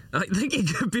 Louis? I think you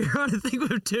could be right. I think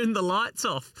we've turned the lights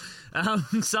off.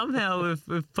 Somehow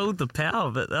we've pulled the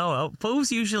power, but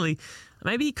Paul's usually...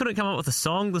 Maybe he couldn't come up with a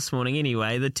song this morning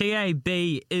anyway. The TAB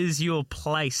is your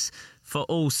place for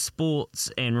all sports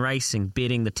and racing.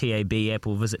 Betting the TAB app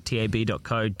or visit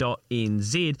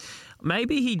tab.co.nz.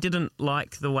 Maybe he didn't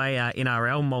like the way our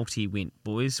NRL multi went,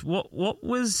 boys. What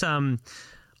was...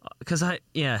 Because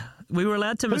we were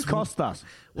allowed to miss... Who cost us?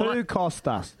 Who cost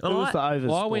us? Who was the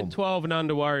overs? Well, I went 12 and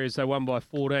under Warriors. They won by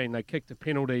 14. They kicked a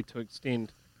penalty to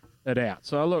extend it out.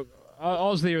 So, look, I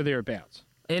was there or thereabouts.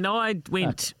 And I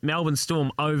went Melbourne Storm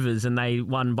overs and they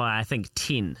won by, I think,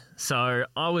 10. So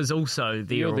I was also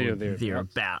there or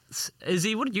thereabouts.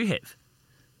 Izzy, what did you have?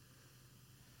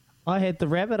 I had the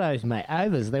Rabbitohs, mate,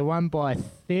 overs. They won by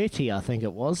 30, I think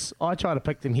it was. I tried to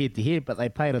pick them head-to-head, but they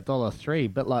paid $1.03, a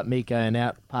bit like me going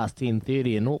out past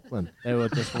 10:30 in Auckland. They were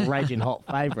just raging hot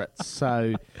favourites.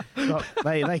 So look,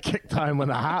 they kicked home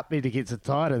with a heartbeat against the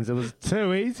Titans. It was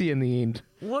too easy in the end.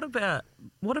 What about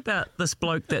this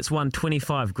bloke that's won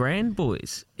 25 grand,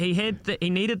 boys? He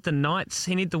needed the Knights,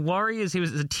 he needed the Warriors. He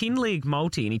was a 10-leg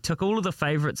multi, and he took all of the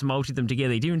favourites, multied them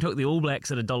together. He even took the All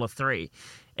Blacks at $1.03,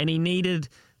 and he needed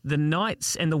the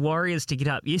Knights and the Warriors to get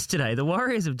up yesterday. The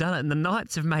Warriors have done it, and the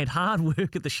Knights have made hard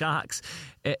work at the Sharks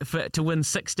to win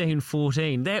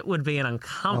 16-14. That would be an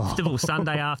uncomfortable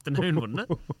Sunday afternoon, wouldn't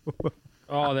it?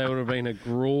 Oh, that would have been a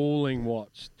gruelling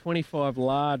watch. 25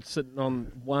 large sitting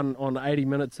on 80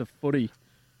 minutes of footy.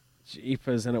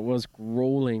 Jeepers, and it was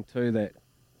gruelling too,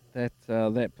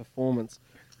 that performance.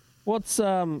 I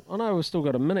know we've still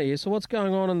got a minute here, so what's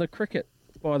going on in the cricket?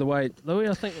 By the way, Louis,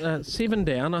 I think 7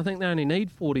 down. I think they only need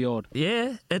 40 odd.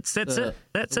 Yeah, that's it.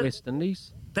 That's it. West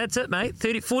Indies. That's it, mate.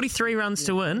 43 runs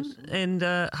to win and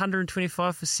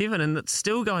 125 for 7, and it's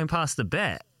still going past the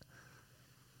bat.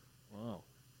 Wow.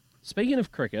 Speaking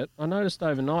of cricket, I noticed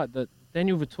overnight that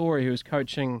Daniel Vettori, who was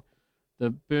coaching the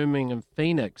Birmingham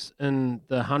Phoenix in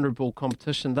the 100-ball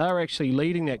competition, they're actually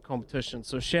leading that competition.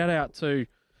 So shout out to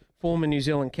former New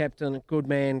Zealand captain, good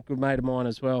man, good mate of mine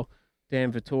as well,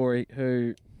 Dan Vettori,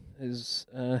 who is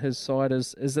his side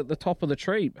is at the top of the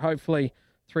tree. Hopefully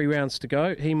 3 rounds to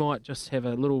go. He might just have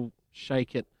a little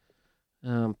shake at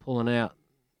pulling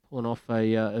off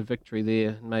a victory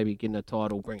there and maybe getting a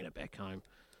title, bringing it back home.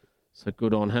 So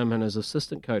good on him. And his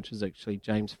assistant coach is actually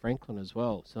James Franklin as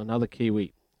well. So another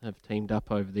Kiwi have teamed up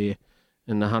over there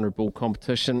in the 100-ball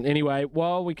competition. Anyway,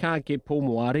 while we can't get Paul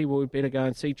Moati, well, we better go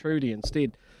and see Trudy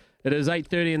instead. It is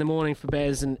 8:30 in the morning for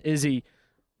Baz and Izzy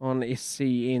on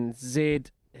SCNZ,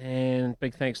 and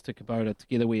big thanks to Kubota.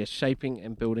 Together we are shaping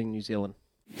and building New Zealand.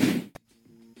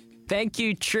 Thank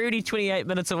you, Trudy. 28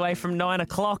 minutes away from 9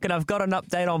 o'clock, and I've got an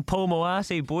update on Paul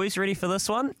Moati. Boys, ready for this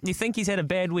one? You think he's had a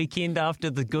bad weekend after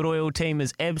the Good Oil team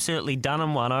has absolutely done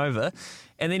him one over,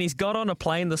 and then he's got on a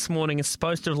plane this morning. Is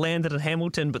supposed to have landed in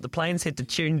Hamilton, but the plane's had to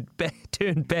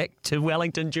turn back to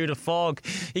Wellington due to fog.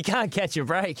 He can't catch a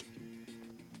break.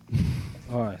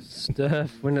 Oh,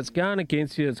 stuff. When it's going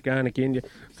against you, it's going against you.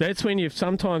 So that's when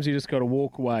sometimes you just got to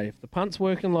walk away. If the punt's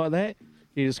working like that,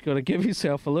 you just got to give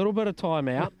yourself a little bit of time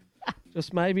out,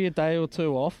 just maybe a day or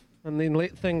two off, and then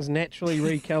let things naturally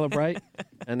recalibrate,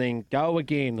 and then go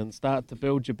again and start to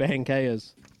build your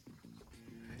bankers.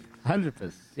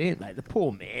 100%, mate. The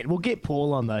poor man. We'll get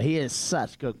Paul on, though. He is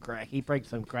such good crack. He brings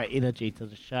some great energy to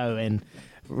the show, and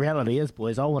reality is,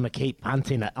 boys, I want to keep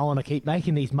punting it. I want to keep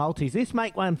making these multis. Let's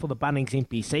make one for the Bunnings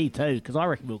NPC, too, because I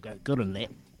reckon we'll go good in that.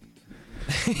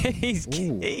 He's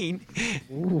keen.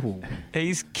 Ooh.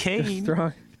 He's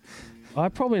keen. I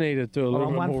probably need to do a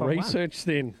little bit more research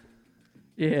then.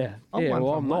 Yeah. I'm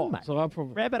not. Mate. So I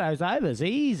probably... Rabbitohs overs,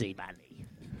 easy money.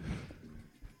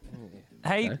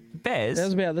 Hey, Baz.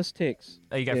 How's about this text?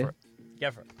 Oh, you go for it.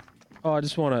 Go for it. Oh, I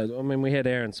just want to... I mean, we had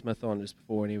Aaron Smith on just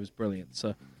before, and he was brilliant.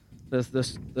 So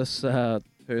this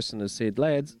person has said,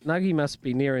 lads, Nuggie must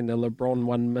be nearing the LeBron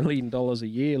 $1 million a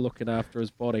year looking after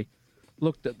his body.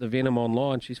 Looked at the Venom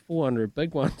online. She's 400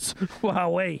 big ones.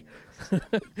 Wowee.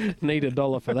 Need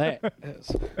 $1 for that.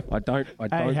 I don't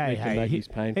reckon Nuggie's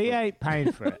paying for it. He ain't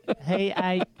paying for it. He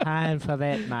ain't paying for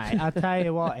that, mate. I tell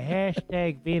you what,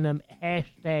 #Venom,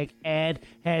 #ad,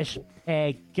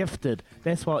 #gifted.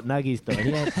 That's what Nuggie's doing.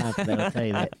 He ain't paying for that, I'll tell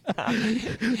you that.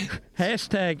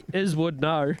 #iswould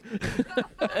know.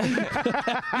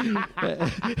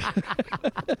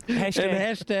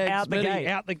 Hashtag and out the gate.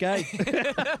 Out the gate.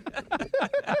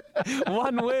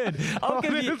 One word. I'll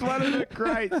give you one of the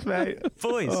greats, mate.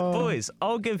 Boys,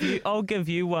 I'll give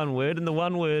you one word, and the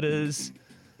one word is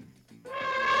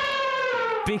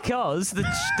because the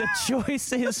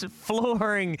choice is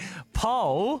Flooring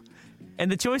poll. And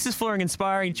the Choices Flooring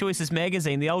Inspiring Choices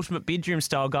magazine, the ultimate bedroom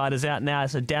style guide, is out now,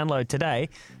 so download today.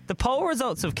 The poll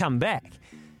results have come back.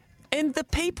 And the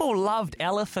people loved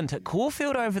Elephant at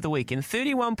Caulfield over the weekend.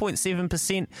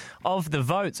 31.7% of the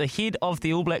votes, ahead of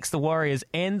the All Blacks, the Warriors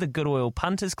and the Good Oil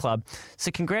Punters Club.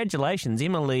 So congratulations,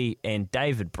 Emily and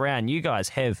David Brown. You guys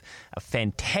have a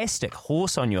fantastic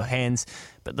horse on your hands.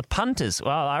 But the punters,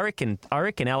 well, I reckon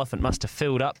Elephant must have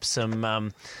filled up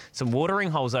some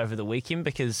watering holes over the weekend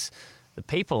because the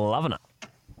people are loving it.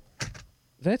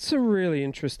 That's a really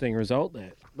interesting result,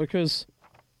 that, because...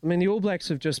 I mean, the All Blacks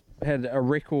have just had a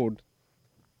record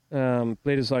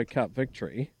Bledisloe Cup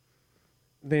victory.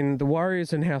 Then the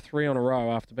Warriors are now 3 on a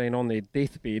row after being on their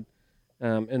deathbed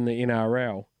in the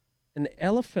NRL. And the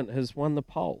Elephant has won the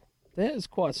poll. That is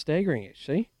quite staggering,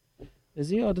 actually. Is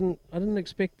he? I didn't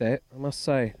expect that, I must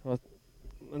say.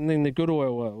 And then the Good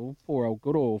Oil, poor old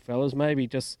Good Oil fellas, maybe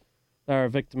just they're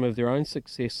a victim of their own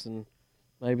success, and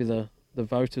maybe the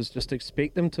voters just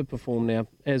expect them to perform now,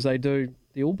 as they do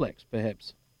the All Blacks,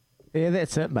 perhaps. Yeah,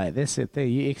 that's it, mate. That's it there.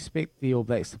 You expect the All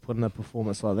Blacks to put in a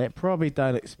performance like that. Probably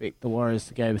don't expect the Warriors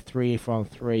to go 3 from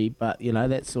 3, but, you know,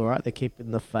 that's all right. They're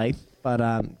keeping the faith. But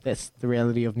that's the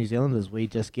reality of New Zealanders. We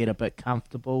just get a bit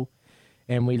comfortable,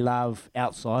 and we love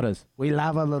outsiders. We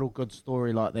love a little good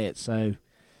story like that. So,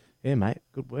 yeah, mate,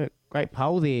 good work. Great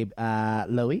poll there,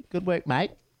 Louis. Good work,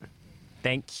 mate.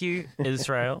 Thank you,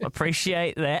 Israel.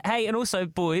 Appreciate that. Hey, and also,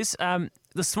 boys,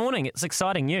 this morning it's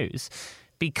exciting news,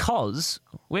 because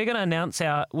we're going to announce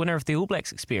our winner of the All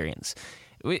Blacks experience.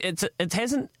 There's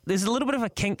a little bit of a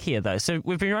kink here, though. So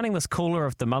we've been running this Cooler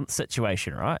of the Month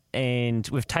situation, right? And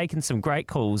we've taken some great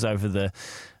calls over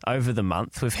the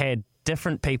month. We've had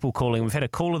different people calling. We've had a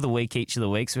Call of the Week each of the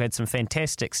weeks. We've had some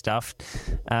fantastic stuff.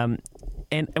 And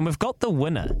we've got the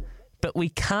winner, but we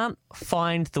can't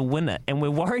find the winner, and we're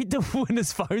worried the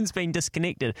winner's phone's been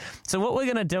disconnected. So what we're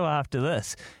going to do after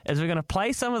this is we're going to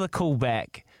play some of the call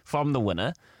back from the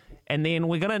winner, and then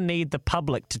we're going to need the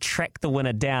public to track the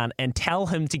winner down and tell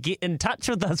him to get in touch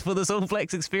with us for this All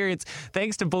Blacks experience,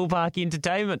 thanks to Ballpark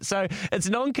Entertainment. So it's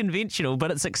non-conventional, but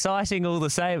it's exciting all the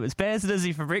same. It's Baz and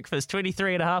Izzy for breakfast,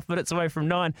 23 and a half minutes away from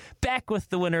 9. Back with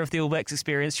the winner of the All Blacks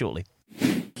experience shortly.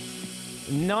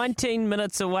 19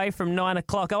 minutes away from 9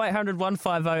 o'clock. 0800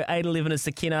 150 811 is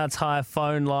the Kennards Hire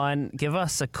phone line. Give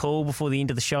us a call before the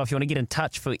end of the show if you want to get in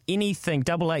touch for anything.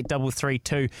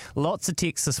 88332. Lots of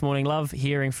texts this morning. Love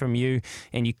hearing from you.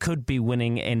 And you could be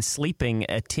winning and sleeping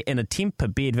in a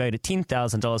Tempur bed valued at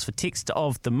 $10,000 for text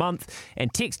of the month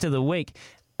and text of the week.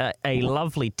 A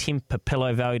lovely Tempur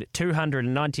pillow valued at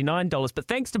 $299. But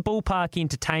thanks to Ballpark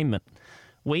Entertainment,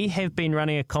 we have been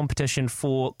running a competition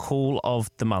for Call of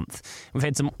the Month. We've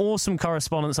had some awesome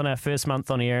correspondence on our first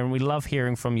month on air, and we love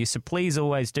hearing from you. So please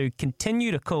always do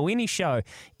continue to call any show,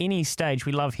 any stage.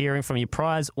 We love hearing from you,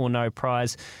 prize or no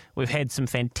prize. We've had some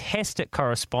fantastic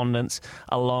correspondence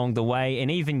along the way, and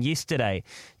even yesterday,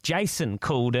 Jason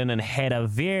called in and had a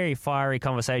very fiery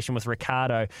conversation with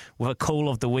Ricardo with a call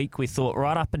of the week, we thought,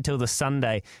 right up until the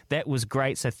Sunday. That was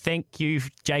great. So thank you,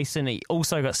 Jason. He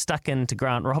also got stuck into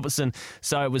Grant Robertson.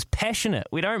 So it was passionate.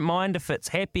 We don't mind if it's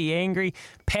happy, angry.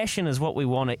 Passion is what we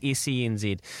want at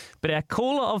SENZ. But our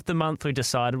caller of the month, we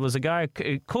decided, was a guy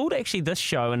who called actually this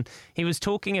show, and he was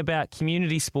talking about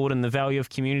community sport and the value of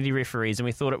community referees, and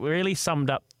we thought it really summed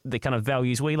up the kind of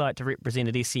values we like to represent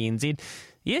at SENZ.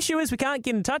 The issue is we can't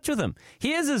get in touch with him.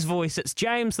 Here's his voice. It's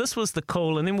James. This was the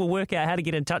call, and then we'll work out how to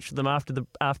get in touch with him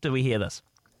after we hear this.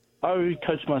 I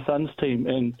coach my son's team,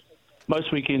 and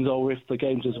most weekends I'll ref the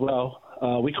games as well.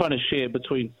 We kind of share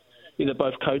between either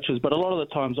both coaches, but a lot of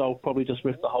the times I'll probably just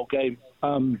ref the whole game.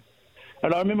 And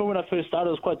I remember when I first started,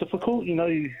 it was quite difficult. You know,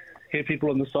 you hear people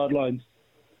on the sidelines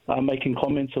making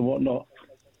comments and whatnot.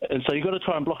 And so you've got to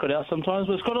try and block it out sometimes.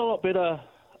 But it's got a lot better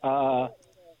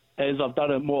as I've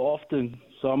done it more often.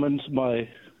 So I'm into my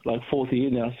fourth year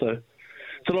now. So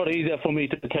it's a lot easier for me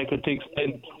to take critiques.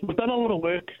 And we've done a lot of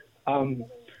work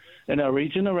in our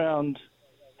region around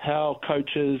how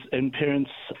coaches and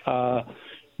parents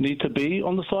need to be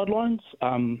on the sidelines.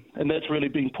 And that's really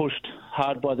being pushed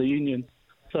hard by the union.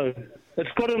 So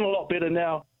it's gotten a lot better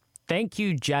now. Thank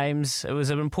you, James. It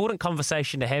was an important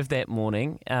conversation to have that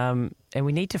morning, and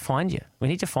we need to find you. We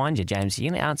need to find you, James. You're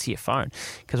going to answer your phone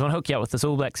because I want to hook you up with this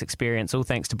All Blacks experience, all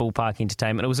thanks to Ballpark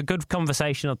Entertainment. It was a good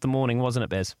conversation of the morning, wasn't it,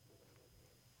 Bez?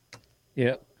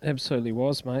 Yeah, absolutely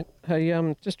was, mate. Hey,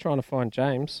 just trying to find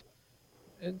James.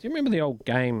 Do you remember the old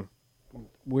game,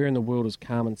 Where in the World is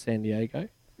Carmen Sandiego?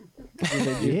 You play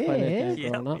that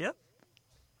game growing up? Yep.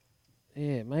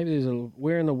 Yeah, maybe there's a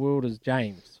Where in the World is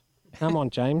James? Come on,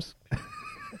 James.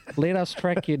 Let us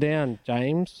track you down,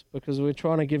 James, because we're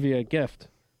trying to give you a gift.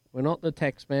 We're not the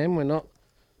tax man. We're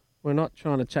not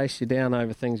trying to chase you down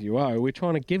over things you owe. We're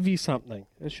trying to give you something.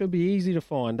 It should be easy to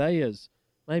find, Is?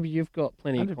 Maybe you've got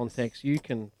plenty 100%. Of contacts. You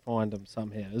can find them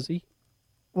somehow, is he?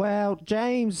 Well,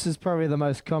 James is probably the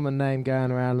most common name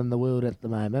going around in the world at the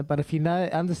moment. But if you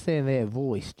understand that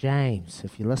voice, James,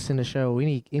 if you listen to the show,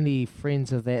 any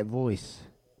friends of that voice,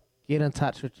 get in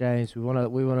touch with James. We want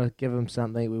to give him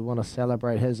something. We want to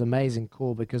celebrate his amazing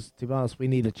call because, to be honest, we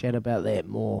need to chat about that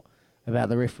more, about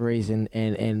the referees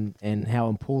and how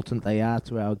important they are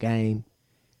to our game.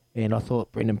 And I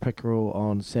thought Brendan Pickerel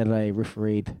on Saturday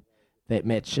refereed that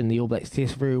match in the All Blacks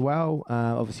Test very well.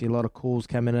 Obviously, a lot of calls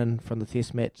coming in from the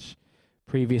Test match.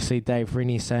 Previously, Dave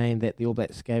Rennie saying that the All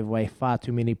Blacks gave away far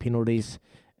too many penalties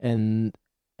in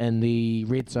the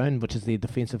red zone, which is their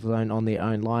defensive zone on their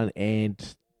own line,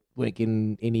 and weren't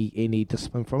getting any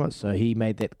discipline from it. So he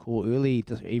made that call early.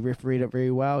 He refereed it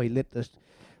very well. He let the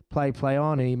play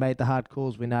on, and he made the hard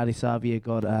calls when Adi Savia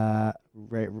got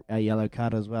a yellow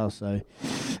card as well. So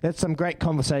that's some great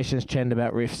conversations chatting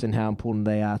about refs and how important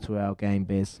they are to our game,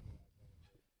 Bez.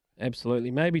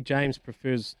 Absolutely. Maybe James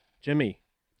prefers Jimmy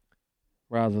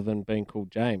rather than being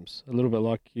called James. A little bit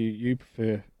like you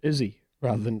prefer Izzy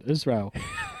rather than Israel.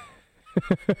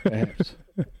 Perhaps.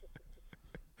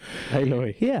 Hey,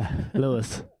 Louis. Yeah,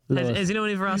 Lewis. Has anyone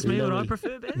ever asked me what I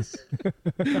prefer, Bez?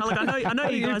 I know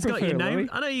you guys got your name.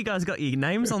 I know you guys got your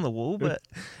names on the wall, but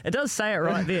it does say it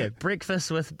right there.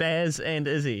 Breakfast with Baz and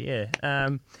Izzy. Yeah.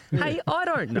 Hey, I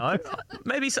don't know.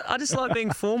 Maybe I just like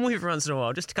being formal every once in a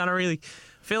while, just to kind of really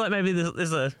feel like maybe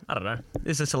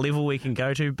there's just a level we can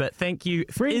go to. But thank you,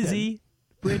 Izzy.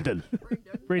 Brendan.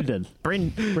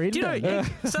 Do you know,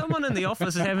 someone in the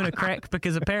office is having a crack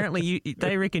because apparently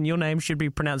they reckon your name should be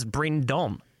pronounced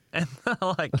Brendon. And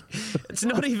like, it's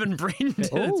not even Brendan,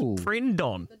 it's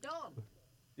Brendon.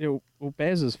 Yeah, well,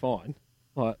 Baz is fine.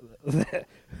 Like,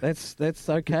 that's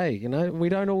okay, you know. We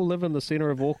don't all live in the centre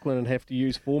of Auckland and have to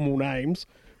use formal names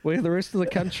where the rest of the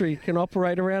country can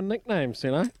operate around nicknames,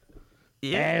 you know.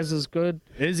 Yeah. Baz is good.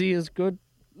 Izzy is good.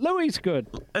 Louis is good.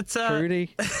 It's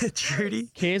Trudy.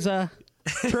 Keza.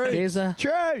 Keza.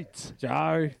 Trudes.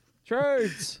 Joe.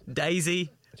 Trudes. Daisy.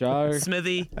 Joe.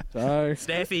 Smithy. Joe.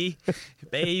 Staffy.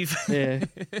 Beeve. Yeah.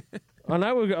 I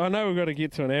know we've got to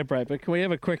get to an air break, but can we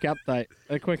have a quick update?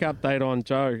 A quick update on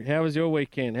Joe. How was your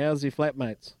weekend? How's your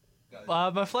flatmates?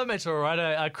 My flatmates are all right.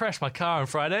 I crashed my car on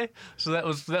Friday, so that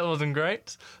wasn't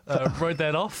great. Rode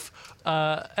that off,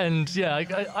 and yeah,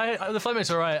 the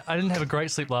flatmates are all right. I didn't have a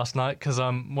great sleep last night because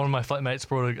one of my flatmates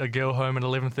brought a girl home at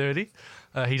 11:30.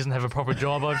 He doesn't have a proper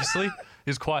job, obviously,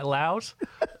 He's quite loud.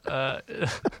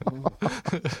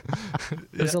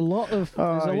 There's a lot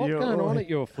going on at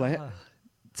your flat.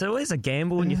 It's always a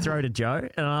gamble when you throw to Joe,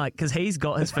 and because he's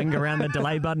got his finger around the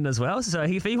delay button as well. So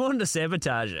if he wanted to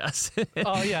sabotage us,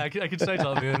 oh yeah, I could say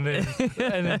something and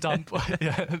then dump,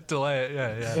 delay it.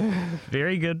 Yeah.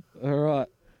 Very good. All right.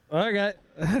 Okay.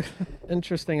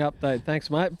 Interesting update. Thanks,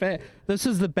 mate. This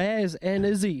is the Baz and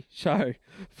Izzy show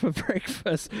for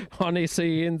breakfast on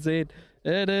SENZ.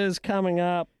 It is coming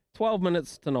up 12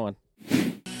 minutes to 9.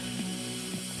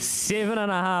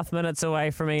 7.5 minutes away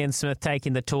from Ian Smith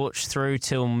taking the torch through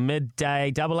till midday.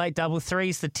 8833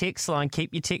 is the text line.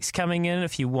 Keep your texts coming in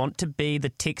if you want to be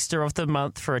the texter of the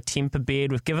month for a Temper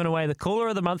Beard. We've given away the caller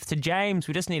of the month to James.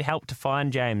 We just need help to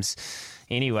find James.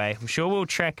 Anyway, I'm sure we'll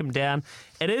track him down.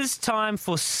 It is time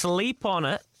for Sleep On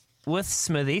It with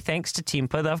Smithy, thanks to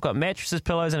Temper. They've got mattresses,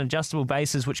 pillows and adjustable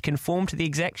bases which conform to the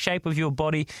exact shape of your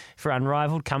body for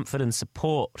unrivaled comfort and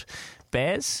support.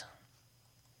 Baz?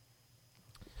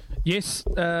 Yes,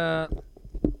 Smitty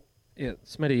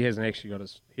hasn't actually got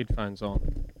his headphones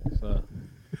on, so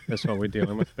that's what we're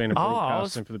dealing with. Been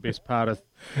broadcasting for the best part of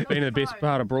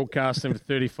broadcasting for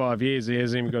 35 years. He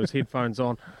hasn't even got his headphones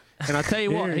on, and I tell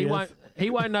you what, he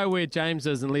won't know where James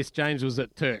is unless James was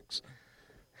at Turks.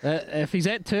 If he's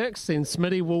at Turks, then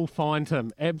Smitty will find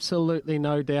him. Absolutely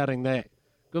no doubting that.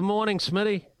 Good morning,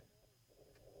 Smitty.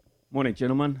 Morning,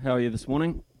 gentlemen. How are you this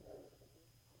morning?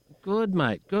 Good,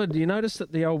 mate. Good. You notice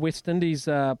that the old West Indies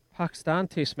Pakistan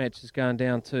Test match is going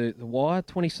down to the wire.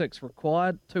 26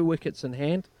 required, 2 wickets in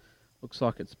hand. Looks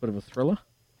like it's a bit of a thriller.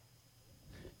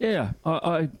 Yeah,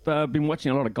 I've been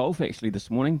watching a lot of golf actually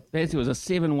this morning. It was a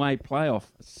 7-way playoff.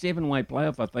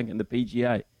 I think, in the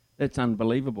PGA. That's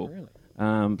unbelievable.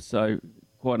 Really? So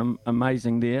quite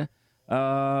amazing there.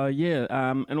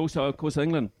 And also, of course,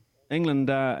 England.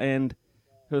 And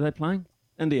who are they playing?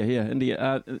 India.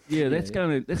 That's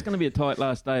going to be a tight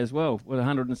last day as well, with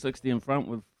 160 in front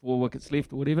with 4 wickets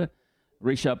left or whatever.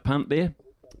 Rishabh Pant there.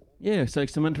 Yeah, so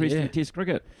some interesting Test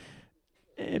cricket.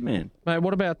 Yeah, man. Mate,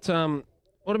 what about on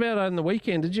the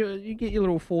weekend? Did you get your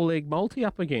little 4-leg multi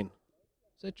up again?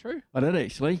 Is that true? I did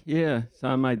actually. Yeah. So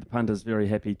I made the punters very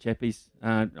happy, chappies.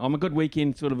 I'm a good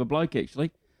weekend sort of a bloke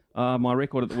actually. My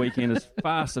record at the weekend is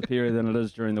far superior than it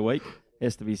is during the week.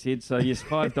 Has to be said. So yes,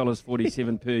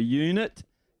 $5.47 per unit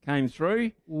came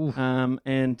through,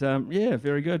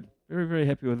 very good, very very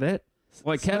happy with that.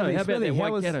 Waikato, how about that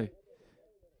Waikato?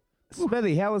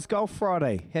 Smithy, how was golf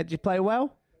Friday? How'd you play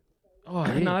well? Oh,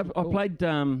 I played.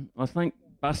 I think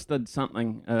busted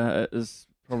something is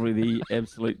probably the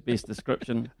absolute best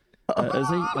description. Izzy,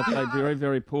 I played very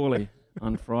very poorly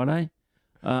on Friday.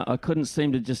 I couldn't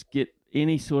seem to just get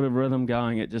any sort of rhythm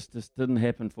going. It just didn't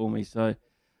happen for me. So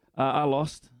I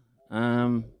lost.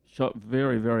 Shot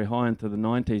very, very high into the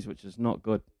 90s, which is not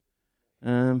good.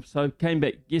 So came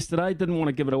back yesterday, didn't want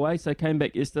to give it away, so came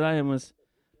back yesterday and was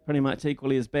pretty much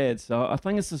equally as bad. So I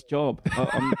think it's this job.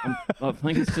 I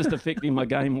think it's just affecting my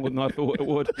game more than I thought it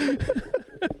would.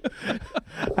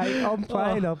 Hey, I'm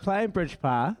playing Bridge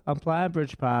Par. I'm playing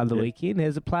Bridge Par on the weekend.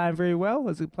 Is it playing very well?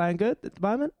 Is it playing good at the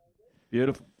moment?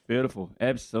 Beautiful.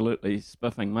 Absolutely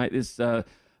spiffing, mate. There's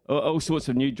all sorts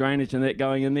of new drainage and that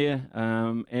going in there,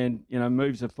 and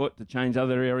moves afoot to change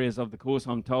other areas of the course,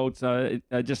 I'm told. So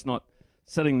they're just not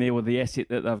sitting there with the asset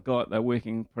that they've got. They're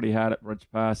working pretty hard at Bridge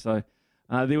Par. So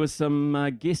there was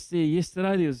some guests there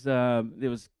yesterday. There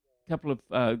was a couple of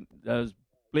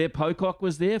Blair Pocock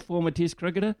was there, former Test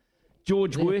cricketer.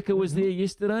 George Worker was there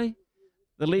yesterday.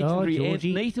 The legendary Ant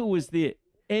Neatle was there.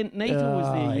 Ant Neatle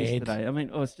was there yesterday. I mean,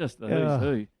 it's just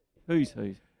the who's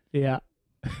who. Yeah.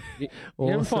 You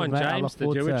didn't find James,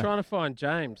 did you? We're trying to find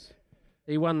James.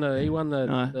 He won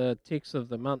the text of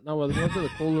the month. No, it wasn't the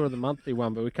caller of the month he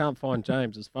won, but we can't find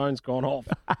James. His phone's gone off.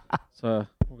 So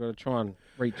we've got to try and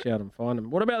reach out and find him.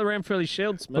 What about the Ranfurly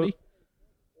Shield, Smitty?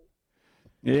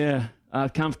 Yeah,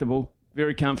 comfortable.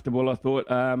 Very comfortable, I thought.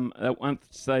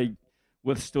 Once they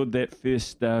withstood that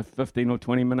first 15 or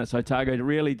 20 minutes, Otago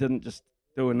really didn't just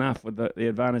do enough with the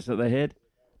advantage that they had.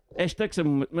 Ash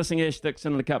Dixon, missing Ash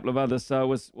Dixon and a couple of others, so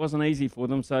it wasn't easy for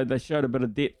them. So they showed a bit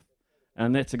of depth,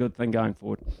 and that's a good thing going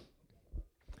forward.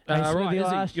 Right,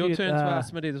 Izzy, your turn to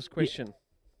ask Smitty this question.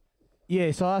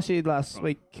 Yeah, so I asked you last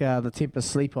week the Temper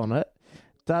Sleep On It.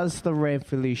 Does the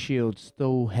Ranfurly Shield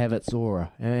still have its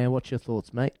aura? And what's your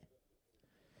thoughts, mate?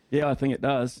 Yeah, I think it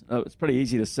does. It's pretty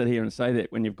easy to sit here and say that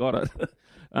when you've got it.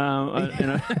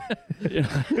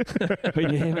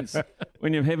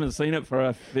 When you haven't seen it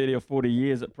for 30 or 40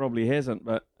 years, it probably hasn't.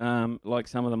 But like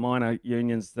some of the minor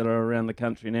unions that are around the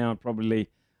country now, probably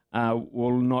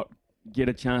will not get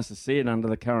a chance to see it under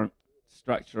the current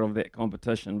structure of that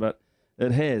competition. But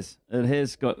It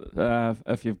has got,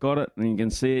 if you've got it and you can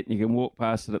see it, and you can walk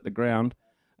past it at the ground.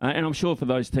 And I'm sure for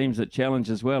those teams that challenge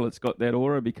as well, it's got that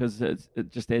aura because it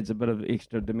just adds a bit of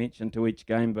extra dimension to each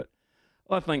game. But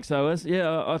I think so.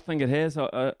 I think it has.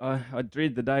 I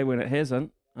dread the day when it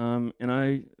hasn't.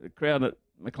 The crowd at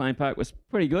McLean Park was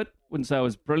pretty good. Wouldn't say it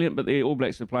was brilliant, but the All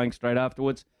Blacks were playing straight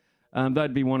afterwards.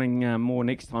 They'd be wanting more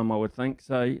next time, I would think.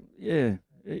 So, yeah.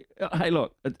 Hey,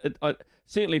 look,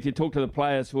 certainly if you talk to the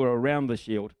players who are around the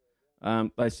Shield,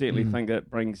 they certainly think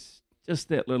it brings just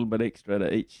that little bit extra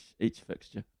to each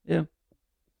fixture. Yeah.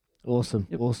 Awesome,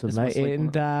 mate.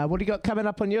 And what do you got coming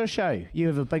up on your show? You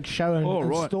have a big show in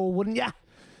store, wouldn't you?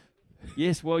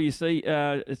 Yes, well, you see,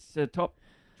 it's the top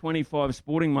 25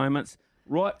 sporting moments.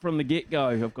 Right from the get-go,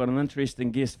 I've got an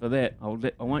interesting guest for that.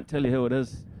 I won't tell you who it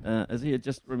is.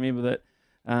 Just remember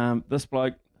that this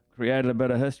bloke created a bit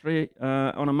of history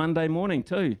on a Monday morning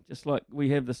too, just like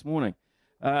we have this morning.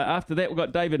 After that, we've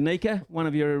got David Nika, one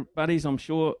of your buddies, I'm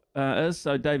sure is.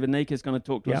 So David Nika is going to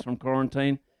talk to us from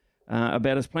quarantine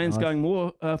about his plans going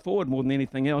forward more than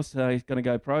anything else. He's going to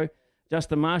go pro.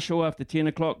 Justin Marshall after 10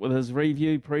 o'clock with his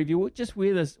preview. Just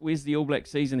where's the All Black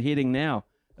season heading now?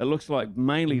 It looks like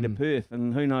mainly to Perth,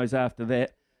 and who knows after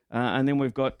that. And then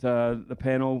we've got the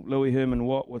panel, Louis Herman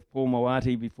Watt with Paul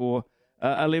Moati before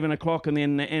 11 o'clock, and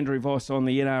then Andrew Voss on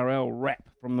the NRL wrap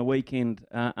from the weekend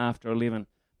after 11.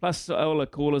 Plus all the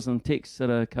callers and texts that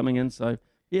are coming in. So,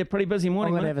 yeah, pretty busy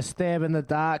morning. I'm going to have a stab in the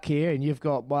dark here, and you've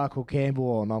got Michael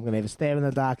Campbell on. I'm going to have a stab in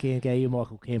the dark here and go, you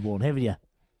Michael Campbell on, haven't you?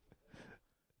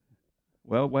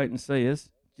 Well, wait and see,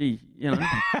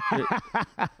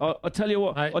 I'll tell you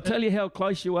what. I'll tell you how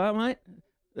close you are, mate.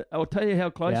 I'll tell you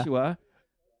how close you are.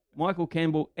 Michael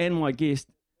Campbell and my guest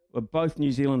were both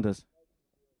New Zealanders.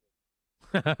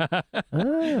 But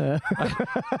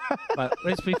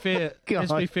let's be fair.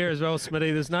 Let's be fair as well,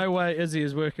 Smitty. There's no way Izzy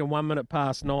is working 1 minute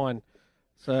past 9,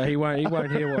 so he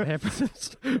won't hear what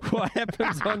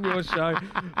happens on your show.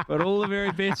 But all the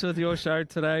very best with your show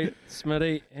today,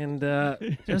 Smitty, and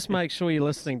just make sure you're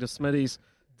listening to Smitty's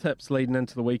tips leading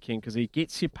into the weekend because he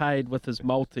gets you paid with his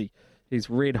multi. He's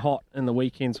red hot in the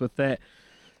weekends with that.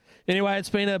 Anyway, it's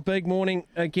been a big morning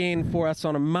again for us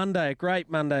on a Monday, a great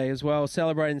Monday as well,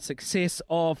 celebrating the success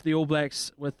of the All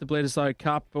Blacks with the Bledisloe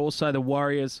Cup, but also the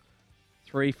Warriors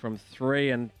 3 from 3,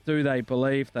 and do they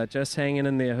believe they're just hanging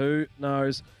in there? Who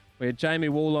knows? We had Jamie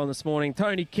Wall on this morning,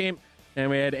 Tony Kemp,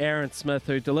 and we had Aaron Smith,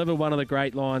 who delivered one of the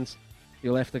great lines.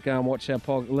 You'll have to go and watch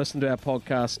listen to our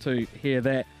podcast to hear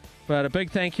that. But a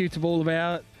big thank you to all of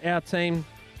our team,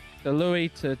 to Louis,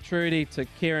 to Trudy, to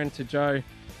Kieran, to Joe.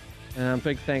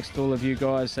 Big thanks to all of you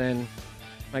guys, and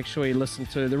make sure you listen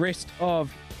to the rest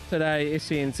of today.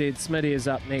 SENZ, Smitty is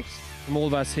up next. From all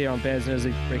of us here on Baz and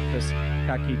Izzy Breakfast,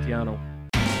 ka kite anō.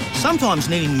 Sometimes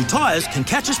needing new tyres can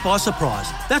catch us by surprise.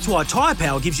 That's why Tyre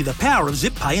Power gives you the power of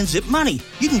Zip Pay and Zip Money.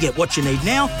 You can get what you need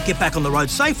now, get back on the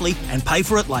road safely, and pay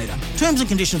for it later. Terms and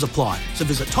conditions apply. So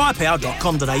visit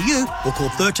tyrepower.com.au or call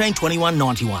 13 21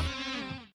 91.